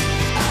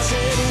 I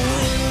said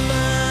when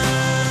my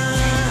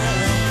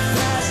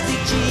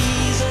plastic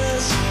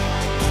Jesus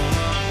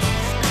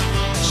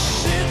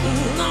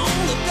sitting on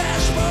the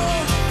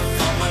dashboard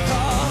of my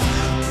car.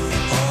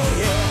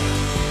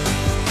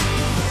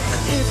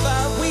 If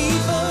I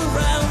weave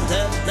around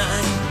at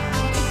night,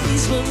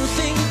 policemen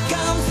think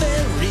I'm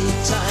very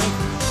tight.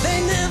 They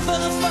never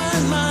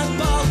find my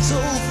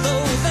bottle,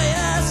 though they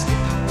ask.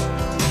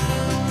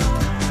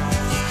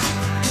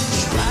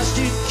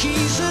 Plastic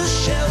Jesus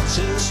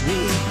shelters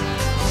me,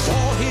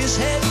 for his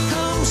head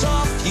comes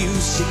off, you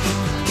see.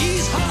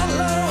 He's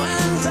hollow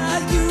and I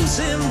use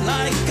him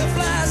like a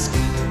flask.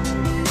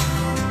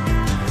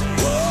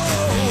 Whoa,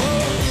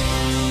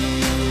 whoa.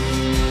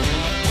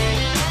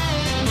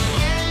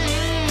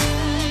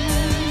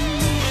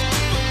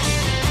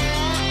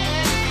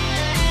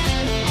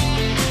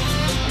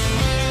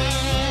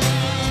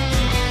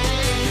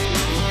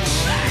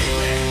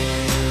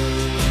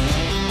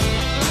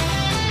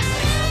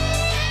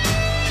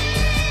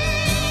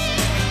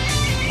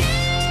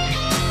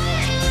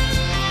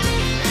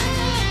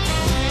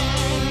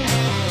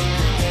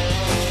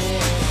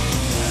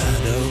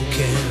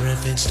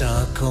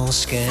 more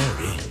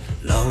scary,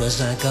 long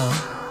as I got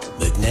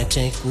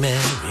Magnetic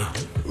Mary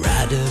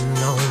riding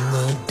on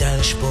the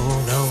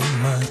dashboard of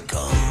my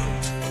car.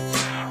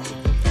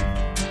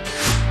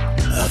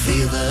 I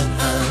feel that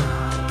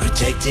I'm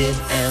protected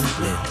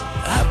amply.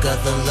 I've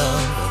got the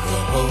love of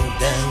the whole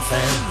damn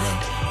family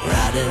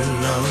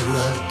riding on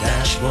the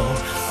dashboard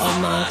of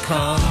my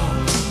car.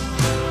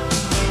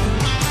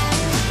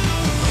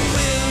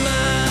 With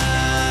my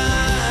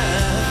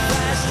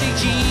plastic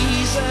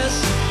Jesus,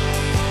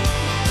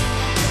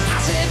 I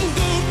said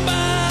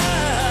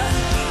goodbye,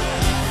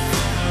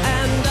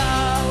 and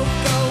I'll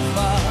go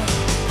far.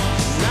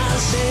 And I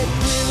said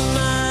with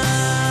my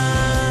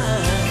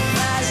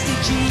plastic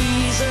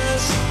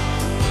Jesus,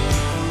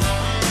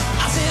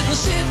 I said we're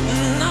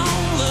sitting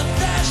on the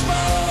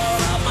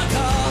dashboard of my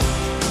car.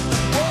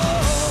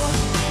 Whoa,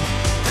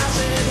 I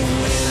said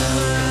with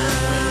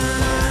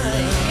my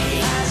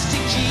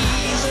plastic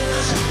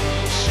Jesus,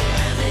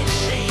 ceramic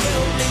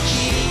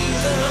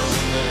Jesus,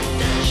 the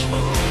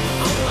dashboard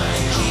of my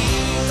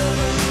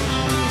Jesus.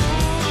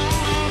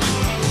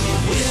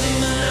 With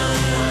my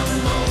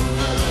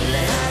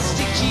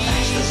plastic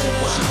Jesus,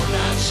 wild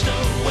out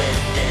snow wet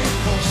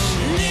devils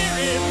near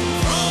him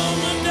from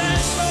the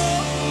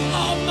dashboard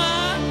of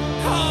my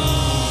car.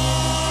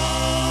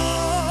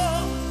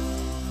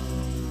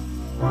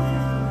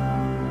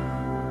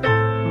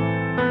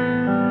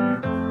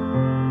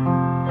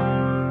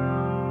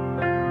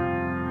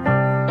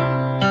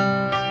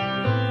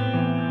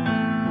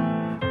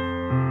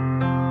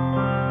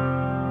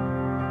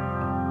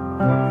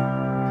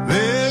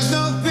 There's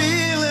no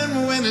feeling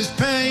when it's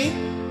pain.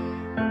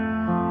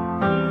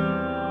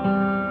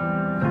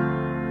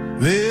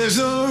 There's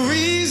no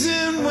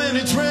reason when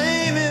it's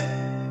raining.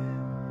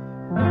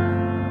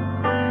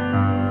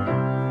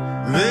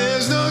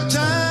 There's no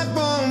time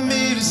for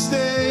me to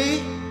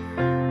stay.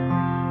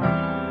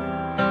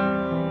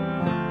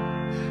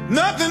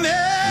 Nothing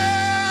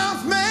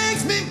else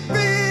makes me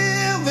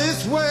feel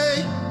this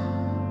way.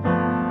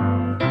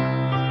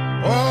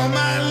 All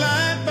my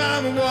life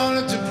I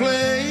wanted to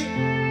play.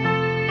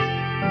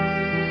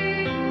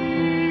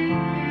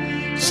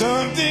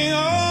 Something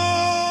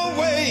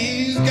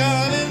always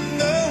got in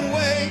the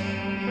way.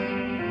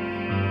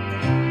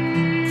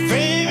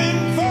 Fame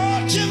and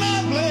fortune,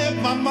 I've left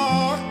my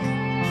mark.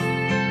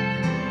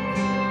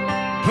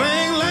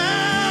 Playing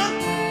loud,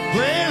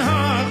 playing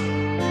hard,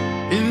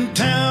 in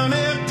town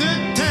after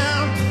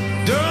town.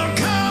 Don't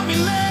call me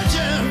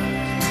legend,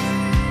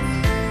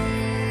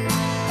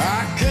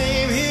 I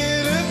came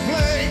here to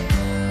play.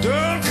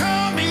 Don't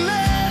call me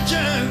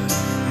legend,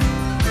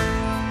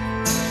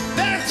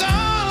 that's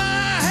all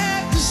I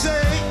have to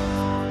say.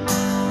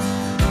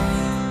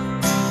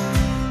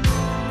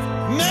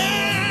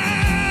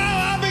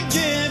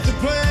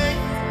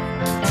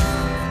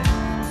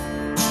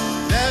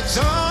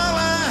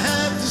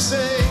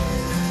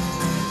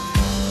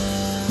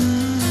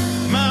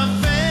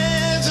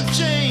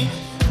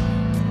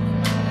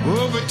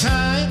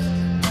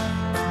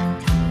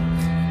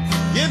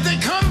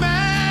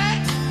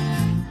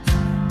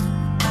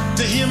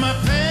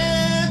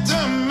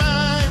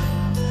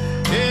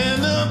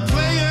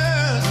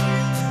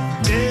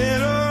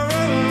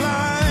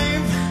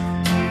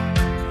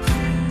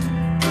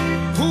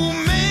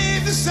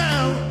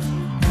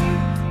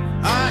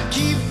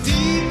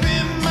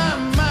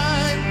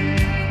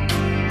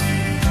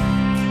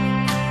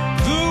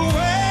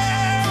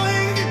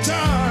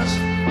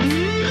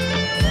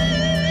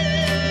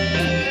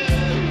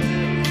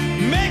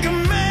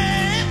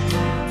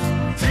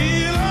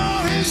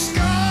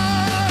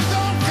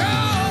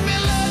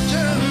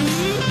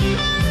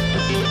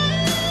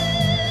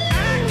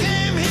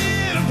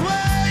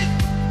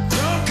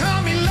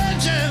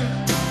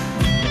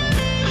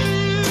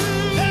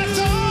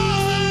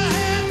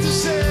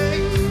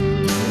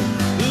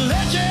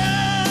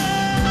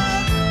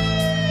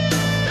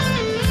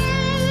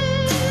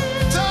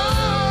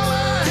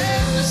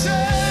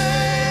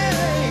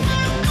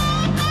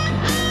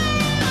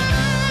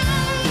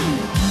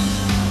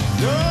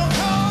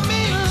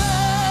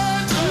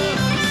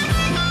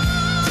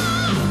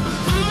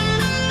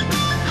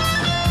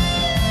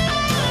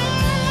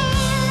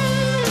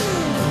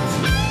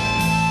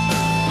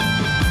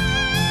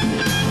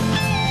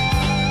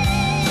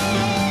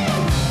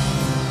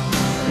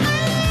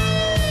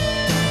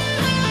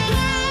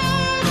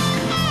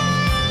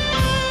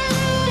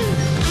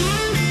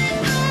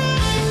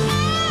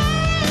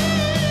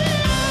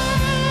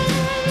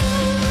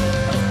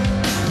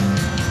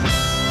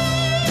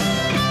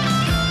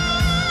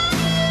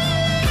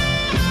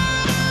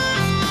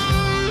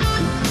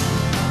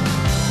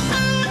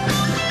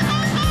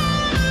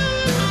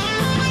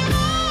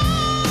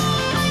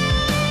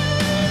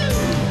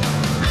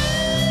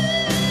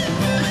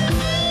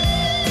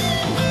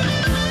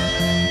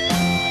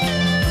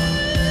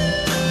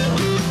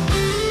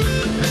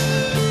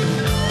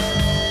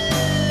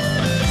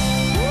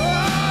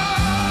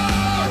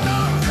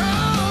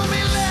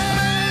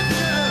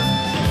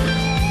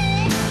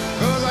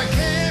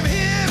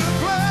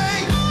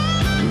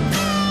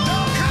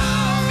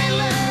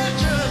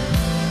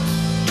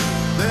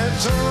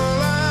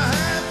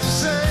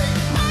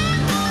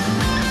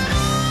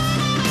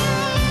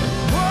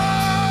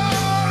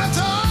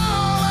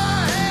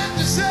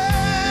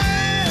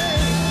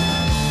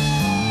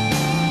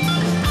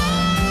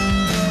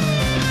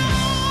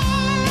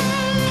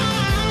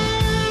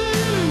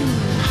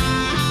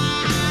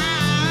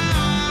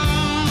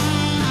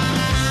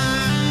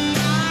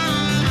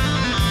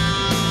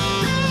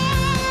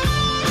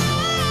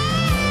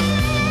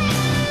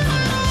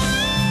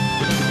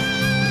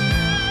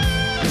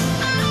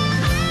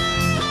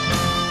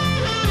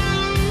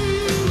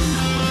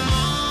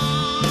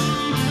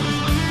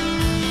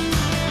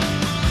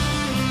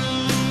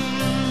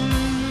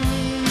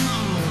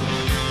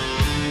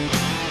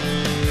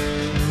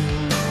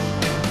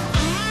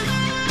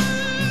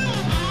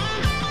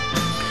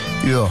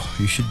 Yeah,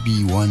 you should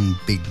be one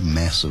big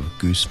mass of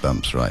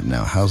goosebumps right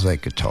now. How's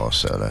that guitar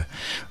solo?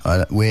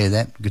 Where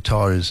that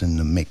guitar is in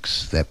the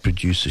mix, that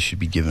producer should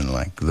be given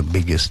like the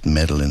biggest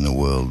medal in the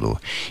world, or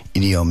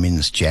Idi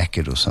Amin's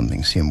jacket or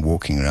something. See him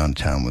walking around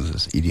town with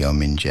this Idi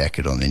Amin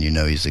jacket on, then you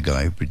know he's the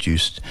guy who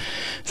produced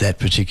that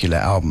particular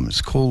album.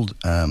 It's called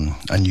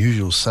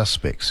Unusual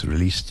Suspects,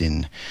 released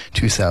in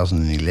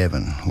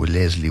 2011, with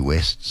Leslie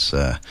West's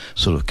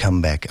sort of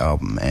comeback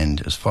album, and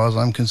as far as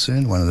I'm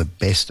concerned, one of the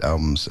best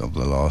albums of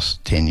the last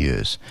 10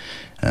 years.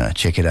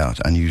 Check it out,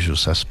 Unusual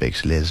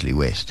Suspects, Leslie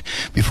West.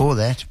 Before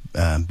that,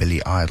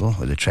 Billy Idol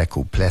with a track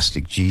called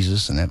Plastic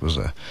Jesus, and that was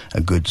a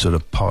good sort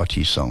of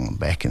party song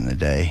back in the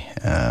day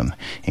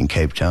in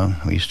Cape Town.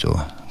 We used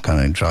to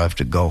kind of drive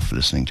to golf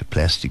listening to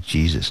Plastic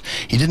Jesus.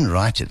 He didn't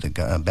write it.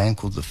 A band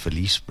called the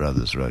Felice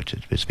Brothers wrote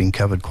it. It's been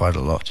covered quite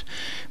a lot,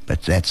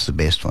 but that's the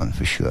best one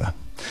for sure.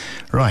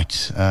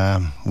 Right,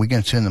 we're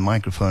going to turn the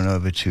microphone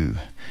over to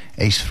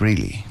Ace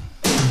Frehley.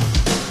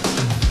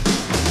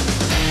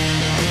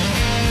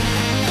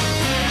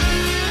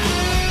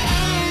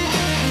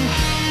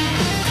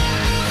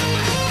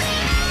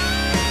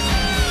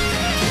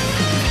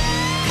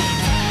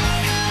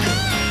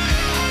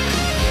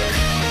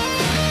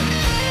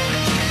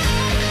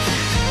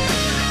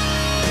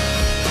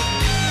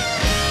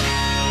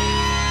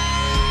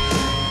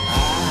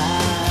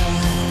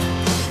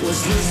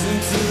 Listen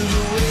to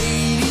the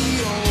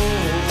radio.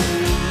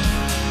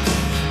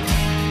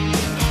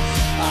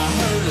 I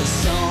heard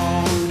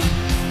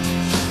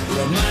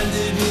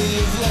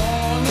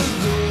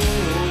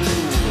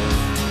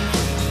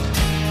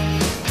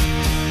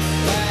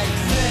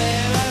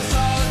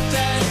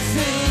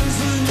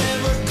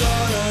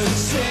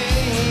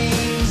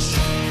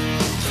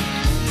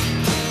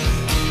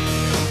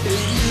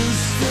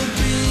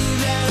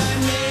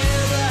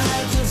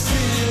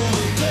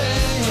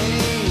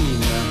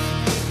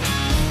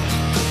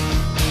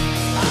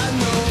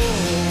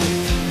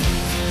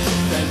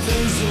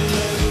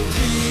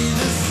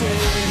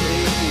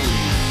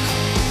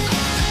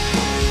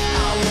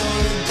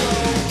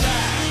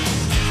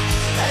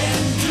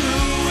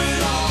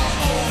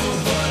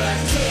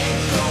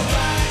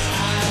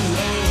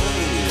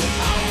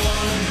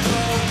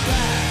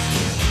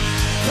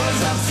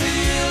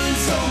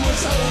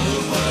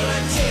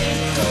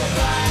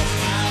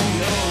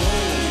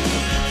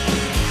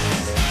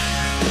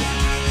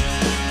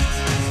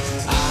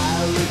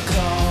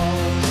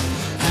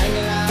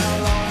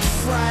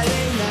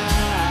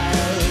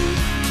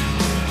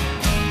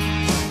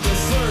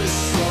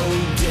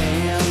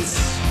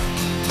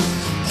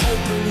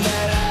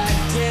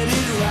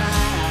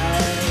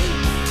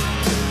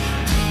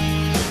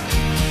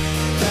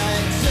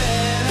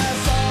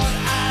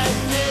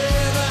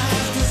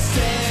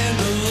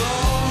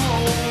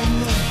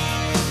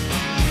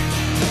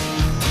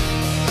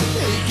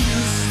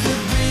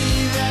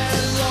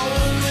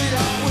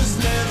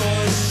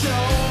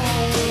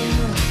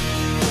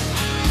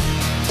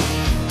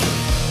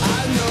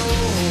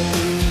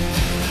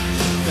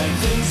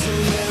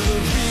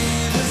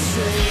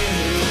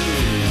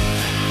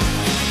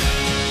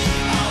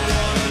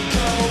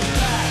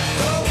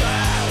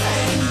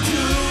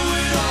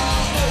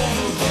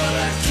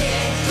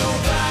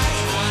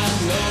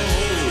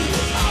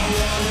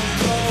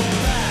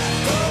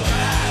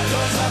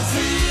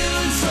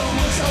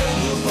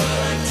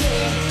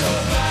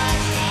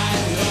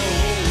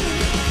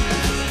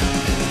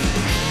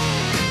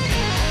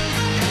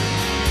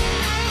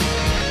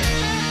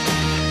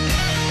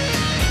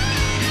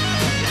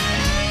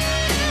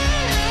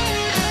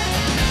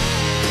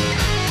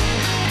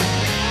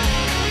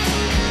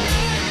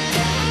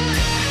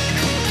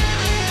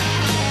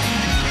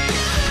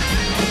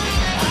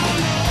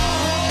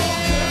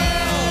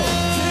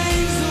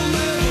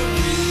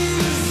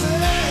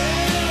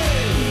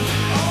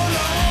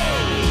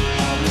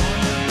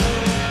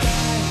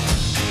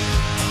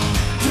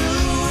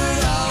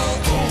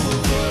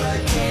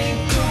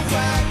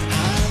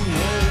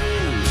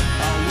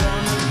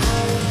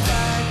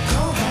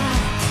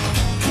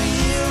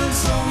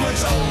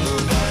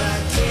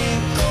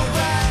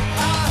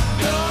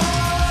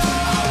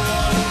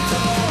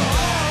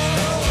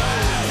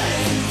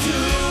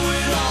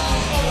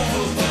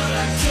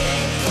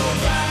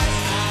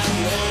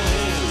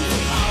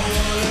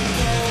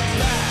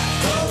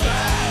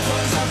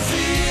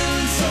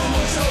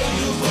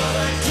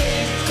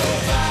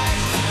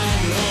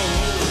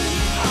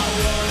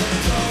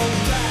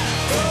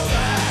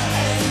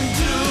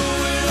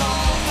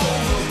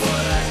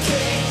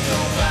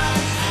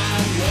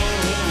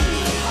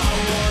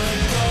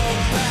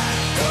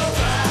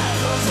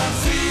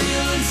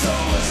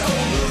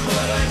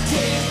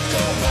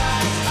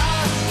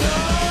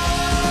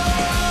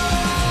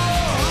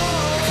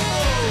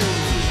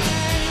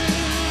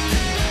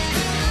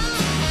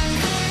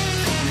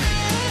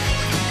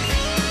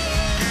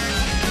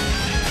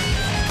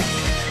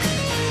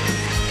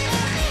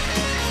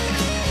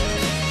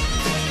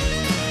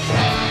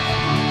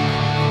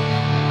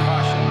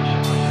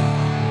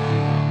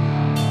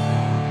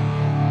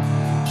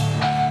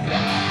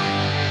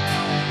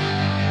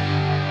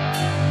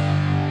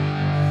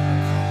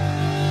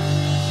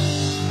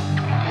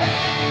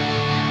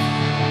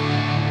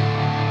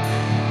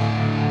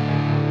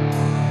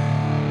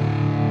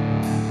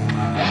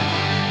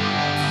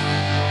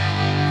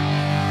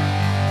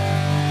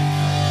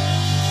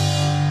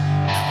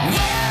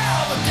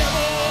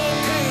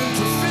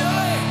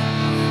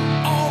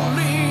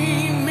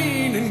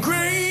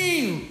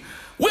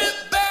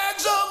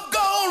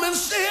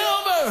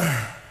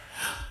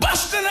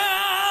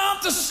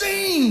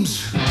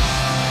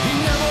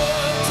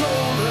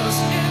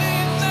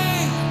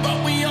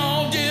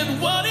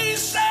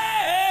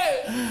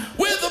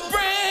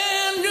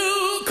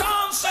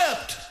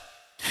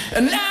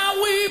and now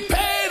we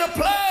pay to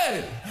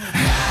play.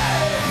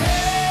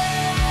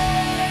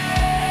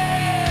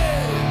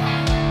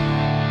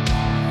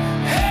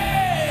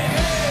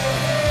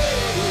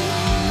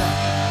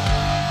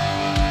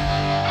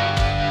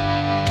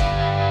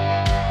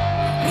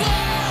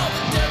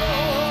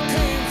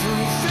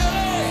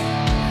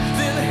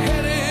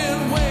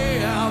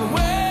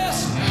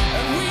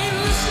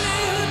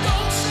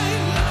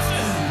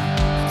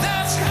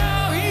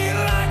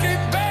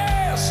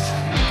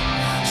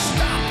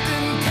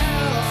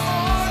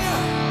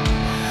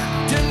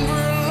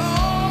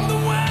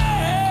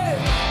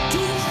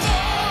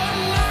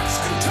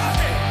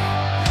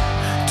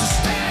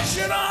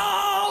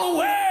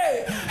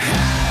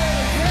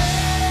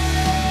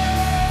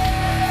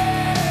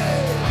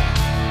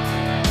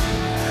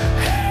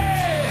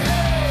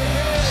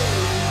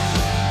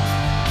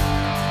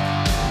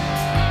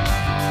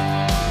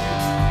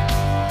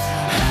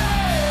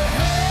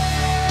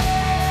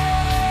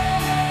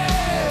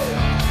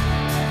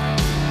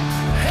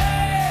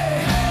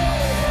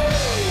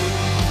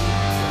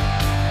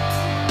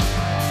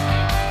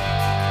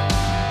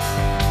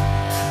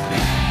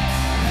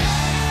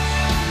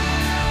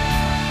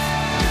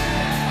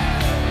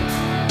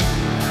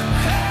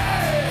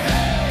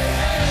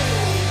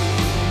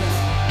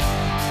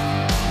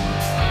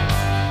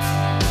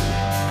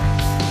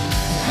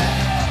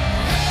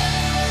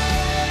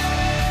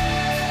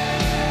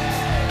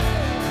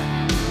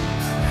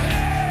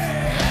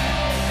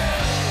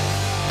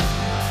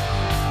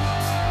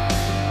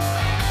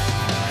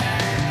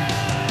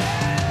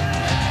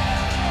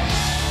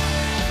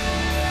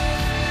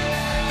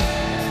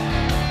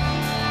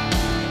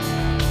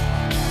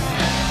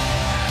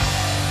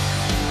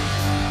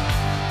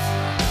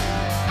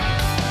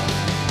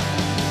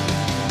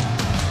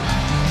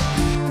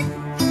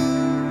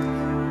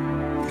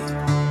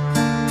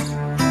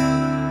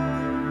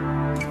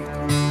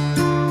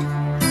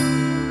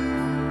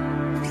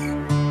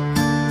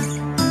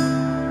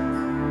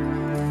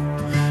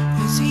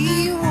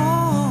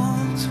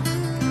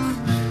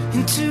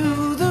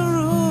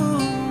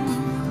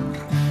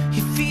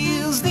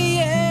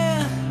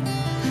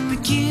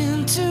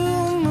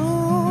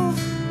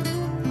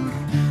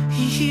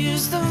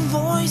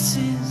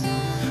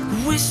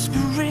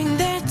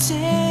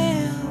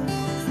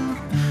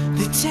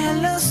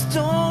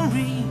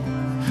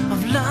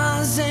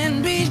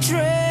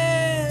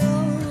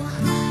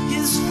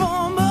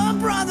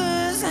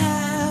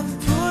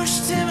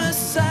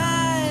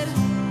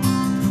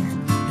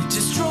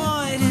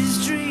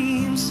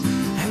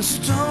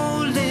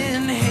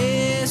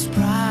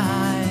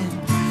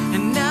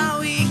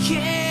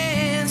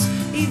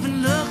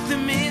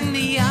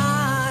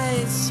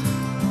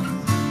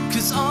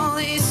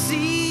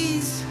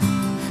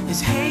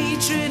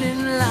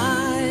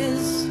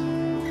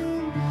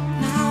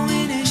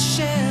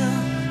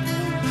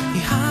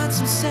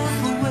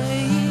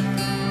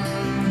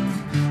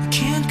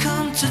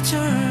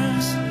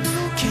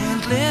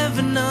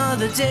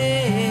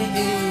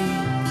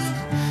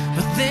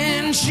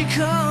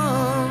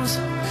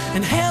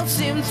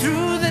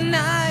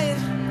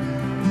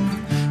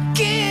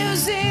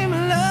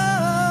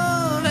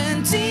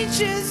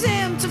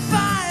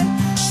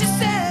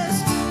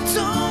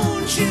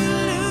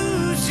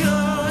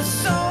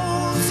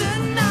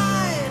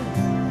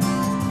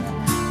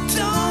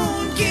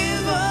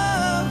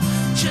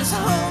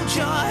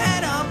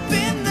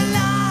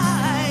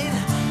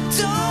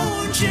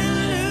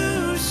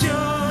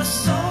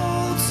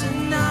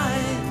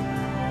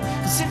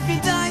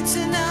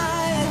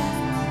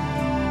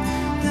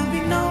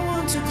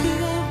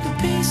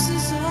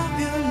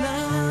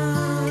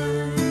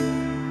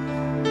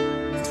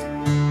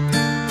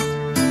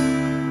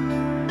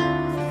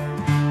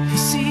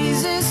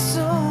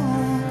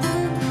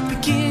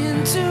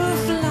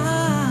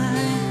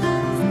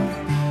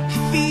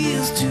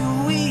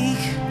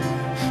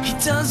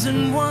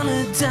 Doesn't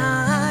wanna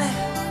die.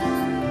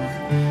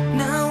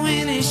 Now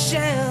in his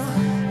shell,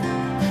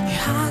 he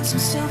hides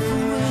himself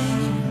away.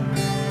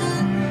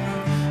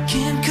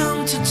 Can't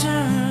come to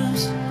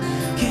terms,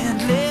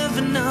 can't live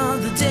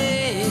another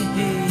day.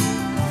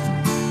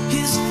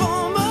 His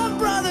former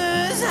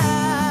brothers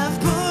have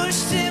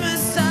pushed him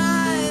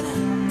aside,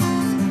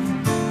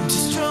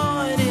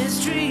 destroyed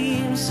his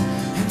dreams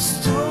and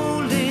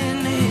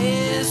stolen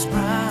his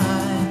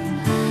pride.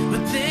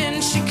 But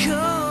then she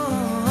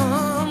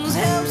comes,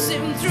 helps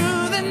him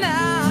through the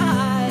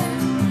night,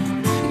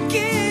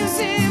 gives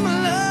him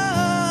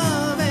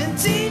love and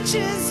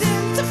teaches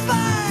him to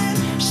fight.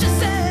 She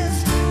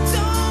says,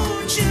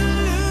 don't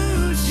you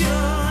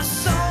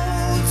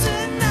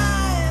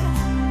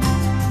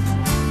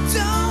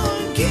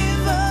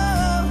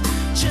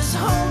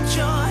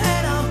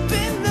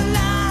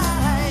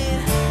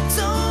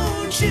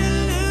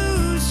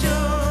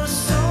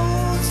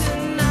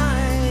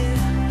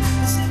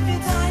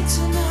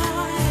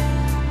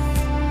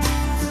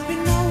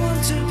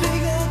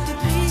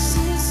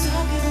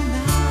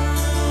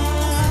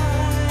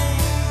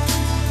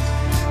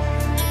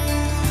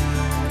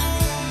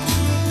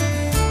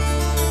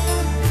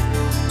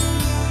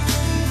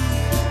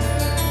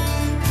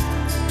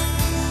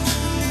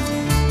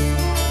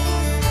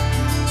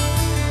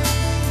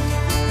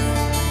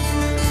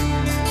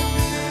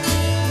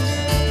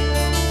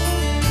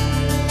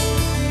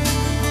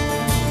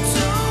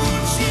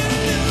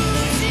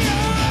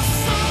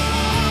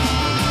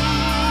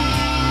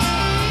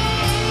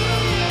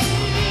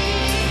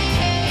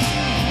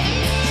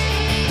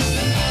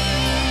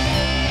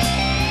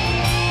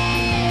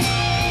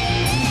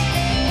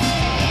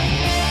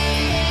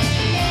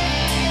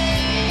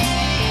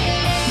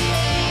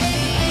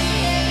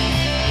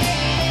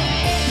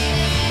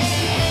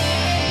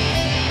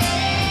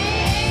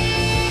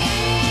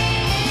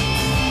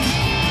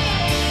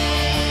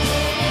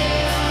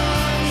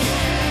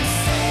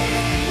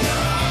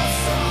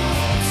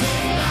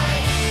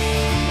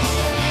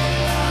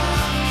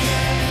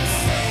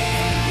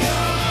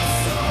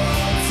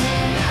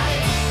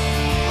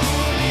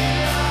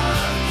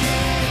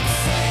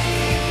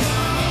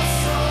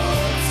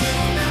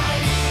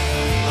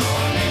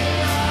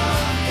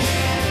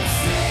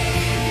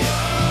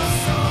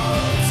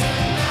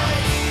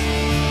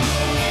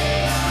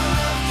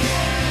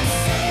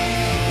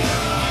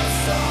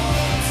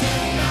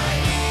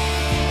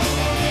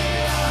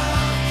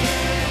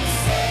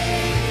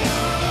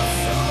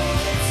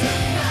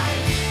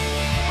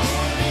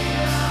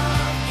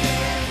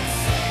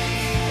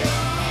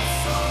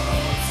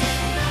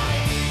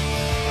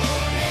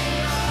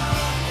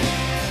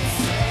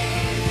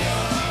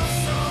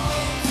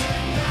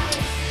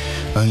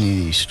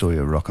Only the Story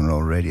of Rock and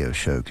Roll radio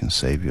show can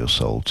save your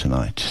soul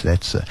tonight.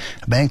 That's a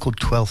band called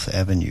 12th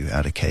Avenue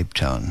out of Cape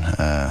Town.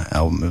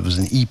 Album. It was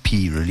an EP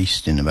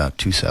released in about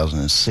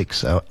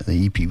 2006. The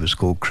EP was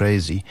called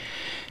Crazy.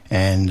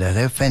 And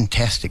they're a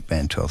fantastic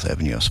band, 12th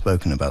Avenue. I've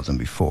spoken about them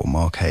before.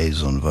 Mark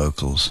Hayes on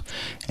vocals.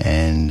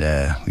 And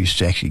we used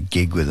to actually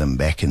gig with them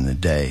back in the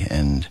day.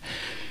 And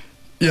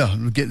yeah,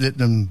 let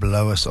them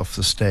blow us off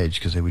the stage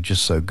because they were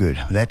just so good.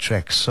 That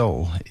track,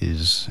 Soul,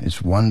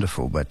 is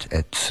wonderful, but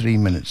at 3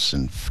 minutes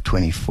and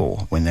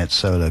 24, when that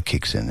solo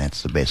kicks in,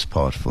 that's the best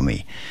part for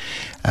me.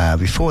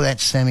 Before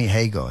that, Sammy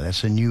Hagar.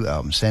 That's a new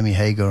album. Sammy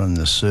Hagar and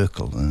The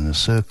Circle. And The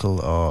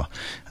Circle are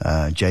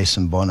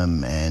Jason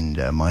Bonham and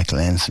Michael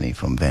Anthony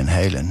from Van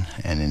Halen.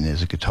 And then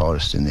there's a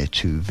guitarist in there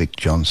too, Vic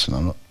Johnson.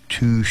 I'm not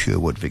too sure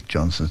what Vic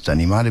Johnson's done.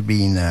 He might have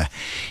been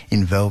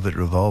in Velvet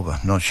Revolver.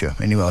 Not sure.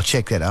 Anyway, I'll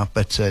check that out.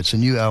 But it's a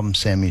new album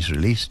Sammy's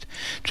released.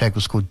 The track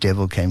was called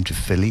Devil Came to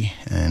Philly.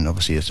 And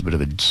obviously it's a bit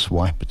of a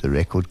swipe at the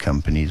record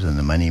companies and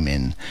the money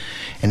men.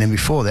 And then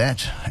before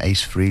that,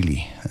 Ace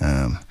Frehley.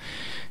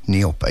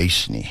 Neil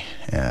Bassney.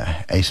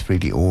 Ace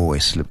Frehley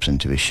always slips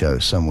into his show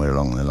somewhere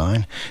along the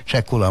line.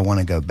 Track called I Want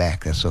to Go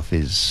Back. That's off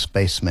his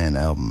Spaceman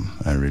album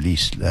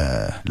released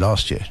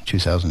last year,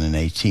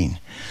 2018.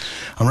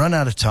 I'm run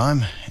out of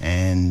time,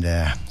 and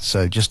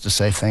so just to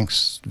say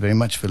thanks very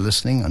much for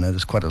listening. I know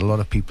there's quite a lot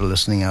of people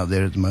listening out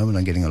there at the moment.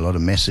 I'm getting a lot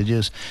of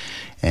messages.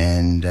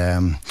 And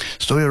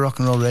Story of Rock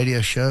and Roll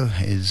radio show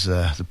is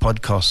the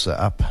podcasts are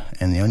up,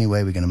 and the only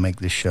way we're going to make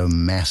this show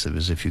massive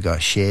is if you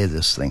guys share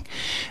this thing.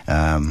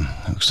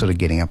 We're sort of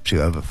getting up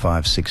to over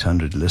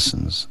 500-600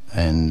 listens,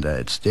 and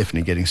it's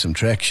definitely getting some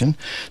traction.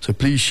 So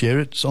please share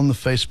it. It's on the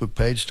Facebook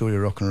page, Story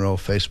of Rock and Roll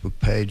Facebook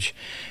page,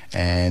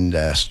 and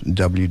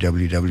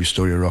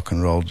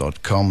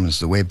www.storyofrockandroll.com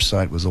is the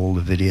website with all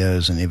the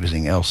videos and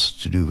everything else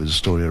to do with the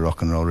Story of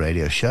Rock and Roll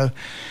radio show.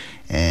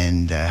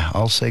 And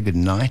I'll say good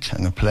night. I'm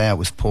going to play out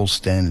with Paul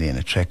Stanley in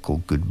a track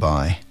called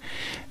Goodbye.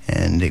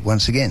 And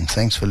once again,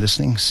 thanks for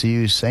listening. See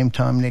you same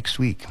time next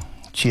week.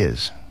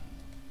 Cheers.